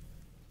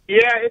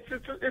 Yeah,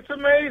 it's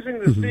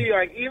amazing to see.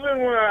 Like, even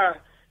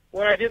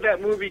when I did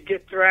that movie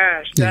Get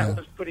Thrashed, that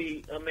was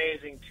pretty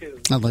amazing too.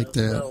 I like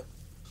that. So,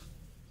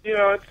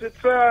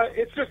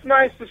 it's just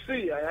nice to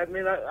see. I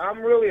mean, I'm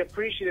really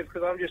appreciative,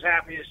 because I'm just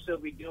happy to still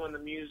be doing the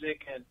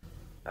music, and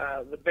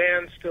the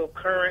band's still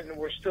current, and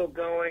we're still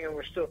going, and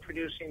we're still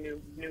producing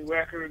new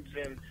records,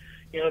 and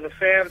the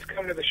fans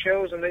come to the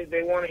shows and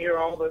they want to hear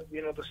all the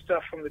the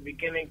stuff from the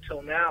beginning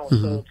till now.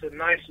 So it's a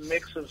nice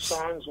mix of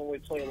songs when we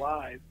play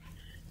live.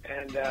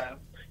 And,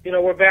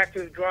 we're back to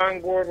the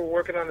drawing board. We're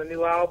working on the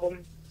new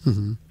album.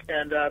 And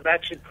that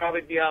should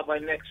probably be out by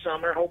next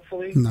summer,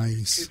 hopefully.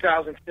 Nice.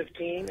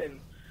 2015. And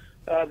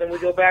Then we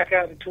go back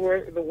out and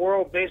tour the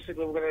world.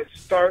 Basically, we're going to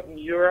start in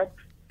Europe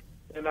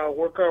and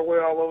work our way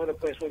all over the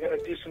place. We're going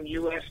to do some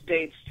U.S.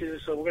 dates, too,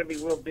 so we're going to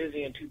be real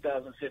busy in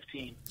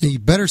 2015. You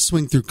better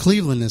swing through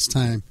Cleveland this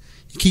time.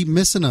 You keep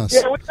missing us.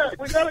 Yeah, we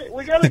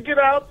got to get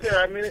out there.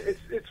 I mean,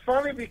 it's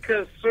funny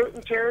because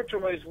certain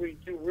territories we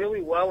do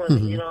really well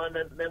in, you know, and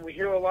then we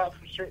hear a lot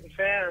from certain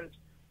fans.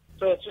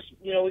 So it's just,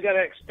 you know, we got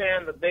to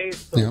expand the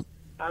base. So Yep.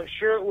 I'm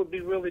sure it would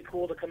be really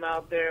cool to come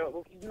out there.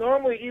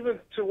 Normally, even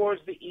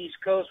towards the East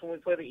Coast, when we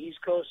play the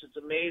East Coast, it's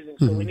amazing.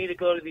 So we need to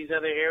go to these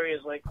other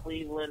areas like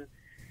Cleveland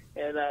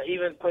and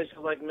even places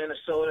like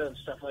Minnesota and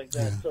stuff like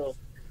that. So,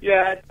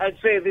 yeah, I'd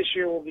say this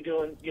year we'll be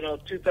doing, you know,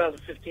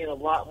 2015, a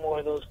lot more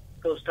of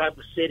those type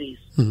of cities.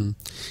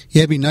 Yeah,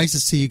 it'd be nice to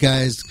see you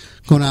guys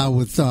going out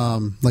with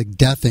like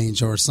Death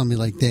Angel or something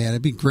like that.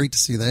 It'd be great to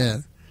see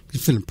that.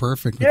 You're feeling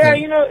perfect. With Yeah, that.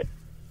 you know,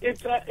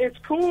 it's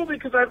cool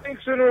because I think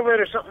sooner or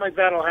later something like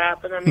that will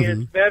happen. I mean,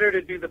 it's better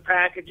to do the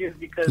packages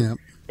because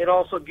it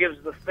also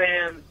gives the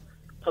fans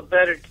a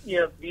better, you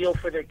know, deal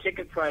for their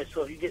ticket price.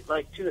 So if you get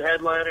like 2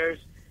 headliners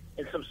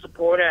and some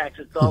support acts,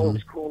 it's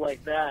always cool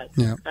like that.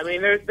 Yeah. I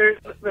mean, there's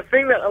the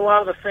thing that a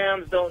lot of the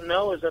fans don't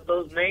know is that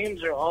those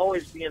names are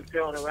always being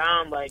thrown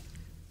around. Like,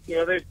 you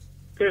know,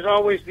 there's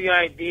always the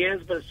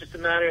ideas, but it's just a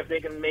matter if they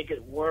can make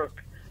it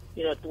work,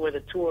 you know, to where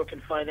the tour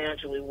can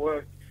financially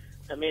work.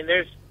 I mean,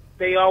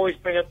 they always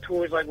bring up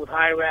tours like with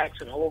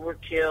Hyrax and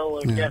Overkill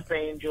or Death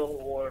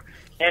Angel or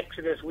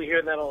Exodus. We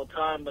hear that all the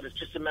time, but it's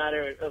just a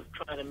matter of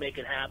trying to make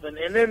it happen.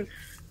 And then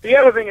the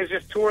other thing is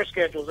just tour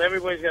schedules.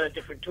 Everybody's got a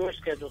different tour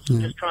schedule, so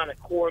just trying to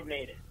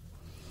coordinate it.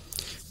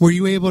 Were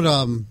you able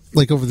to,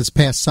 like over this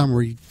past summer,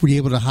 were you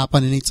able to hop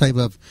on any type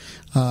of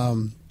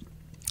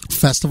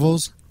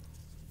festivals?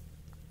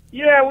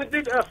 Yeah, we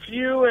did a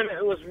few, and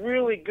it was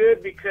really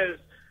good because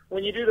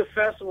when you do the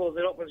festivals,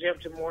 it opens you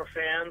up to more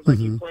fans. Like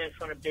you play in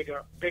front of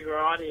bigger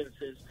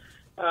audiences.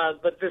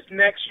 But this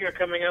next year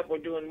coming up, we're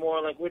doing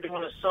more. Like we're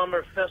doing a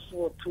summer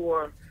festival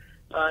tour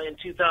in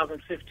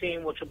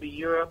 2015, which will be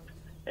Europe,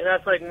 and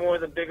that's like more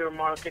of the bigger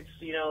markets.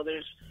 You know,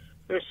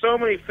 there's so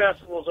many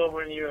festivals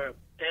over in Europe,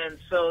 and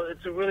so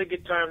it's a really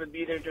good time to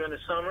be there during the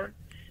summer.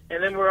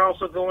 And then we're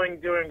also going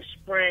during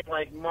spring,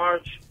 like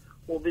March.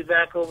 We'll be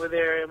back over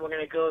there, and we're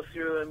going to go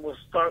through, and we'll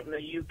start in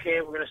the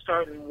UK. We're going to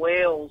start in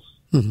Wales.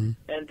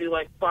 And do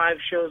like 5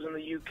 shows in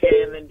the UK,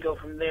 and then go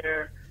from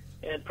there,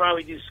 and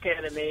probably do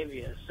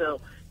Scandinavia.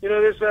 So, you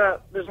know,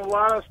 there's a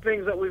lot of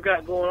things that we've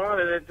got going on,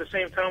 and at the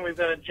same time, we've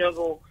got to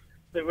juggle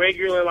the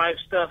regular life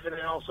stuff, and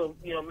then also,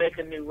 you know, make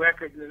a new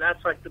record. And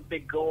that's like the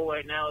big goal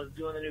right now is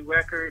doing a new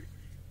record.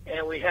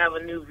 And we have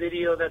a new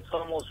video that's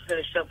almost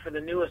finished up for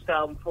the newest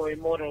album for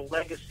Immortal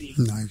Legacy.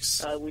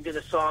 Nice. We did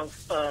a song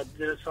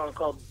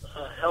called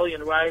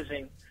Hellion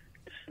Rising.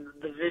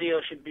 The video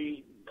should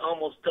be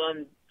almost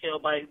done, you know,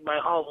 by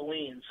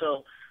Halloween.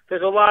 So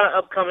there's a lot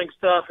of upcoming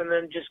stuff, and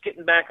then just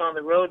getting back on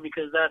the road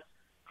because that's,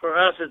 for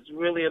us, it's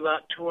really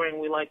about touring.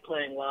 We like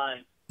playing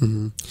live.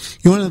 You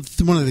know,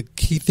 one of the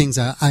key things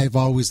I've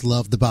always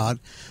loved about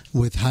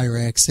with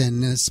Hyrax,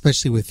 and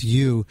especially with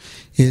you,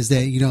 is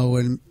that, you know,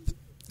 when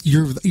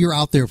you're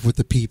out there with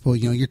the people,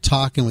 you know, you're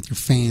talking with your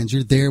fans,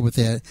 you're there with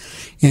that,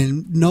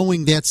 and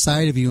knowing that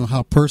side of you,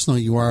 how personal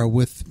you are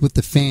with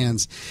the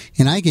fans.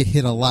 And I get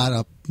hit a lot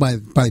up by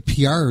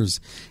PRs,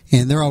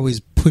 and they're always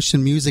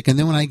pushing music, and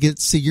then when I get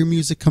to see your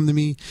music come to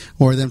me,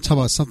 or them talk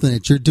about something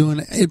that you're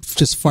doing, it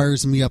just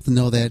fires me up to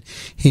know that,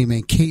 hey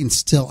man, Katon's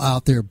still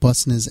out there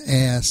busting his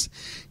ass,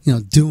 you know,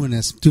 doing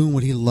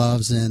what he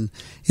loves. And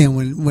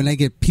when I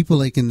get people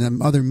like in the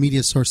other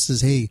media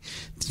sources, hey,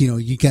 you know,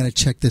 you got to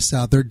check this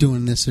out, they're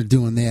doing this, they're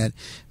doing that,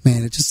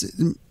 man,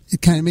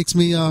 it kind of makes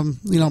me, you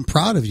know, I'm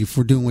proud of you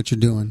for doing what you're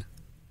doing.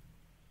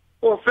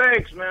 Well,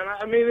 thanks, man.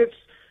 I mean,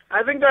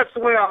 I think that's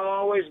the way I'll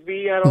always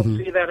be. I don't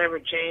see that ever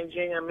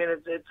changing. I mean,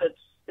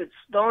 it's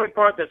the only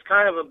part that's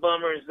kind of a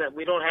bummer is that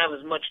we don't have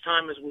as much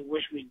time as we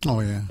wish we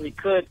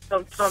could.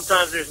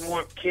 Sometimes there's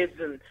more kids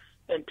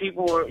and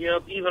people are, you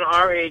know, even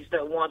our age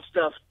that want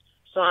stuff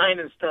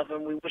signed and stuff,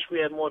 and we wish we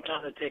had more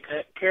time to take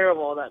care of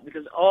all that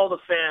because all the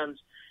fans,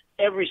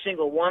 every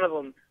single one of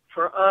them,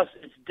 for us,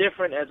 it's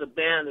different as a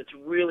band. It's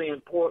really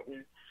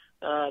important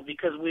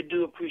because we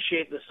do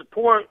appreciate the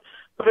support.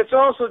 But it's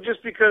also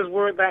just because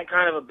we're that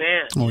kind of a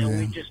band.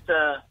 We just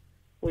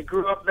we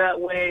grew up that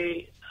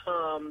way.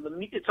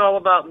 It's all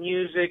about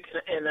music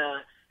and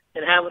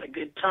having a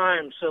good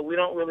time. So we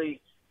don't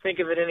really think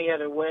of it any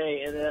other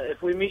way. And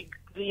if we meet,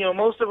 you know,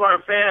 most of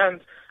our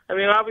fans. I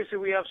mean, obviously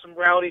we have some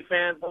rowdy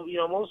fans, but you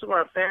know, most of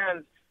our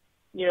fans,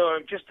 you know, are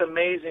just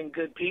amazing,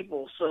 good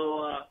people.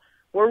 So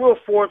we're real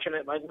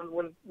fortunate. Like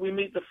when we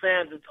meet the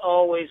fans, it's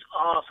always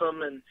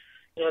awesome and.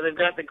 You know, they've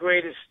got the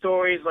greatest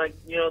stories, like,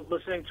 you know,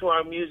 listening to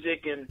our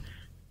music and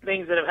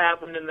things that have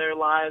happened in their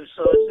lives.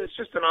 So it's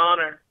just an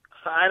honor.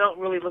 I don't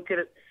really look at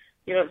it,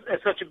 you know, as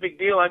such a big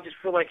deal. I just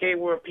feel like, hey,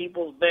 we're a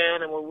people's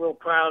band, and we're real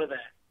proud of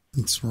that.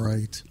 That's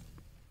right.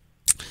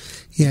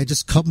 Yeah,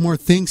 just a couple more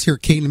things here,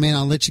 Katon. Man,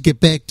 I'll let you get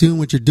back doing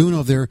what you're doing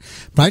over there.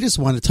 But I just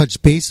want to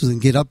touch bases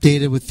and get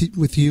updated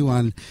with you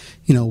on,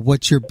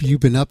 what you've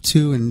been up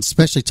to, and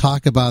especially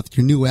talk about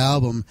your new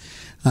album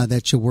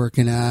that you're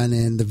working on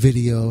and the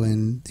video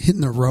and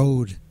hitting the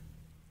road.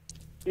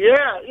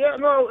 Yeah,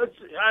 no,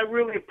 I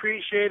really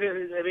appreciate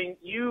it. I mean,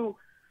 you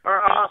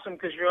are awesome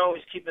because you're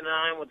always keeping an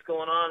eye on what's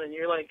going on, and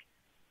you're like,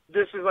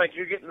 this is like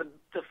you're getting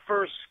the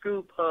first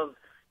scoop of,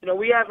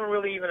 we haven't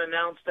really even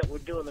announced that we're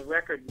doing the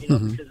record,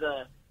 because,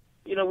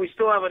 we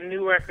still have a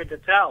new record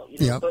that's out,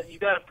 but you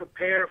got to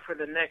prepare for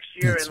the next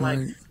year. That's and like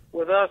right.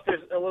 with us,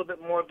 there's a little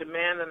bit more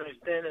demand than there's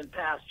been in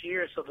past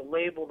years. So the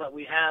label that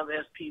we have,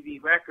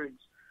 SPV Records,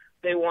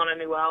 they want a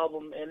new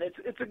album, and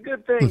it's a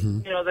good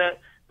thing, that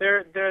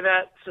they're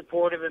that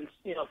supportive and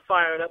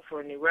fired up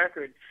for a new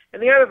record.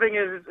 And the other thing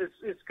is,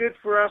 it's good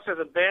for us as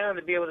a band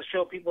to be able to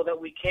show people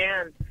that we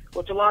can,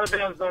 which a lot of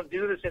bands don't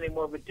do this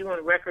anymore, but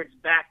doing records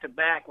back to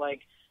back,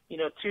 like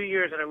 2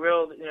 years in a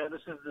row.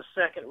 This is the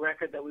second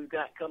record that we've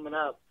got coming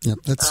up. Yep,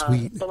 that's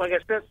sweet. But like I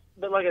said,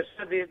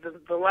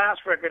 the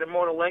last record,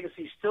 Immortal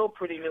Legacy, is still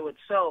pretty new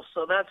itself.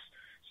 So that's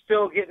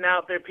still getting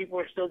out there. People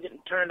are still getting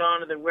turned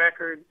on to the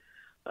record.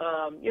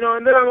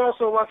 And then I'm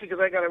also lucky because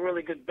I got a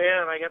really good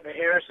band. I got the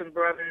Harrison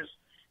brothers,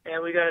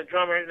 and we got a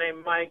drummer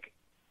named Mike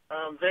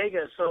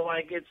Vega. So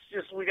it's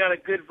just we got a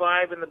good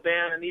vibe in the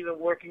band, and even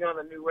working on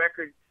the new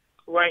record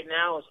right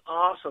now is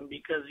awesome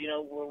because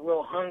we're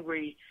real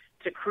hungry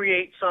to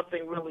create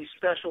something really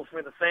special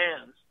for the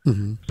fans.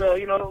 Mm-hmm. So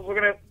we're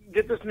gonna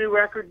get this new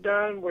record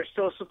done. We're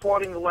still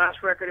supporting the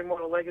last record,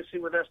 Immortal Legacy,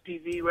 with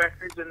SPV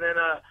Records, and then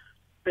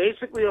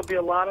basically it'll be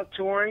a lot of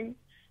touring.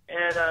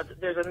 And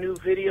there's a new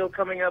video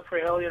coming up for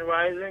Hellion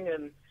Rising,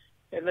 and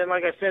then,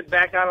 like I said,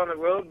 back out on the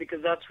road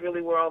because that's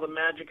really where all the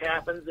magic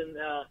happens. And,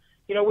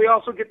 we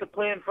also get to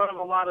play in front of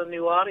a lot of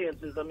new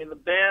audiences. I mean, the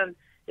band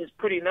is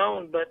pretty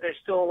known, but there's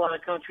still a lot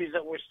of countries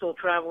that we're still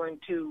traveling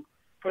to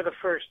for the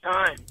first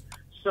time.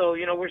 So,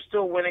 we're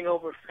still winning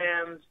over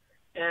fans.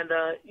 And,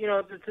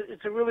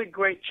 it's a really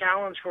great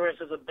challenge for us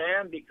as a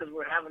band because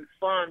we're having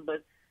fun,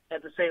 but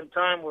at the same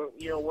time,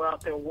 we're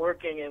out there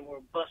working and we're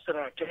busting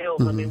our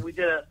tails. Mm-hmm. I mean, we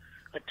did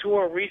a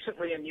tour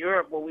recently in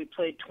Europe where we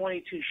played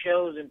 22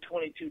 shows in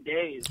 22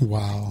 days.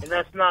 Wow. And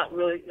that's not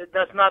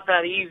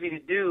that easy to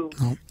do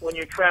when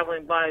you're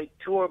traveling by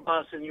tour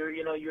bus and you're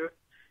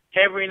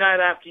every night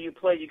after you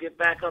play, you get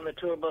back on the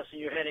tour bus and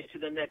you're heading to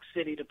the next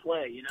city to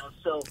play,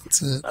 So,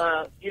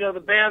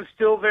 the band's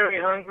still very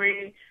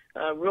hungry,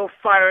 real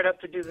fired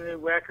up to do the new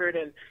record.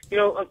 And,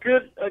 a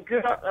good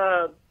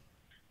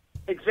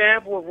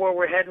example of where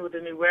we're heading with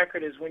the new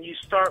record is when you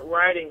start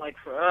writing, like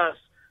for us,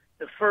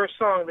 the first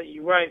song that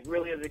you write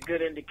really is a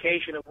good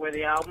indication of where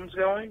the album's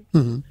going.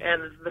 Mm-hmm.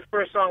 And the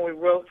first song we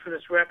wrote for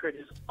this record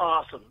is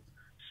awesome.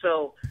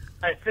 So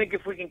I think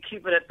if we can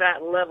keep it at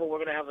that level, we're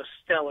going to have a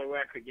stellar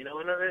record,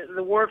 And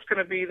the work's going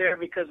to be there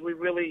because we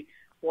really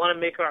want to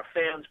make our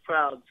fans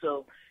proud.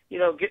 So,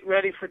 get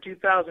ready for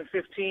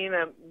 2015.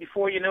 And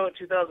before you know it,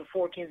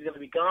 2014 is going to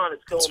be gone.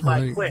 It's going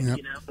by quick,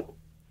 Yep.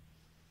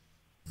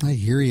 I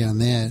hear you on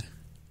that.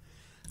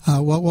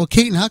 Well,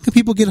 Katon, how can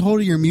people get a hold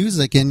of your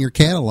music and your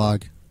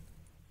catalog?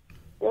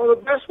 Well,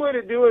 the best way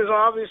to do it is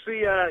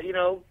obviously,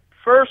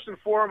 first and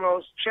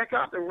foremost, check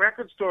out the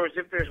record stores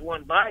if there's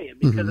one by you.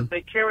 Because if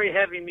they carry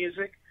heavy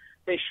music,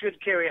 they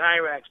should carry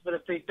Hyrax. But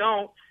if they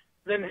don't,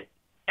 then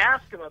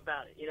ask them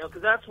about it,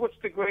 because that's what's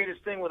the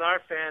greatest thing with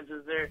our fans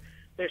is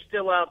they're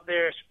still out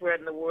there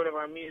spreading the word of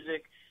our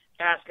music,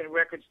 asking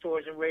record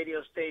stores and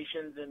radio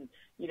stations and,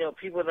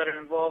 people that are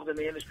involved in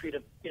the industry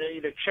to,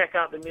 either check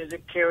out the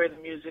music, carry the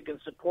music,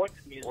 and support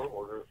the music. Or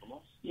order it from us.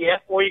 Yeah,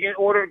 or you can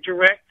order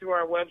direct through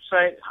our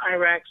website,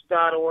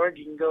 hyrax.org.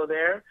 You can go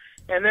there.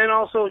 And then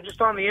also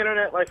just on the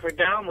Internet, like for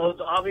downloads,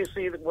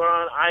 obviously we're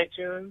on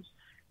iTunes,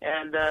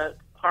 and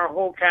our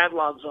whole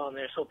catalog's on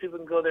there, so people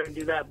can go there and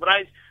do that. But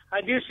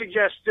I do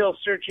suggest still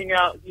searching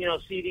out,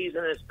 CDs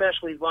and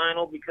especially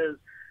vinyl because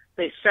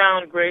they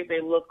sound great,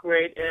 they look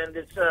great, and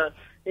it's a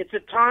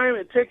time.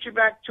 It takes you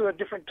back to a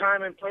different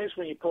time and place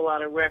when you pull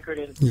out a record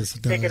and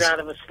take it out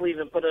of a sleeve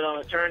and put it on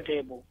a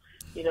turntable.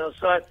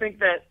 So I think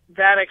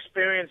that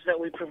experience that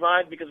we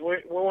provide, because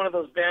we're one of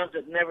those bands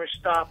that never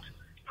stopped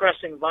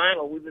pressing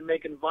vinyl. We've been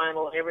making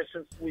vinyl ever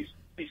since we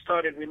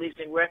started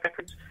releasing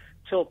records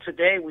till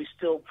today. We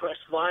still press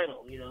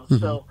vinyl.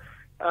 So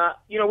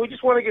we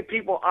just want to give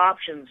people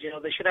options.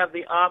 They should have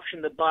the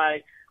option to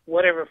buy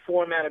whatever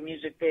format of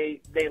music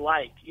they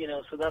like.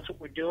 So that's what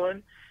we're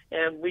doing.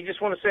 And we just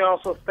want to say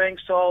also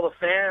thanks to all the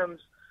fans.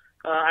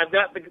 I've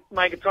got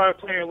my guitar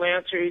player,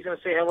 Lance, here. He's going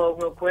to say hello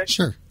real quick.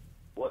 Sure.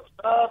 What's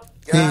up,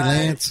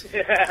 guys?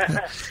 Hey,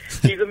 Lance.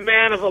 He's a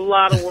man of a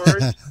lot of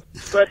words.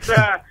 But,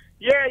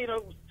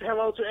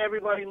 hello to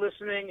everybody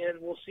listening,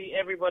 and we'll see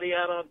everybody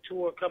out on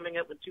tour coming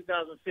up in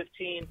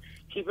 2015.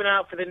 Keep an eye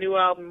out for the new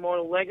album,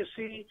 Immortal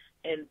Legacy,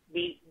 and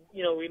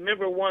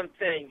remember one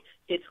thing.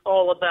 It's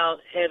all about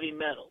heavy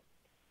metal.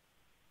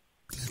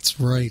 That's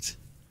right.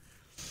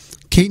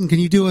 Katon, can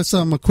you do us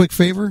a quick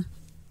favor?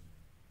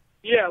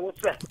 Yeah, what's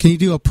that? Can you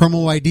do a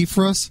promo ID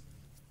for us?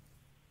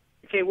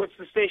 Okay, what's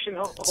the station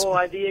whole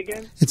ID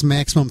again? It's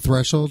Maximum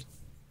Threshold.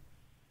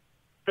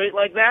 Straight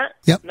like that?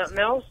 Yep. Nothing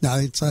else?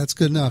 No, that's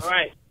good enough. All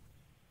right.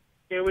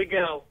 Here we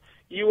go.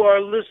 You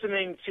are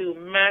listening to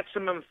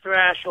Maximum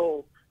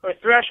Threshold. Or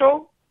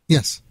Threshold?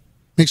 Yes.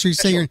 Make sure you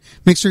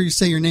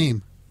say your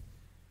name.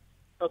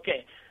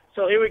 Okay.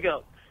 So here we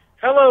go.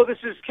 Hello, this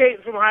is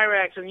Katon from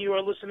Hyrax, and you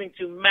are listening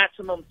to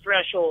Maximum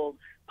Threshold.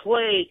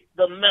 Play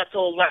the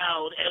metal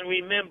loud, and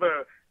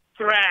remember,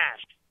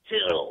 thrash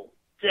till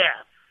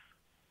death.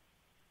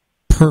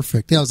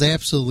 Perfect. That was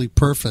absolutely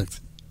perfect.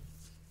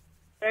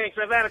 Thanks.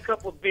 I've had a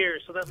couple of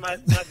beers, so that might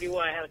be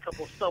why I had a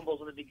couple of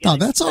stumbles in the beginning. Oh,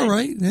 that's all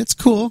right. That's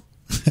cool.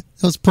 That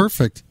was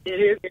perfect.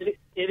 It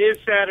is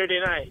Saturday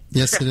night.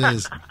 Yes, it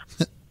is.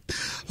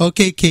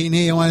 Okay, Katon,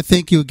 hey, I want to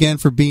thank you again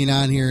for being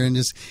on here and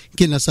just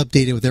getting us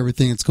updated with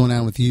everything that's going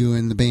on with you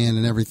and the band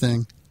and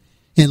everything.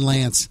 And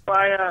Lance.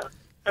 I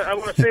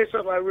want to say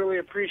something. I really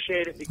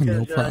appreciate it because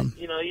No problem.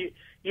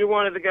 you're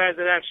one of the guys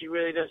that actually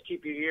really does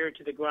keep your ear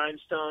to the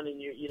grindstone,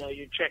 and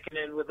you're checking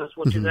in with us,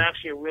 which is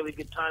actually a really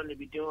good time to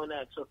be doing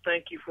that. So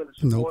thank you for the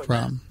support. No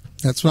problem.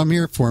 That's what I'm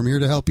here for. I'm here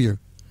to help you.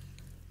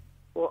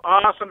 Well,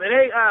 awesome. And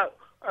hey, I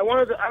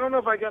don't know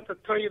if I got to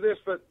tell you this,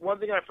 but one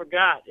thing I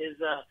forgot is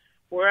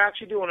we're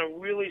actually doing a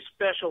really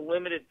special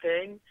limited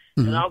thing,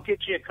 and I'll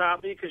get you a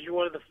copy because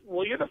you're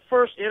the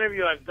first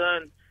interview I've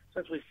done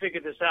since we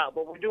figured this out.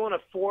 But we're doing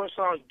a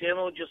 4-song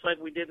demo just like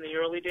we did in the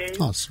early days.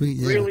 Oh, sweet,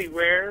 yeah. Really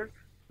rare.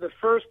 The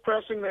first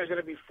pressing, there's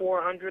going to be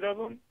 400 of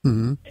them,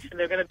 and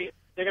they're going to be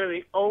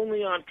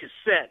only on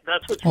cassette.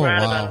 That's what's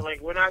rad about it.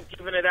 Like, we're not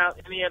giving it out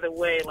any other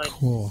way. Like,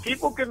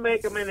 people can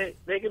make them into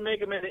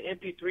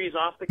MP3s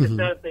off the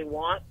cassette if they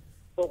want,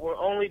 but we're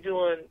only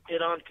doing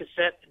it on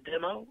cassette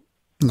demo.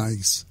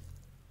 Nice.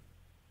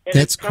 And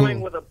That's it's coming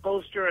cool. with a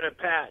poster and a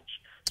patch.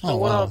 So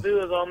what I'll do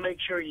is I'll make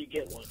sure you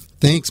get one.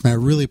 Thanks, man. I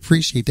really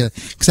appreciate that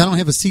because I don't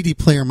have a CD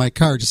player in my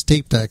car, just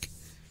tape deck.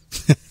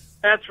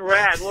 That's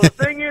rad. Well, the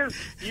thing is,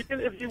 you can,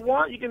 if you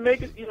want, you can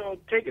make it,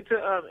 take it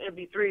to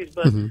MP3s,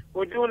 but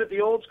we're doing it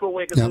the old school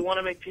way because we want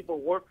to make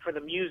people work for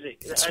the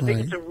music. That's I think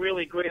right. it's a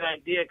really great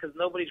idea because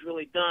nobody's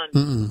really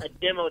done a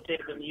demo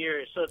tape in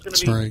years. So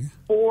it's going to be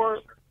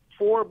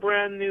four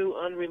brand new,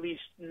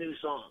 unreleased new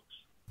songs.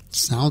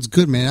 Sounds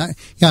good, man.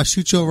 I'll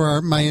shoot you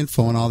over my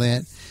info and all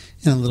that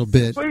in a little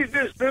bit. Please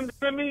do.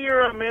 Send me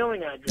your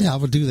mailing address. Yeah, I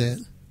will do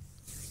that.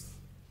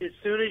 As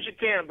soon as you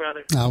can,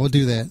 brother. I will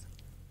do that.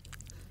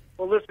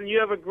 Well, listen, you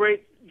have a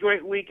great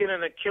weekend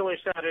and a killer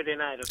Saturday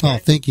night, okay? Oh,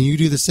 thank you. You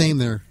do the same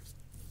there.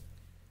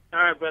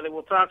 All right, brother.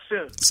 We'll talk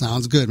soon.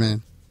 Sounds good,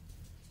 man.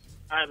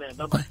 All right, man.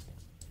 Bye-bye.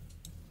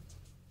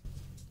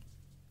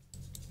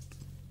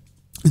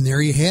 And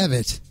there you have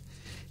it.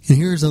 And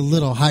here's a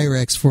little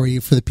Hyrax for you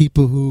for the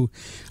people who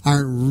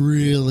aren't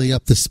really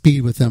up to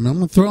speed with them.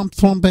 I'm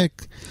throwing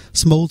back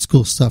some old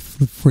school stuff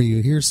for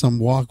you. Here's some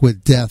Walk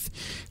with Death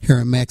here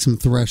at Maximum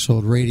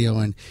Threshold Radio.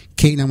 And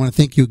Katon, I want to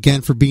thank you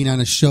again for being on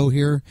the show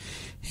here.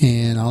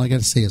 And all I got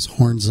to say is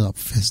horns up,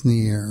 fist in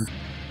the air.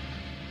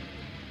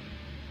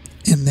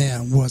 And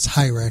that was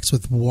Hyrax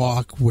with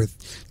Walk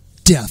with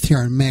Death here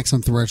on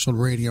Maximum Threshold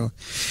Radio.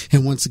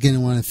 And once again, I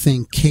want to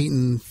thank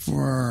Katon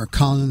for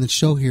calling in the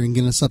show here and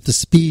getting us up to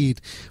speed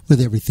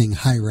with everything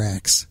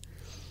Hyrax.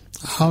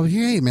 Oh,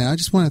 hey, man, I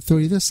just want to throw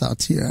you this out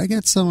to you. I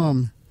got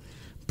some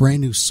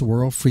brand new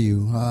swirl for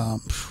you.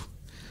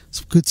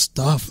 Some good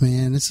stuff,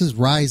 man. This is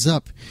Rise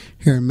Up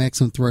here in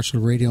Maximum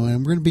Threshold Radio. And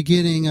we're going to be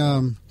getting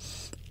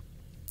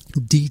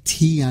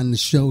DT on the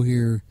show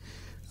here.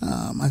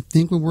 I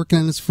think we're working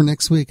on this for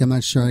next week. I'm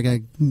not sure. I got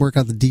to work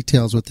out the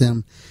details with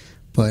him.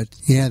 But,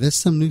 yeah, there's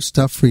some new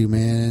stuff for you,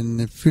 man.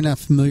 If you're not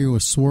familiar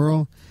with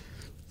Swirl,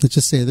 let's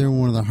just say they're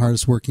one of the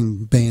hardest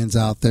working bands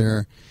out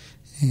there.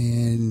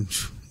 And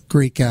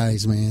great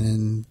guys, man.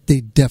 And they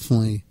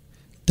definitely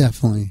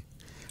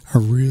are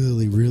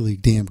really, really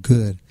damn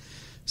good.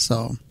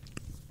 So,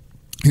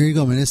 here you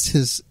go, man. This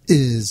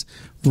is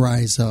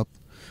Rise Up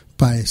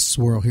by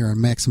Swirl here on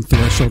Maximum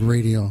Threshold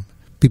Radio.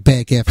 Be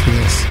back after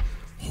this.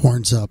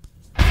 Horns up,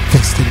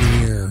 fist in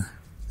the air.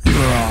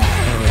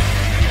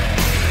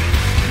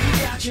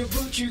 Your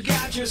boot, you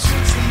got your switch,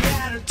 the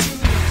attitude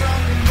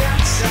from the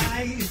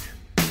outside.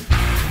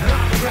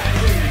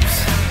 Alright,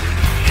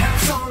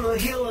 house on the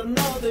hill,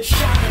 another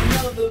shot,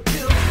 another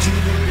pill. Do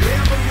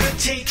whatever it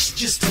takes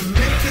just to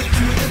make it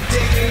through the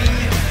day.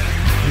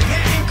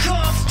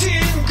 Handcuffed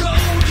in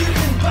gold, you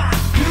can buy,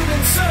 you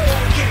can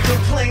sell, can't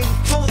complain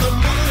for the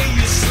money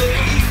you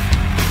slave.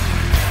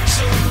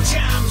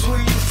 Sometimes when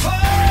you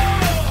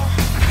fall,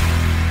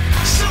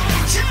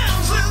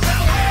 sometimes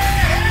without way.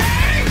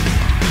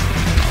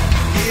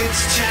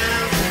 It's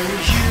time for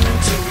you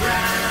to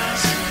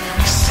rise.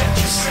 Set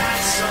your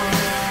sights on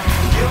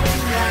your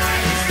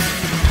life.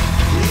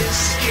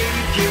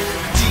 Escape your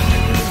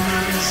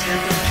demons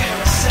and the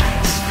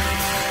parasites.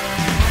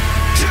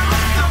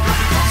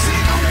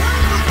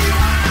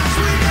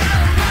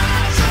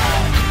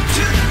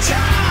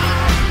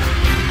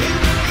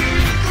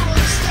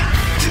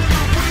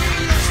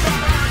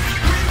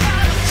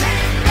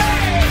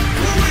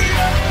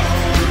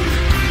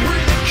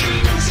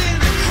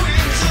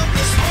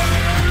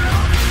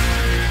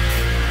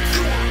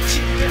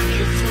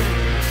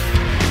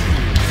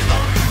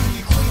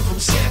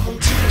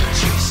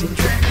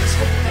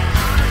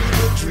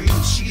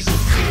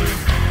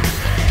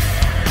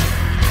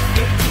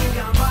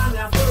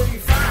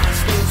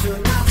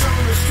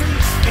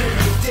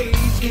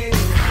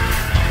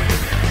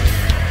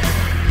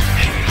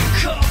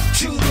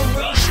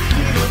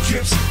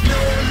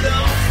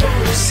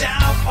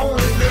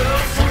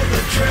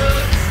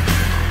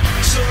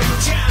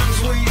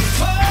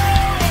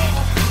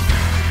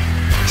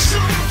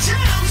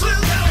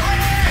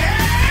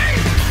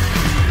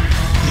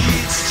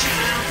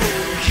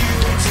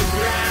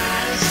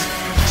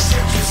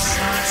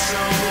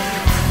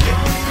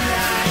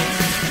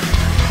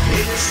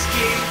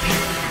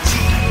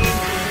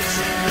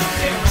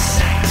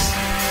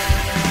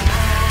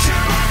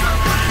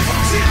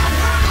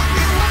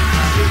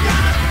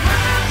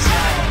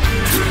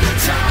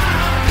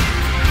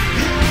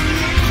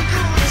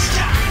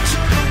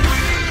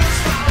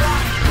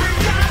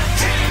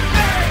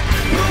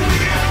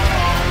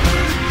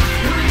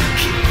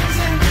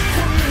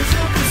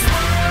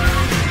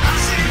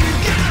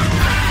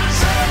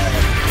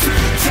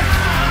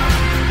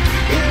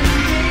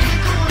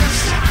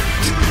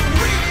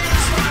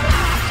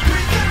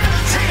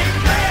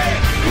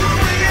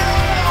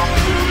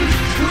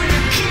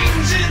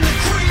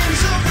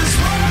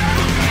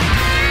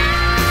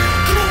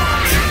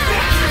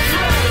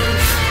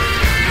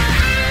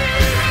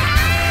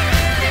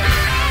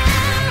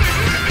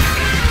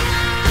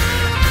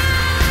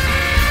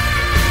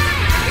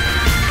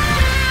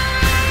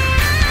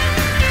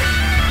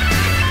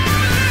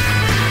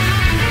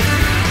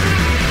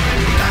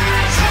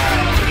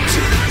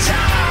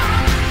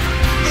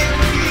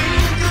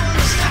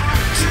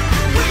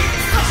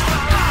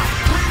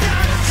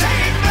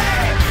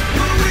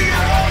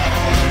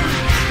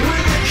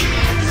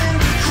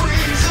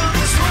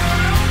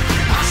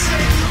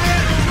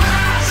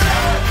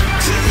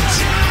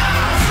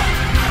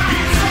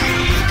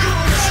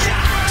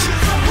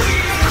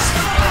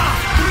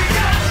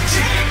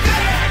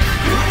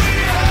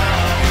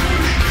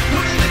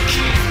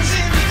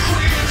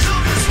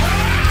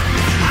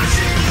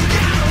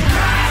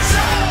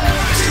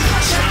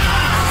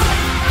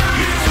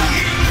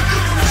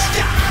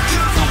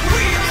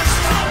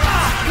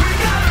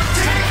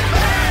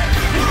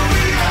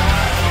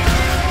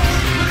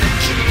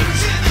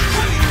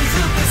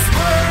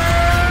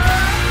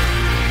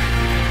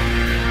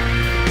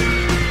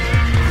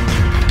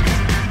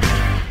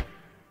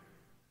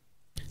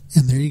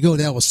 you go.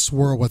 That was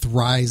Swirl with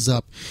Rise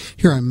Up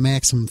here on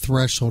Maximum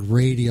Threshold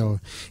Radio.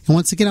 And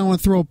once again, I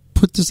want to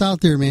put this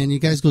out there, man. You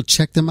guys go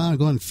check them out.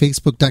 Go on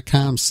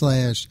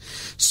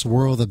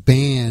Facebook.com/Swirl the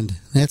Band.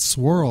 That's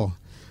Swirl.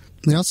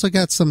 They also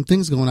got some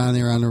things going on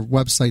there on their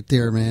website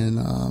there,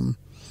 man.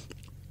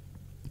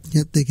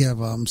 They have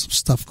some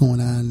stuff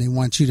going on. They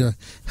want you to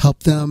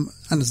help them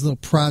on this little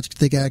project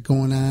they got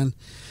going on.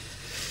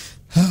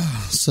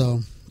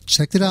 So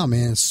check it out,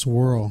 man.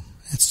 Swirl.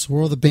 It's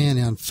Swirl the Band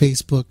on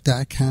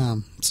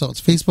Facebook.com. So it's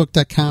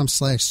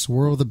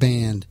Facebook.com/Swirl the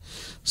Band.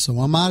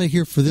 So I'm out of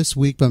here for this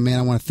week, but man,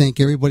 I want to thank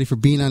everybody for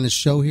being on the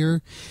show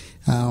here.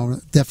 I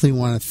definitely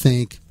want to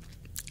thank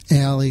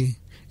Allie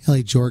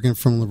Jorgen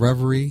from La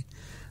Reverie.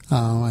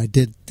 I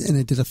did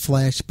a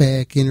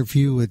flashback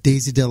interview with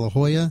Daisy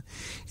Delahoya,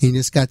 and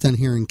just got done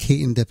hearing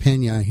Katon de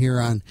Pena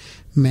here on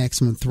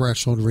Maximum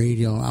Threshold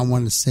Radio. I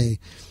want to say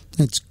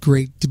it's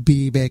great to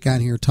be back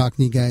on here talking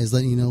to you guys,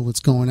 letting you know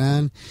what's going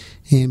on,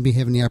 and be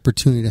having the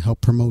opportunity to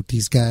help promote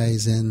these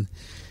guys and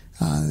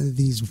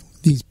these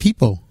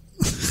people,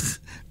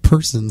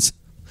 persons.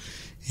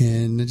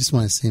 And I just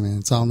want to say, man,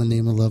 it's all in the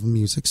name of love and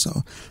music.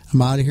 So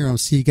I'm out of here. I'll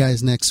see you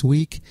guys next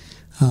week.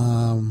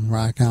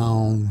 Rock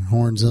on,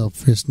 horns up,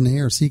 fist in the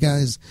air. See you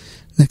guys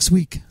next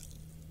week.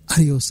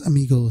 Adios,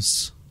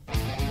 amigos.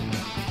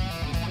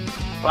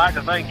 I'd like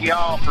to thank you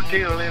all for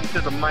tuning in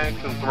to the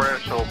Maximum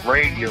Threshold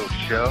Radio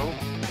Show.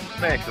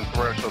 Maximum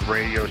Threshold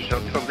Radio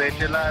Show comes at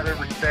you live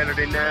every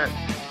Saturday night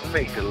from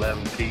 8 to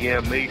 11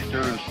 p.m.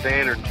 Eastern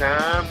Standard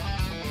Time.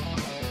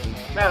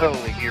 Not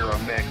only here on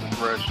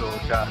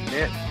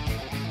MaximumThreshold.net,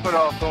 but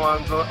also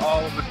on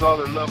all of its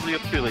other lovely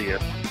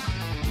affiliates.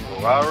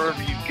 So however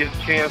you get a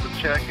chance to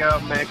check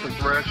out Maximum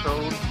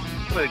Threshold,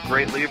 we'd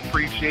greatly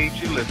appreciate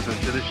you listening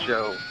to the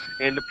show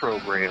and the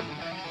program.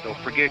 Don't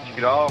forget you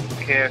can also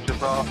catch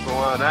us also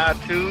on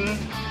iTunes.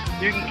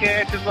 You can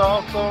catch us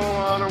also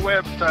on our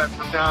website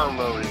for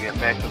downloading at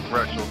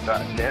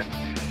MaximumThreshold.net.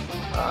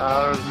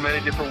 There's many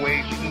different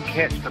ways you can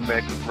catch the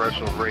Maximum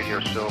Threshold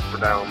Radio Show for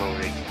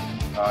downloading.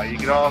 You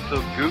can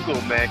also Google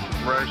Maximum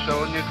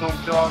Threshold and you can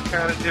come to all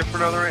kinds of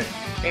different other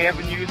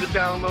avenues to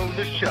download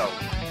the show.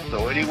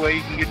 So any way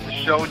you can get the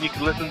show and you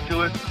can listen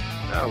to it,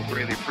 I would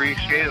really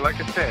appreciate it. Like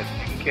I said,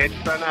 you can catch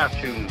us on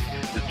iTunes.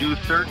 Just do a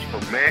search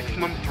for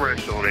Maximum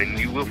Threshold and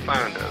you will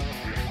find us.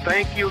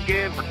 Thank you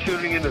again for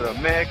tuning into the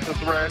Maximum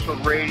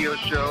Threshold Radio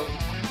Show,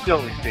 the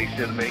only station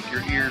to make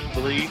your ears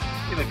bleed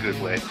in a good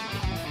way.